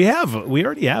chair. Well, we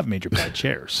already have Major Pad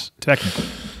chairs, technically.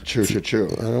 True.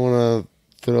 I don't want to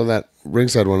throw that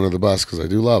ringside one under the bus because I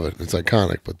do love it. It's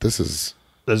iconic, but this is.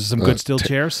 Those are some good steel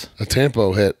chairs. A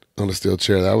Tampo hit on a steel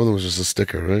chair. That one was just a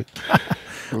sticker, right?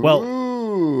 Well,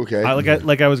 ooh, okay.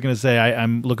 Like I was going to say,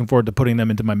 I'm looking forward to putting them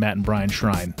into my Matt and Brian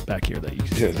shrine back here. That you can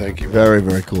see. Yeah, thank you. Very,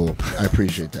 very cool. I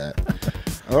appreciate that.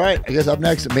 All right, I guess up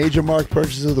next, Major Mark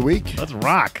purchases of the week. Let's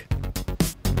rock.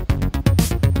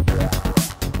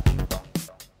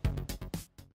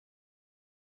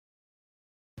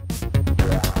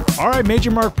 All right,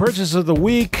 Major Mark purchase of the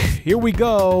week. Here we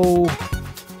go.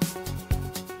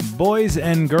 Boys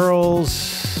and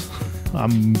girls,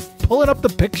 I'm pulling up the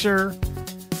picture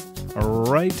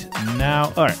right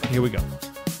now. All right, here we go.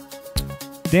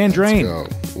 Dan Drain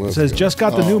says, just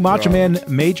got the new Macho Man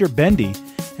Major Bendy,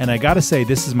 and I got to say,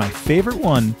 this is my favorite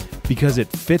one because it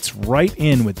fits right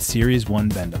in with Series 1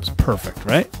 Bend-Ups. Perfect,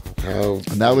 right?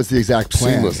 And that was the exact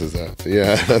plan. Seamless is that?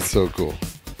 Yeah, that's so cool.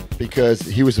 Because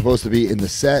he was supposed to be in the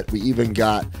set. We even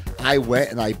I went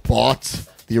and I bought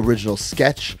the original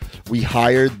sketch. We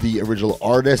hired the original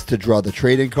artist to draw the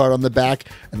trading card on the back,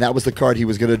 and that was the card he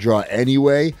was going to draw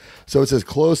anyway. So it's as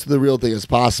close to the real thing as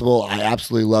possible. I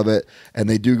absolutely love it, and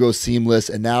they do go seamless.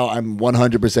 And now I'm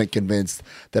 100% convinced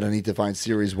that I need to find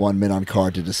Series 1 Min on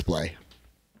card to display.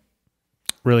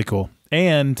 Really cool.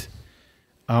 And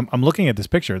I'm looking at this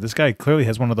picture. This guy clearly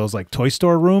has one of those like toy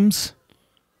store rooms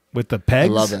with the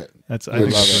pegs. I love it. I love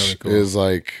it. Really cool. Is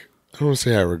like, I don't want to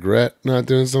say I regret not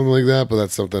doing something like that, but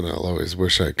that's something I'll always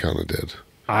wish I kind of did.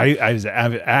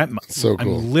 So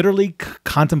cool. I'm literally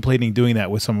contemplating doing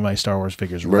that with some of my Star Wars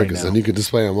figures right now. Because then you can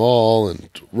display them all and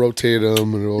rotate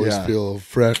them and always feel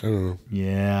fresh. I don't know.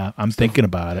 Yeah, I'm thinking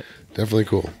about it. Definitely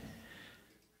cool.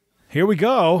 Here we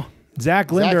go.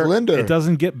 Zach Linder. It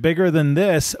doesn't get bigger than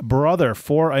this. Brother,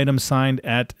 4 items signed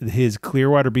at his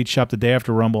Clearwater Beach shop the day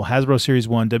after Rumble. Hasbro Series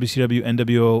 1, WCW,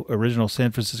 NWO, Original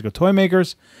San Francisco Toy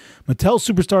Makers, Mattel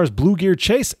Superstars Blue Gear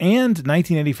Chase, and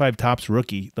 1985 Topps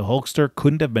Rookie. The Hulkster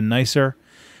couldn't have been nicer.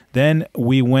 Then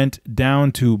we went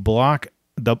down to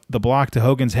the block to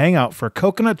Hogan's Hangout for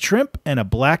coconut shrimp and a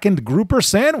blackened grouper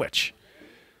sandwich.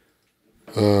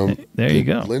 There you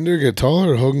go. Linder get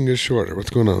taller or Hogan get shorter? What's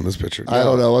going on in this picture? I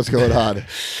don't know what's going on.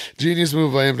 Genius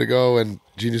move by him to go, and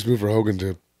genius move for Hogan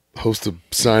to host a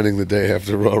signing the day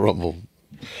after Royal Rumble.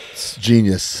 It's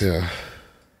genius. Yeah.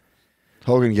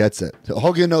 Hogan gets it.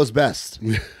 Hogan knows best.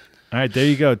 All right, there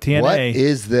you go. TNA. What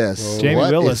is this? Jamie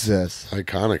Willis. Is this?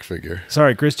 Iconic figure.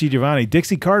 Sorry, Chris G. Giovanni.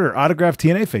 Dixie Carter, autographed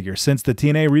TNA figure. Since the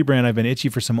TNA rebrand, I've been itchy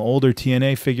for some older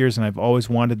TNA figures, and I've always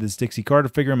wanted this Dixie Carter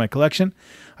figure in my collection.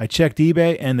 I checked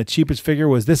eBay, and the cheapest figure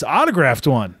was this autographed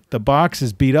one. The box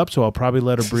is beat up, so I'll probably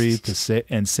let her breathe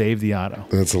and save the auto.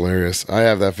 That's hilarious. I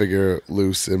have that figure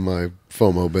loose in my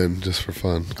FOMO bin just for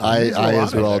fun. I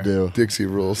as well do. Dixie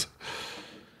rules.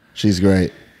 She's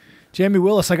great. Jamie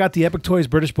Willis, I got the Epic Toys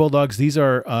British Bulldogs. These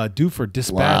are due for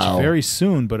dispatch very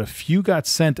soon, but a few got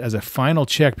sent as a final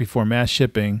check before mass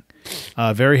shipping.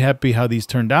 Very happy how these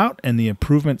turned out, and the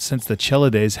improvement since the Cella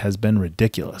days has been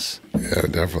ridiculous. Yeah,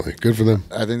 definitely. Good for them.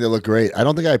 I think they look great. I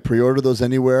don't think I pre-ordered those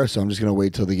anywhere, so I'm just going to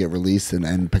wait till they get released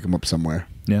and pick them up somewhere.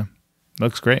 Yeah,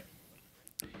 looks great.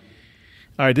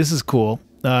 All right, this is cool.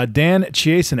 Dan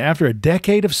Chiasen, after a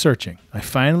decade of searching, I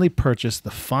finally purchased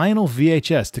the final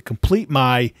VHS to complete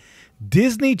my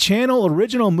Disney Channel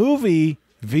original movie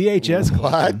VHS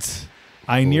collection. What?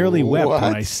 I nearly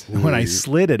wept when I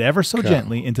slid it ever so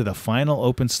gently into the final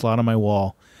open slot on my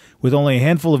wall. With only a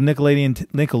handful of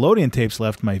Nickelodeon tapes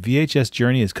left, my VHS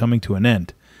journey is coming to an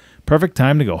end. Perfect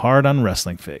time to go hard on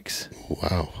wrestling figs.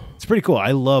 Wow. It's pretty cool.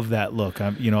 I love that look.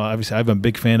 Obviously, I'm a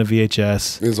big fan of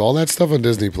VHS. Is all that stuff on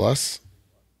Disney Plus?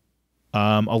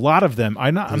 A lot of them.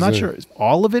 I'm not sure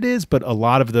all of it is, but a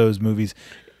lot of those movies.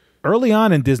 Early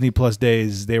on in Disney Plus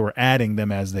days, they were adding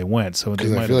them as they went. So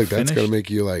because I feel like that's gonna make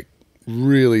you like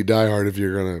really diehard if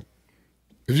you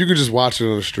could just watch it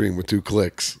on a stream with 2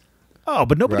 clicks. Oh,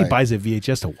 but nobody buys a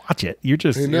VHS to watch it. You're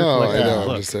just I know.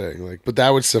 I'm just saying, like, but that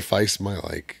would suffice my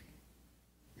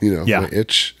my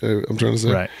itch. I'm trying to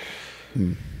say. Right.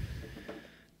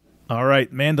 All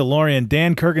right, Mandalorian.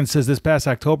 Dan Kurgan says this past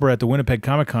October at the Winnipeg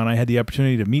Comic Con, I had the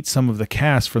opportunity to meet some of the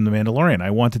cast from The Mandalorian.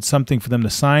 I wanted something for them to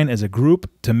sign as a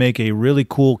group to make a really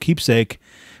cool keepsake.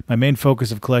 My main focus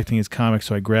of collecting is comics,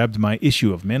 so I grabbed my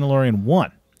issue of Mandalorian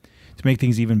 1. To make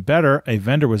things even better, a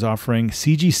vendor was offering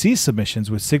CGC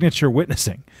submissions with signature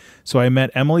witnessing. So I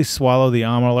met Emily Swallow, the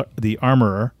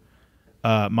Armorer,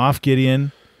 Moff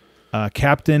Gideon,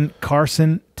 Captain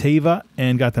Carson Teva,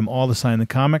 and got them all to sign the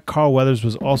comic. Carl Weathers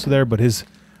was also there, but his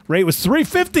rate was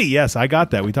 $350. Yes, I got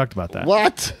that. We talked about that.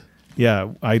 What?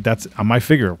 Yeah, that's on my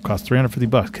figure. It cost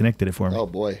 $350. Connected it for me. Oh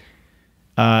boy.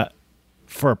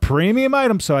 For a premium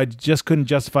item, so I just couldn't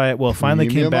justify it. Well, it finally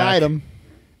came back. Item.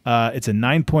 It's a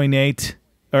 9.8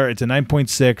 or it's a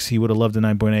 9.6. He would have loved a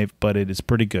 9.8, but it is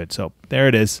pretty good. So there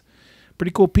it is.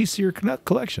 Pretty cool piece of your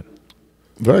collection.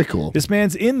 Very cool. This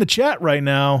man's in the chat right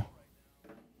now.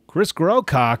 Chris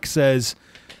Grocock says,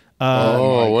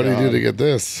 what did he do to get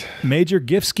this? Major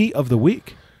Giftski of the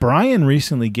Week. Brian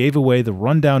recently gave away the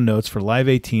rundown notes for Live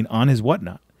 18 on his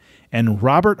Whatnot, and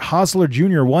Robert Hosler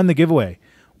Jr. won the giveaway.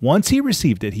 Once he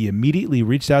received it, he immediately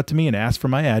reached out to me and asked for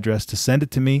my address to send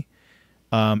it to me.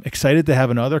 Excited to have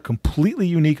another completely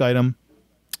unique item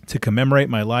to commemorate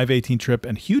my Live 18 trip,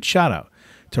 and huge shout out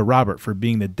to Robert for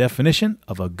being the definition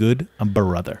of a good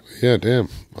brother. Yeah, damn.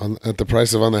 At the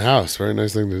price of on the house. Very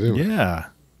nice thing to do. Yeah.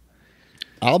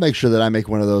 I'll make sure that I make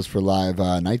one of those for Live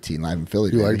 19, Live in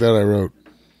Philly. You like that? I wrote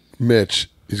Mitch.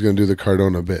 He's going to do the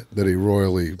Cardona bit that he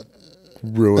royally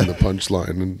ruined the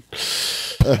punchline.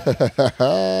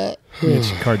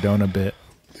 Mitch Cardona bit.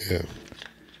 Yeah.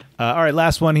 All right,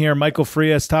 last one here. Michael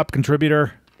Frias, top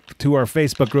contributor to our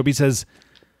Facebook group. He says,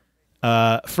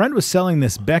 friend was selling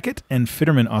this Beckett and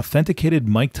Fitterman authenticated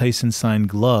Mike Tyson signed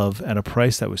glove at a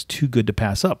price that was too good to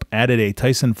pass up. Added a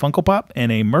Tyson Funko Pop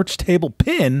and a merch table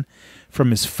pin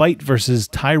from his fight versus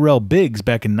Tyrell Biggs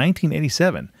back in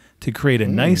 1987 to create a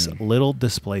nice little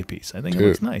display piece. I think it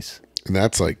looks nice. And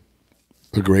that's like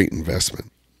a great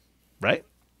investment. Right?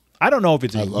 I don't know if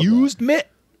it's a used mitt.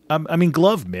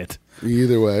 Glove mitt.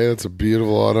 Either way, it's a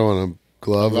beautiful auto and a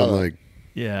glove. And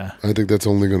I think that's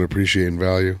only going to appreciate in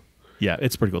value. Yeah,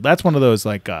 it's pretty cool. That's one of those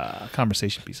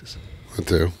conversation pieces. Me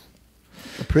too.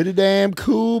 Pretty damn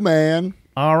cool, man.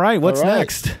 All right, what's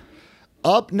next?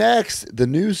 Up next, the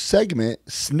new segment,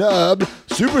 Snubbed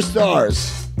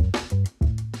Superstars.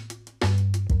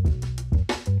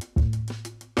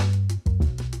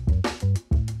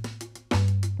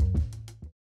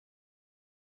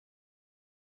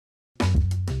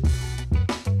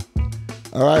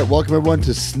 All right, welcome everyone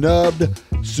to Snubbed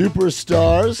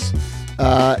Superstars.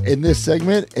 In this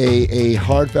segment, a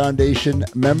Hard Foundation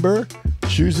member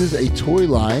chooses a toy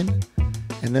line,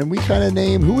 and then we kind of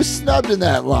name who was snubbed in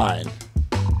that line.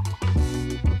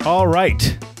 All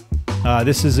right.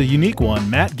 This is a unique one.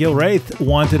 Matt Gilraith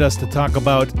wanted us to talk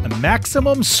about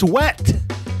Maximum Sweat.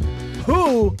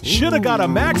 Who should have got a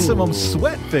Maximum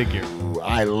Sweat figure? Ooh,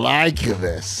 I like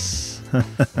this.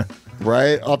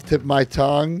 Right off the tip of my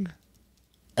tongue,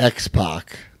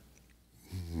 X-Pac.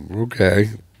 Okay.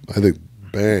 I think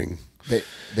bang.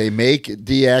 They make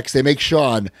DX, they make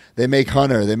Sean, they make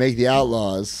Hunter, they make the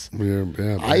Outlaws.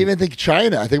 Yeah, I even think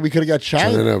China. I think we could have got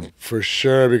China. For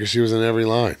sure, because she was in every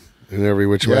line, in every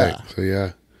which way. So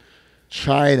yeah.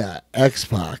 China,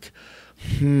 X-Pac.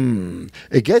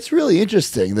 It gets really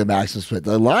interesting, the Maximum Sweat.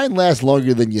 The line lasts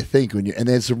longer than you think and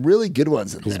there's some really good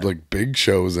ones in there. There's like big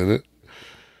shows in it.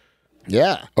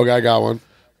 Yeah. Okay, I got one.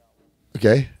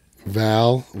 Okay.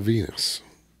 Val Venus.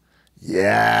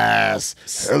 Yes.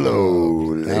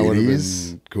 Hello, that would have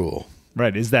ladies. been cool.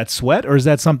 Right. Is that Sweat or is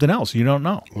that something else? You don't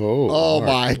know. Oh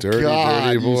my dirty,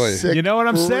 God. Dirty boy. You know what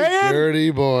I'm saying?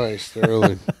 Dirty boy,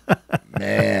 Sterling.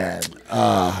 Man.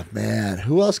 Man.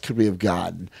 Who else could we have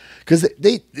gotten? Because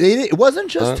they it wasn't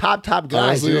just top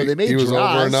guys. Honestly, they made he was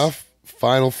draws. over enough.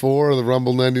 Final four of the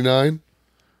Rumble 99.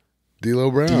 D'Lo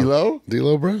Brown.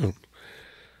 D'Lo Brown.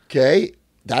 Okay.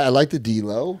 I like the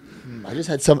D'Lo. I just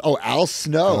had some. Oh, Al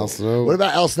Snow. Al Snow. What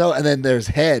about Al Snow? And then there's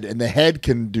Head, and the Head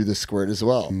can do the squirt as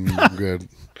well. Good.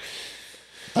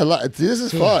 This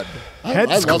is fun. Head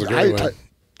I love it.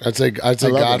 I'd say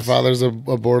Godfather's a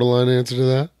borderline answer to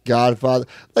that. Godfather.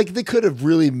 Like, they could have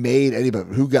really made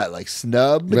anybody. Who got, like,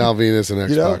 snubbed? Val Venus and X-Pac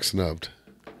You know? snubbed.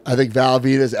 I think Val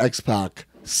Venus, X-Pac,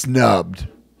 snubbed.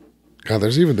 God,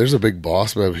 there's a big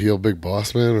boss man, heel big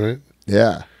boss man, right?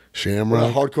 Yeah.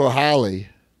 Shamrock. Hardcore Holly.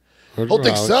 Whole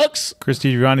thing Holly. sucks.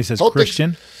 Christy Giovanni says Whole thing-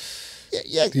 Christian.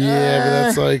 Yeah, Yeah, but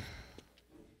that's like,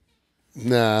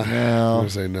 nah. No. I'm gonna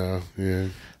say no. Yeah.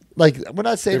 like, we're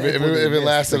not saying If everyone they it missed,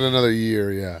 lasted like, another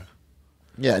year, yeah.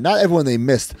 yeah, not everyone they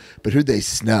missed, but who they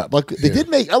snubbed. Like, they did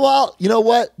make. Oh, well, you know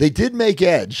what? They did make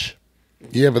Edge.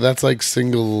 Yeah, but that's like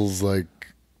singles, like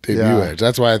debut Yeah. edge.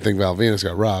 That's why I think Val Venus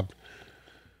got robbed.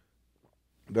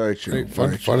 Very true. Fun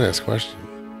Very true. ass question.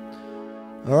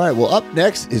 All right. Well, up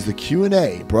next is the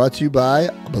Q&A, brought to you by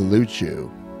Belucci.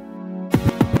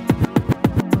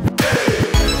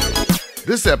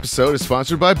 This episode is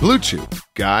sponsored by Blue Chew.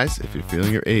 Guys, if you're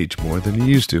feeling your age more than you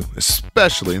used to,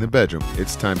 especially in the bedroom,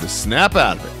 it's time to snap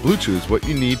out of it. Blue Chew is what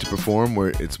you need to perform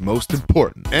where it's most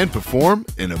important and perform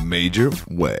in a major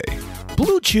way.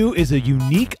 Blue Chew is a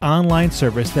unique online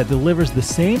service that delivers the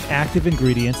same active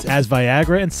ingredients as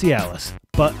Viagra and Cialis,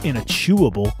 but in a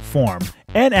chewable form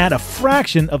and at a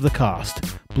fraction of the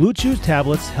cost. Blue Chew's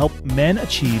tablets help men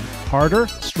achieve harder,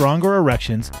 stronger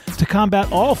erections to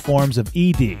combat all forms of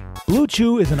ED. Blue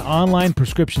Chew is an online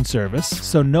prescription service,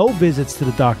 so no visits to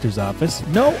the doctor's office,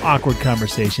 no awkward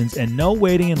conversations, and no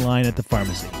waiting in line at the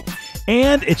pharmacy.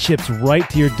 And it ships right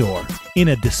to your door in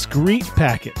a discreet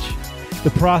package.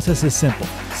 The process is simple.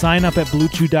 Sign up at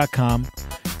BlueChew.com,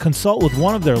 consult with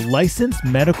one of their licensed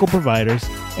medical providers,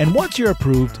 and once you're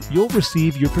approved, you'll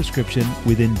receive your prescription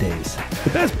within days. The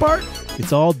best part?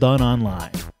 It's all done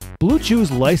online. Blue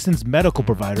Chew's licensed medical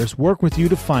providers work with you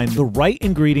to find the right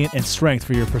ingredient and strength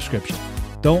for your prescription.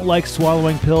 Don't like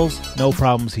swallowing pills? No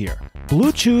problems here.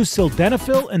 Blue Chew's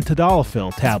sildenafil and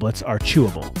tadalafil tablets are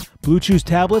chewable. Blue Chew's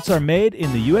tablets are made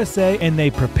in the USA and they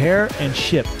prepare and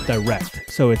ship direct,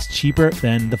 so it's cheaper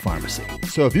than the pharmacy.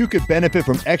 So if you could benefit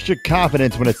from extra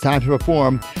confidence when it's time to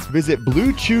perform, visit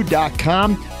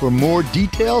BlueChew.com for more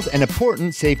details and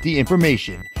important safety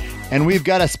information. And we've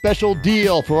got a special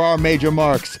deal for our major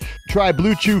marks. Try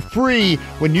Blue Chew free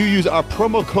when you use our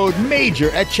promo code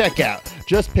MAJOR at checkout.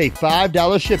 Just pay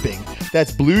 $5 shipping.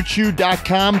 That's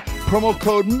BlueChew.com, promo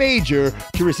code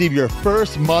MAJOR to receive your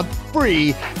first month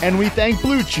free. And we thank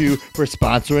Blue Chew for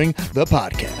sponsoring the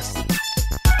podcast.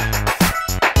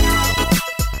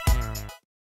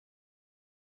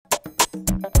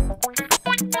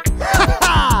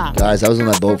 Guys, I was on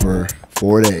that boat for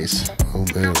 4 days. Oh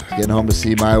man. Getting home to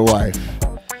see my wife.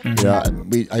 You know,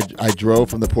 I drove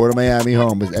from the Port of Miami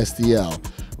home with SDL.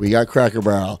 We got Cracker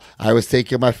Barrel. I was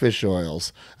taking my fish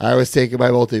oils. I was taking my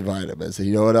multivitamins. And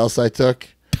you know what else I took?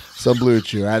 Some Blue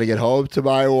Chew. I had to get home to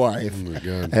my wife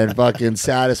and fucking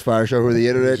satisfy her, show her the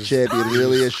internet champion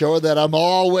really is, show her that I'm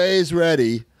always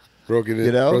ready.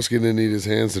 Broski didn't need his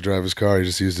hands to drive his car. He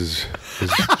just used his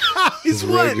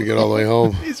rig to get all the way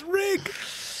home. His rig.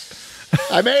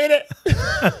 I made it.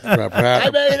 I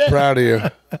made it. Proud of you.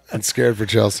 And scared for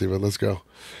Chelsea, but let's go.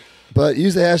 But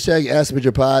use the hashtag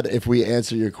AskMajorPod. If we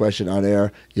answer your question on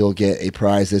air, you'll get a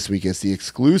prize this week. It's the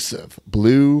exclusive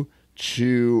Blue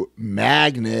Chew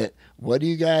magnet. What do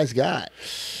you guys got?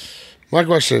 My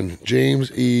question,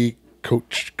 James E.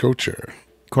 Coacher.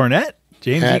 Cornette?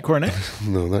 James E. Cornette?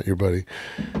 No, not your buddy.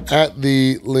 At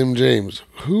the Lim James,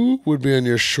 who would be on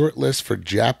your short list for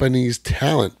Japanese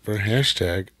talent for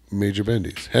hashtag Major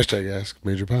Bendies? Hashtag Ask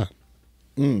Major Pod.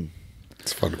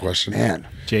 It's a fun question. Man.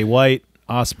 Jay White,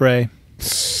 Ospreay,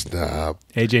 Stop.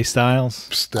 AJ Styles.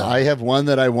 Stop. I have one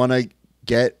that I want to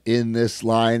get in this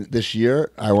line this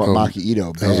year. I want Maki Ito I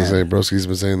was going to bad. say, Broski's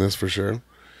been saying this for sure.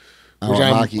 I want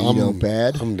Maki Ito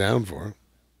bad. I'm down for it.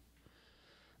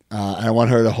 And I want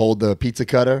her to hold the pizza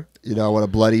cutter. You know, I want a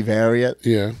bloody variant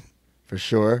Yeah. for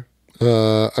sure. I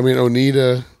mean,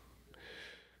 Onita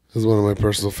is one of my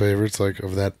personal favorites, like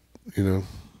of that, you know.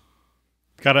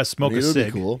 Gotta smoke a It would be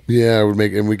cig. cool. Yeah, I would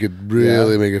make, and we could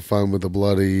really make it fun with the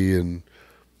bloody and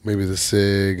maybe the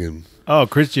sig and. Oh,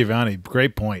 Chris Giovanni,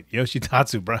 great point.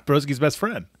 Yoshitatsu, Broski's best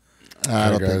friend. I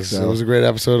don't think guys, so. It was a great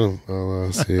episode.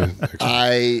 I'll see you next week.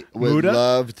 I would Muda?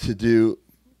 love to do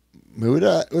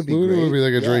Muda. Would be Muda great. would be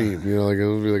like a Yeah. dream, you know, like it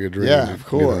would be like a dream. Yeah, to of get that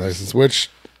course. license, which,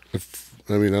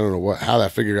 I mean, I don't know how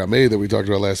that figure got made that we talked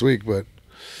about last week, but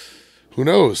who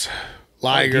knows?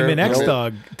 Liger, Demon X you know?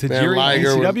 Dog. Man, Tajiri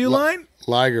Liger would- ECW line?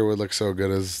 Liger would look so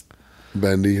good as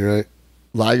Bendy, right?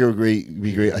 Liger would be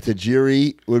great.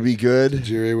 Tajiri would be good.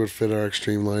 Jiri would fit our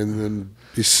extreme line and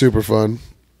be super fun.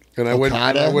 And I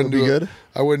Okada wouldn't would be good.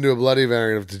 I wouldn't do a bloody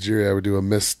variant of Tajiri. I would do a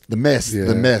mist. The Mist. Yeah,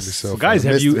 the it'd Mist. be so Well, fun. guys,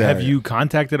 have Missed you variant.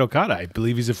 contacted Okada? I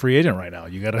believe he's a free agent right now.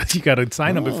 You gotta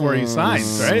sign him before he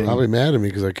signs, right? Probably mad at me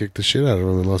because I kicked the shit out of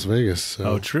him in Las Vegas. So.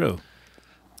 Oh, true.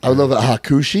 I would love a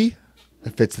Hakushi.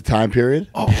 That fits the time period.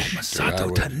 Oh,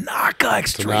 Masato Tanaka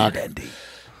Extreme Tanaka. Bendy.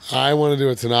 I want to do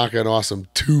a Tanaka and Awesome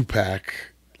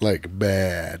 2-pack, like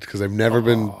bad, because I've never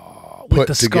been put With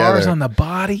the together. scars on the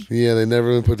body. Yeah, they've never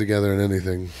been put together in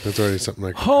anything. That's already something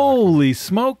like Holy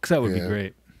smokes, that would be Yeah.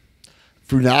 great.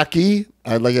 Funaki.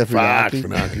 I'd like a Fuck, Funaki.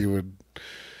 Funaki would.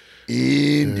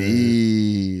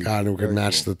 Indeed. God, we could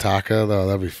match the Taka though.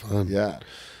 That'd be fun. Yeah.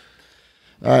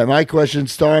 All right, my question,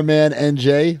 Starman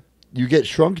NJ. You get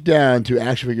shrunk down to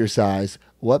action figure size.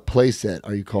 What playset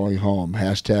are you calling home?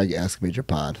 Hashtag Ask Major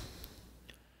Pod.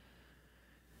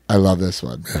 I love this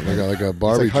one. Like a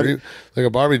Barbie dream, like a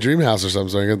Barbie dream house or something,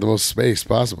 so I get the most space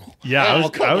possible. Yeah, I was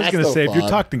come on, going to that's say, no if you're fun.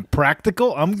 talking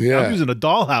practical, I'm Yeah. using a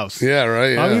dollhouse. Yeah,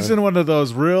 right. Yeah. I'm using one of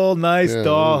those real nice Yeah,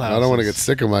 dollhouses. I don't want to get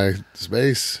sick of my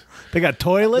space. They got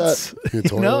toilets. Yeah, you know?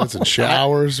 toilets and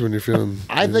showers when you're feeling.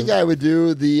 I think I would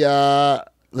do the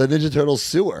Ninja Turtles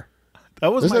sewer.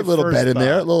 That was There's my a little first bed in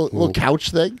there, a thought. little couch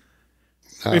thing.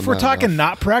 If we're talking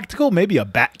not practical, maybe a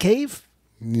bat cave.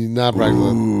 Not practical.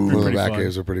 One of the Pretty back fun.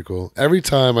 caves are pretty cool. Every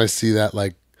time I see that,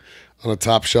 like on a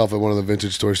top shelf at one of the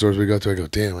vintage toy stores we go to, I go,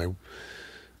 "Damn,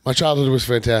 my childhood was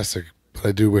fantastic, but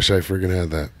I do wish I friggin' had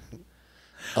that."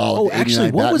 Oh, the actually,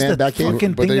 89 what was Batman the back cave?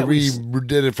 fucking But thing they that was...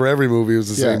 redid it for every movie. It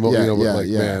was the Yeah, same, yeah, but yeah, like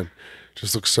yeah. man,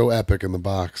 just looks so epic in the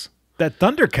box. That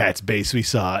Thundercats base we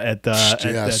saw at Yeah,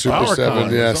 at Super PowerCon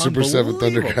 7. Yeah, was Super 7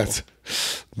 unbelievable.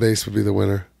 Thundercats base would be the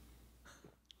winner.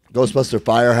 Ghostbuster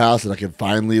Firehouse, and I can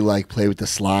finally like play with the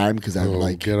slime because I Oh,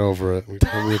 like. get over it. We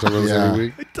talk about this Yeah. every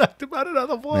week. We talked about it on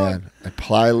the vlog. Man,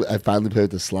 I finally play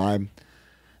with the slime.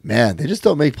 Man, they just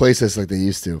don't make playsets like they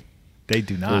used to. They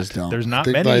do not. just don't. There's not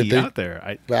I think- many I think- out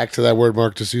there. Back to that word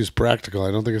Mark just used, practical.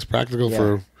 I don't think it's practical Yeah.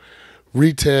 for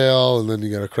retail, and then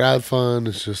you got a crowd fund.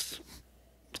 It's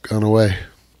gone away.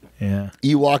 Yeah.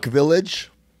 Ewok Village.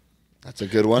 That's a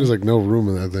good one. There's like no room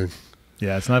in that thing.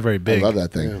 Yeah, it's not very I big. love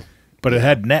that thing. Yeah. But it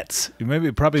had nets.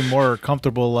 Maybe probably more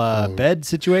comfortable bed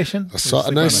situation.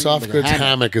 A nice soft like a goods hammock.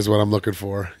 hammock is what I'm looking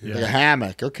for. Like a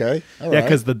hammock. Okay. All Yeah, right.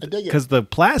 because I dig it. the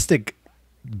plastic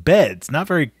bed's not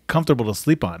very comfortable to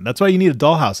sleep on. That's why you need a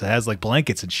dollhouse that has like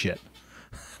blankets and shit.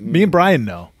 Me and Brian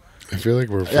know. I feel like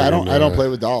we're. Yeah, I don't friggin', play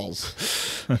with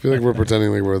dolls. I feel like we're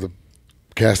pretending like we're the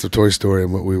cast of Toy Story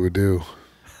and what we would do.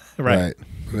 Right.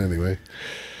 But anyway,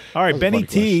 All right, That was a Benny funny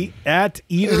T at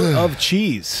Eater of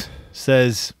Cheese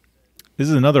says, this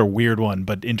is another weird one,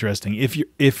 but interesting.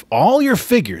 If all your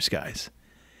figures, guys,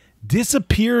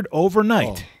 disappeared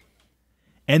overnight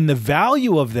and the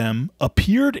value of them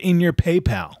appeared in your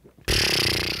PayPal,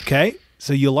 okay?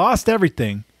 So you lost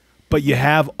everything, but you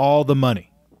have all the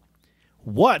money.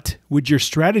 What would your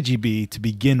strategy be to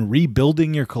begin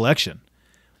rebuilding your collection?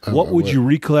 What would you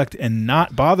recollect and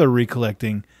not bother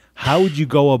recollecting? How would you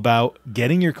go about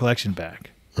getting your collection back?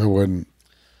 I wouldn't.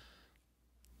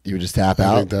 You would just tap I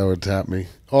out. think that would tap me.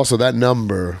 Also, that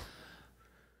number.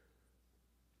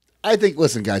 I think.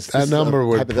 Listen, guys. this That is a number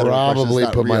would hypothetical question. It's probably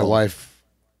not put my real. wife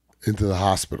into the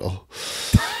hospital,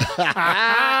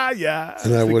 Yeah.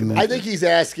 and I wouldn't. I think he's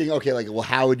asking. Okay, like, well,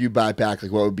 how would you buy it back?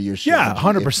 Like, what would be your Yeah,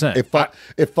 strategy 100%.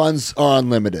 If funds are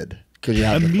unlimited, because you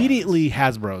have the Immediately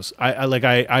Hasbro's.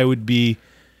 I would be.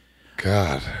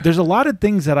 God, There's a lot of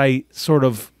things that I sort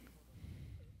of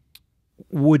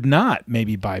would not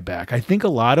maybe buy back. I think a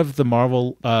lot of the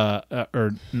Marvel a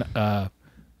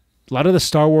lot of the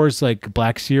Star Wars like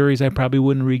Black Series I probably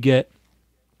wouldn't re-get.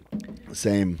 funds.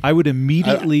 Same. I would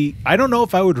immediately. I don't know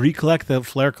if I would recollect the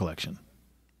Flair collection.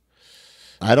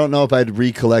 I don't know if I'd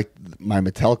recollect my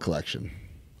Mattel collection.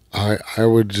 I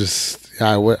would just.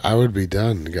 Yeah, I would be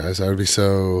done, guys. I would be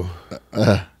so.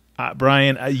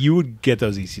 Brian, you would get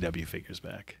those ECW figures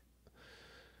back.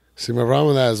 See, my problem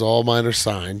with that is all mine are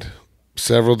signed,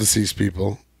 several deceased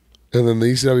people, and then the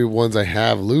ECW ones I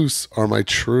have loose are my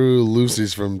true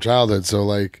Lucy's from childhood. So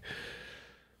like,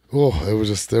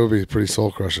 it would be pretty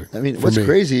soul crushing. I mean, for what's me.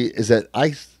 crazy is that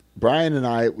Brian and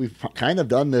I, we've kind of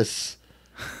done this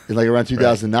in like around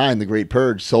 2009, the Great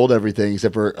Purge, sold everything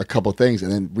except for a couple things,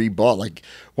 and then rebought. Like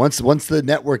once the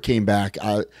network came back,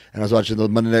 and I was watching the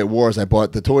Monday Night Wars, I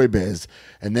bought the Toy Biz,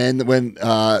 and then when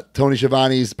Tony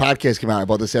Schiavone's podcast came out, I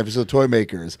bought the San Francisco Toy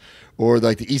Makers, or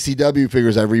like the ECW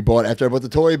figures I rebought after I bought the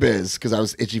Toy Biz because I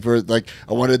was itchy for I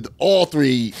wanted all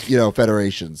three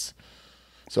federations.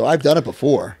 So I've done it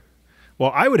before.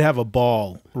 Well, I would have a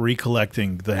ball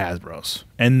recollecting the Hasbro's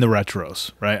and the retros,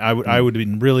 right? I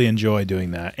would really enjoy doing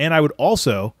that. And I would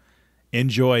also,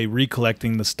 enjoy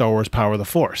recollecting the Star Wars Power of the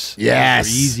Force. Yes.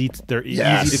 They're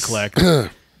easy to collect,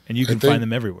 and you can find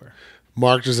them everywhere.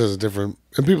 Mark just has a different,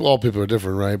 and all people are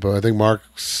different, right? But I think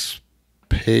Mark's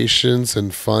patience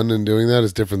and fun in doing that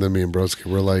is different than me and Broski.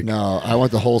 We're like, No, I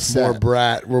want the whole set. more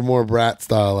brat. We're more brat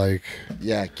style. Like,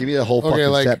 Yeah, give me the whole fucking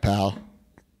like- set, pal.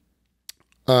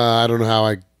 I don't know how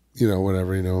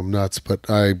whatever, I'm nuts, but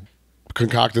I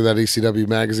concocted that ECW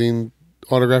magazine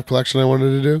autograph collection I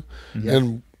wanted to do,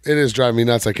 and it is driving me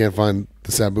nuts. I can't find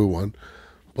the Sabu one,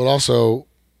 but also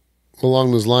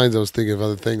along those lines, I was thinking of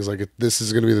other things. Like, this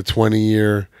is going to be the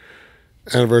 20-year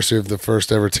anniversary of the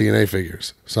first ever TNA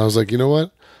figures. So I was like, you know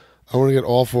what? I want to get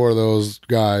all 4 of those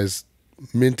guys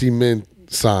minty mint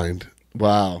signed.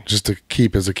 Wow. Just to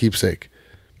keep as a keepsake.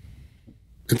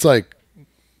 It's like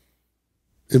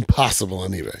impossible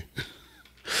on eBay.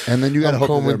 And then you got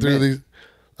to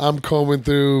I'm combing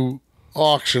through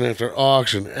auction after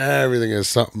auction. Everything is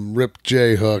something. Ripped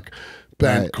J hook,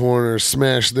 bent corner,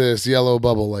 smash this, yellow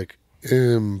bubble. Like,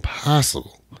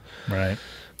 impossible. Right.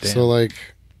 Damn. So,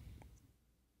 like,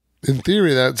 in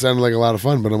theory, that sounded like a lot of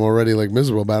fun, but I'm already like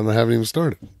miserable about it, and I haven't even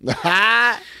started.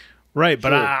 Right,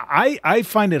 but I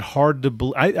find it hard to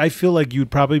believe. I feel like you'd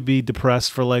probably be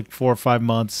depressed for like 4 or 5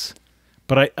 months,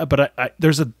 but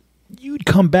you'd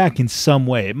come back in some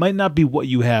way. It might not be what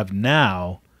you have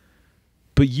now,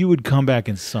 but you would come back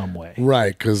in some way.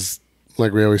 Right, because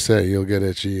like we always say, you'll get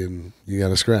itchy and you got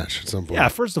to scratch at some point. Yeah,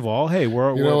 first of all, hey,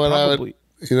 we're probably...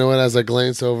 You know what? As I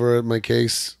glance over at my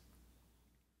case,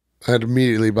 I'd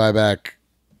immediately buy back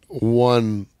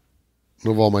one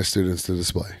of all my students to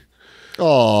display.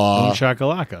 Oh, boom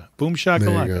shakalaka, boom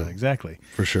shakalaka, exactly.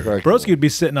 For sure. Broski would be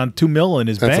sitting on $2 million in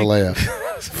his bank. That's a layup.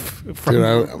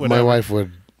 Dude, my wife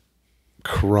would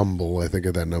crumble. I think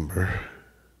at that number.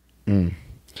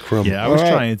 Crumble. Yeah, I was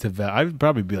trying to. I would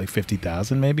probably be like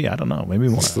 50,000, maybe. I don't know, maybe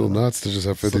more. It's still nuts to just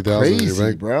have 50,000 in your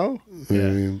bank, bro. Yeah.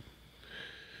 I mean,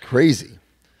 crazy.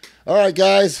 All right,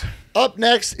 guys. Up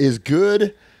next is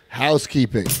Good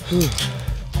Housekeeping.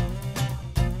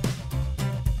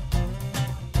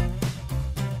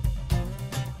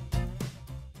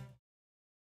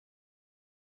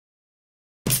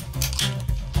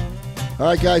 All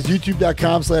right, guys,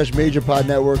 youtube.com/MajorPod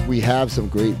Network. We have some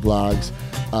great vlogs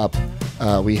up.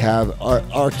 We have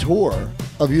our tour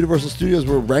of Universal Studios.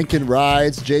 We're ranking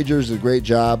rides. J-Jers did a great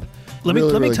job. Let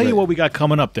me tell you what we got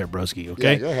coming up there, Broski,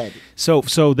 okay? Yeah, go ahead. So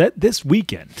that this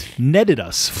weekend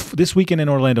this weekend in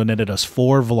Orlando netted us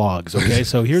 4 vlogs, okay?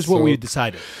 So here's what we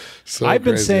decided. I've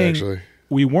been saying actually.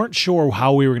 We weren't sure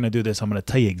how we were going to do this. I'm going to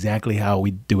tell you exactly how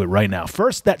we do it right now.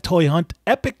 First, that toy hunt,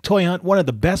 epic toy hunt, one of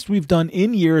the best we've done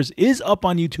in years, is up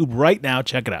on YouTube right now.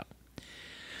 Check it out.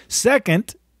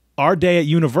 Second, our day at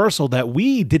Universal that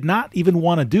we did not even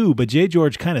want to do, but J.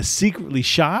 George kind of secretly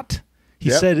shot. He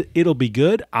said it'll be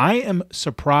good. I am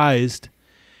surprised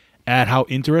at how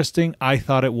interesting I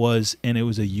thought it was, and it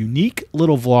was a unique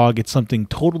little vlog. It's something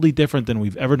totally different than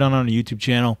we've ever done on a YouTube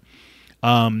channel.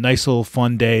 Nice little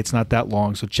fun day. It's not that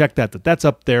long, so check that. That's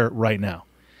up there right now.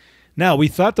 Now, we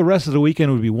thought the rest of the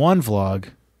weekend would be one vlog,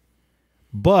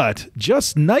 but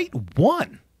just night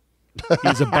 1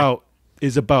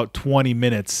 is about 20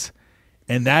 minutes.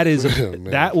 And that is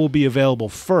that will be available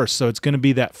first. So it's going to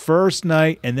be that first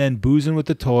night, and then boozing with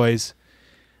the toys,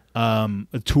 a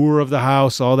tour of the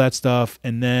house, all that stuff,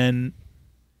 and then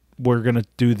we're going to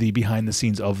do the behind the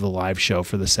scenes of the live show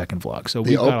for the second vlog. So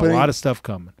we've got a lot of stuff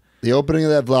coming. The opening of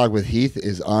that vlog with Heath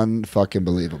is unfucking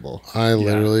believable. I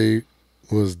literally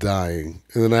was dying,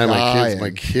 and then I had my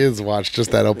kids watch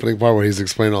just that opening part where he's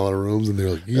explaining all the rooms, and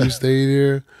they're like, "You stayed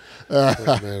here."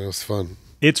 Man, it was fun.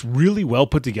 It's really well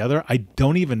put together. I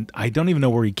don't even know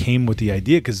where he came with the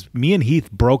idea, because me and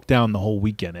Heath broke down the whole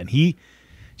weekend, and he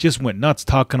just went nuts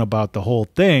talking about the whole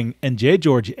thing. And J.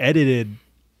 George edited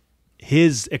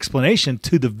his explanation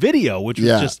to the video, which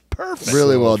was just perfect.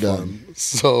 Really well done.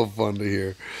 So fun to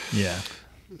hear. Yeah.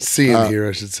 See and hear,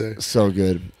 I should say. So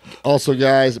good. Also,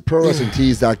 guys,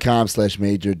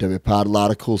 ProWrestlingTees.com/MajorWPod. A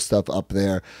lot of cool stuff up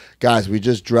there. Guys, we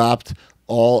just dropped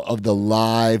all of the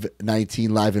Live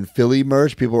 19 Live in Philly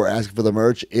merch. People were asking for the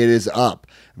merch. It is up.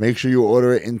 Make sure you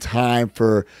order it in time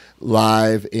for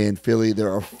Live in Philly.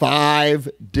 There are 5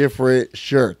 different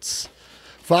shirts.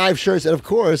 5 shirts. And of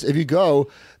course, if you go,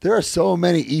 there are so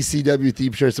many ECW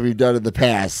themed shirts that we've done in the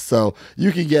past. So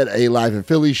you can get a Live in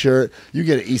Philly shirt. You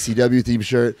get an ECW themed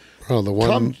shirt. Oh, the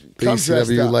one, the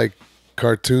ECW like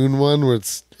cartoon one where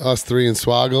it's us 3 and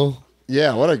Swoggle.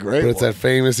 Yeah, what a great But it's that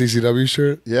famous ECW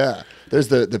shirt. Yeah. There's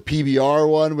the PBR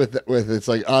one with it's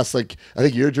like us, like I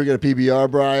think you're drinking a PBR,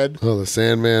 Brian. Oh, the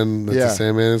Sandman. That's a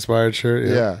Sandman inspired shirt.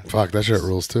 Yeah. Fuck, that shirt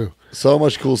rules too. So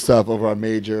much cool stuff over on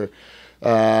Major.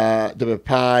 WF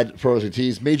Pod, Pros and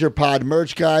Tees, Major Pod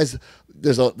merch, guys.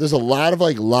 There's a lot of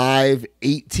like live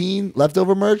 18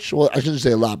 leftover merch. Well, I shouldn't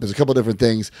say a lot, but there's a couple different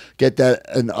things. Get that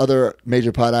and other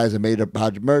Major Pod eyes and Major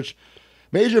Pod merch.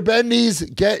 Major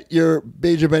Bendies, get your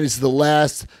Major Bendies to the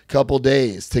last couple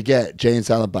days to get Jay and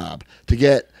Silent Bob, to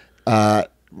get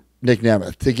Nick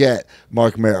Nemeth, to get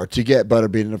Mark Merrow, to get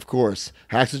Butterbean, and of course,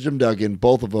 Hacks Jim Duggan,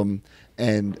 both of them,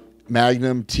 and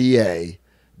Magnum TA,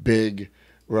 big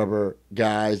rubber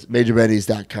guys,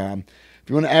 MajorBendies.com. If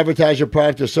you want to advertise your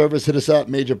product or service, hit us up,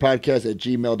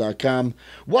 majorpodcast@gmail.com.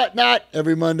 Whatnot,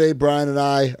 every Monday, Brian and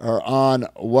I are on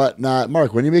Whatnot.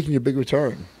 Mark, when are you making your big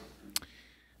return?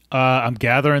 I'm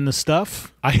gathering the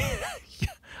stuff. I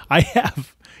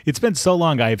have. It's been so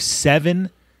long. I have 7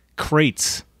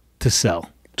 crates to sell.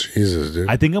 Jesus, dude.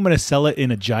 I think I'm going to sell it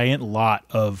in a giant lot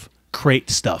of crate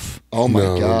stuff. Oh my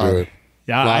God! Don't do it.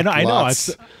 Yeah, I know.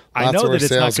 I know that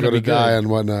it's not going to be die good. and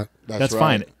whatnot. That's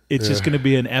fine. It's just going to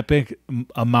be an epic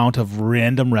amount of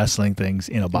random wrestling things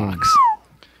in a box.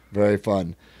 Very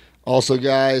fun. Also,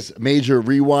 guys, Major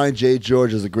Rewind. Jay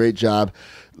George does a great job.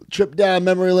 Trip down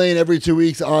memory lane every 2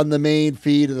 weeks on the main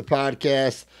feed of the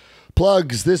podcast.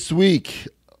 Plugs this week.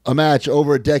 A match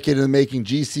over a decade in the making.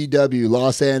 GCW,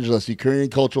 Los Angeles, Ukrainian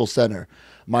Cultural Center.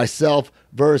 Myself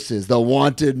versus the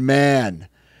Wanted Man,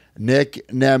 Nick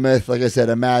Nemeth. Like I said,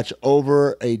 a match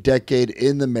over a decade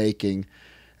in the making.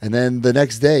 And then the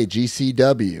next day,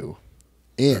 GCW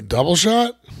in Double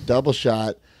shot? Double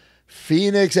shot.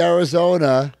 Phoenix,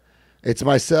 Arizona. It's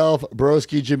myself,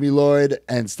 Broski, Jimmy Lloyd,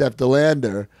 and Steph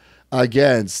DeLander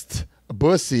against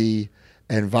Bussy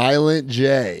and Violent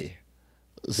J.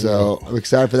 So I'm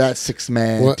excited for that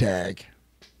 6-man tag.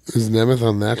 Is Nemeth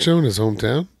on that show in his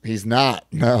hometown? He's not.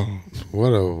 No. What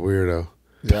a weirdo.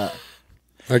 Yeah.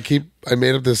 I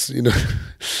made up this, you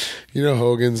know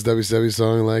Hogan's WCW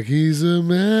song, like, he's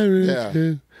American.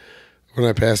 Yeah. When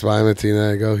I pass by him at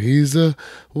Tina, I go, he's a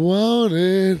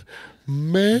wanted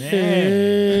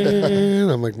man.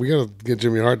 I'm like, we got to get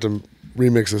Jimmy Hart to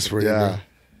remix this for you. Bro.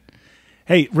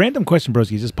 Hey, random question,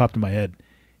 Broski, just popped in my head.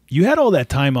 You had all that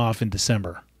time off in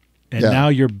December, and now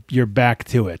you're back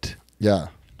to it. Yeah.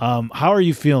 How are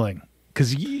you feeling?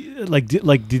 Because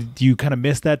did you kind of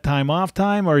miss that time off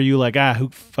time, or are you like,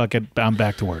 fuck it, I'm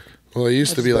back to work? Well, he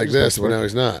used to be like this, but now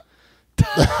he's not.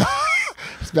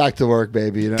 It's back to work,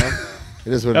 baby. You know,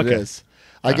 it is what it is.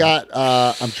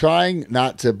 I'm trying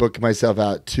not to book myself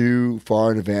out too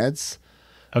far in advance.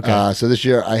 Okay. So this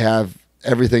year I have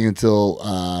everything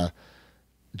until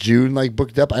June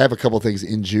booked up. I have a couple things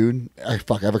in June. I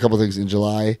have a couple things in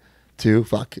July too.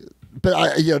 But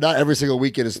not every single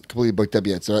weekend is completely booked up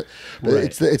yet. So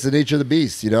it's the nature of the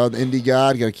beast. The indie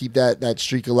god. Got to keep that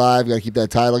streak alive. Got to keep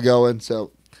that title going.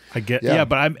 So I get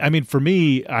but I mean, for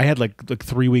me, I had like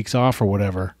 3 weeks off or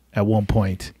whatever at one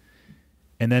point.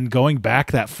 And then going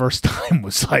back that first time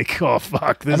was like, oh,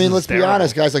 fuck. Let's be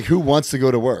honest, guys. Who wants to go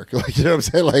to work? You know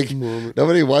what I'm saying?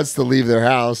 Nobody wants to leave their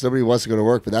house. Nobody wants to go to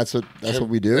work, but that's what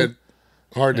we do.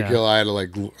 Hard to kill. I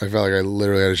felt like I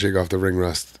literally had to shake off the ring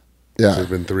rust. Yeah. It's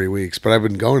been 3 weeks. But I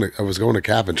was going to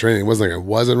cap and training. It wasn't like I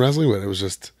wasn't wrestling, but it was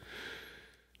just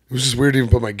weird to even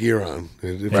put my gear on.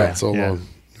 It felt so long.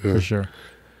 Yeah. For sure.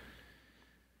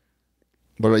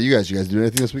 What about you guys? You guys do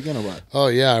anything this weekend or what? Oh,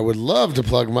 yeah. I would love to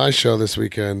plug my show this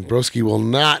weekend. Broski will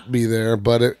not be there,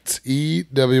 but it's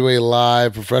EWA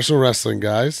Live Professional Wrestling,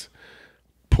 guys.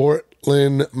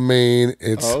 Portland, Maine.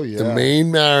 It's the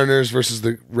Maine Mariners versus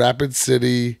the Rapid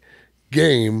City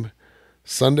game.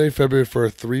 Sunday, February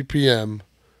 1st, 3 p.m.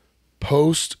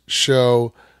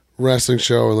 Post-show wrestling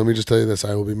show. And let me just tell you this.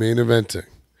 I will be main eventing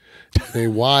a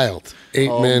wild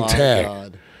 8-man tag.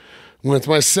 God. With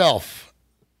myself,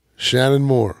 Shannon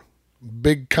Moore,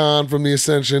 Big Con from the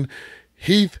Ascension,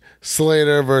 Heath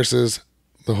Slater versus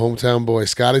the hometown boy,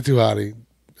 Scotty Tuhati,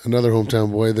 another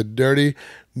hometown boy, the dirty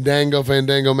Dango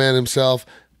Fandango man himself,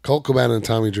 Colt Cabana and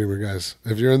Tommy Dreamer, guys.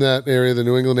 If you're in that area, the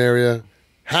New England area,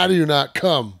 how do you not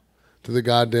come to the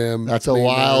goddamn That's a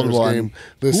wild one. Game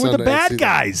this Who are Sunday? the bad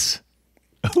guys?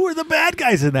 Who are the bad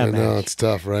guys in that match? I know, it's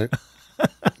tough, right?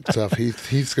 It's tough.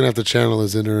 Heath's going to have to channel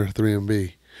his inner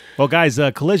 3MB. Well, guys,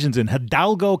 Collision's in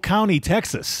Hidalgo County,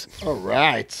 Texas. All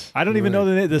right. I don't even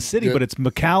know the city, but it's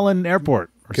McAllen Airport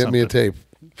or Get something. me a tape.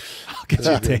 I'll get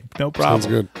you a tape. No problem.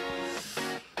 Sounds good.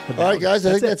 All right, guys.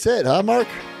 I think that's it, huh, Mark?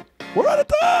 We're out of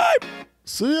time.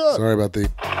 See ya. Sorry about the... 1,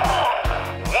 2,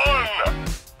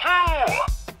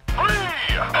 3.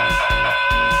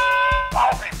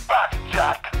 I'll be back,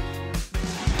 Jack.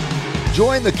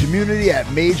 Join the community at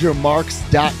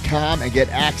MajorMarks.com and get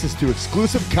access to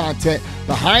exclusive content,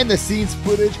 behind-the-scenes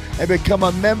footage, and become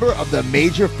a member of the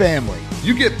Major family.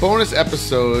 You get bonus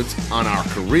episodes on our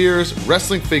careers,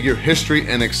 wrestling figure history,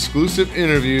 and exclusive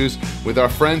interviews with our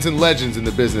friends and legends in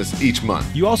the business each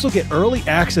month. You also get early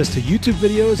access to YouTube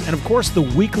videos and, of course, the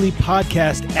weekly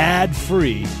podcast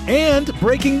ad-free and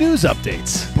breaking news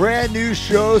updates. Brand new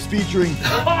shows featuring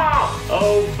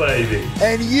Oh, baby.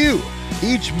 and you.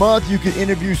 Each month, you can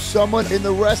interview someone in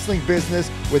the wrestling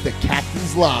business with a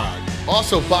captain's log.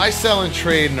 Also, buy, sell, and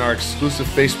trade in our exclusive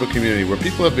Facebook community where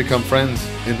people have become friends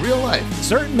in real life.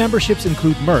 Certain memberships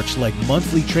include merch like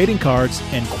monthly trading cards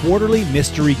and quarterly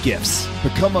mystery gifts.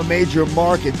 Become a Major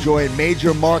Mark and join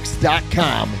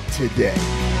MajorMarks.com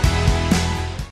today.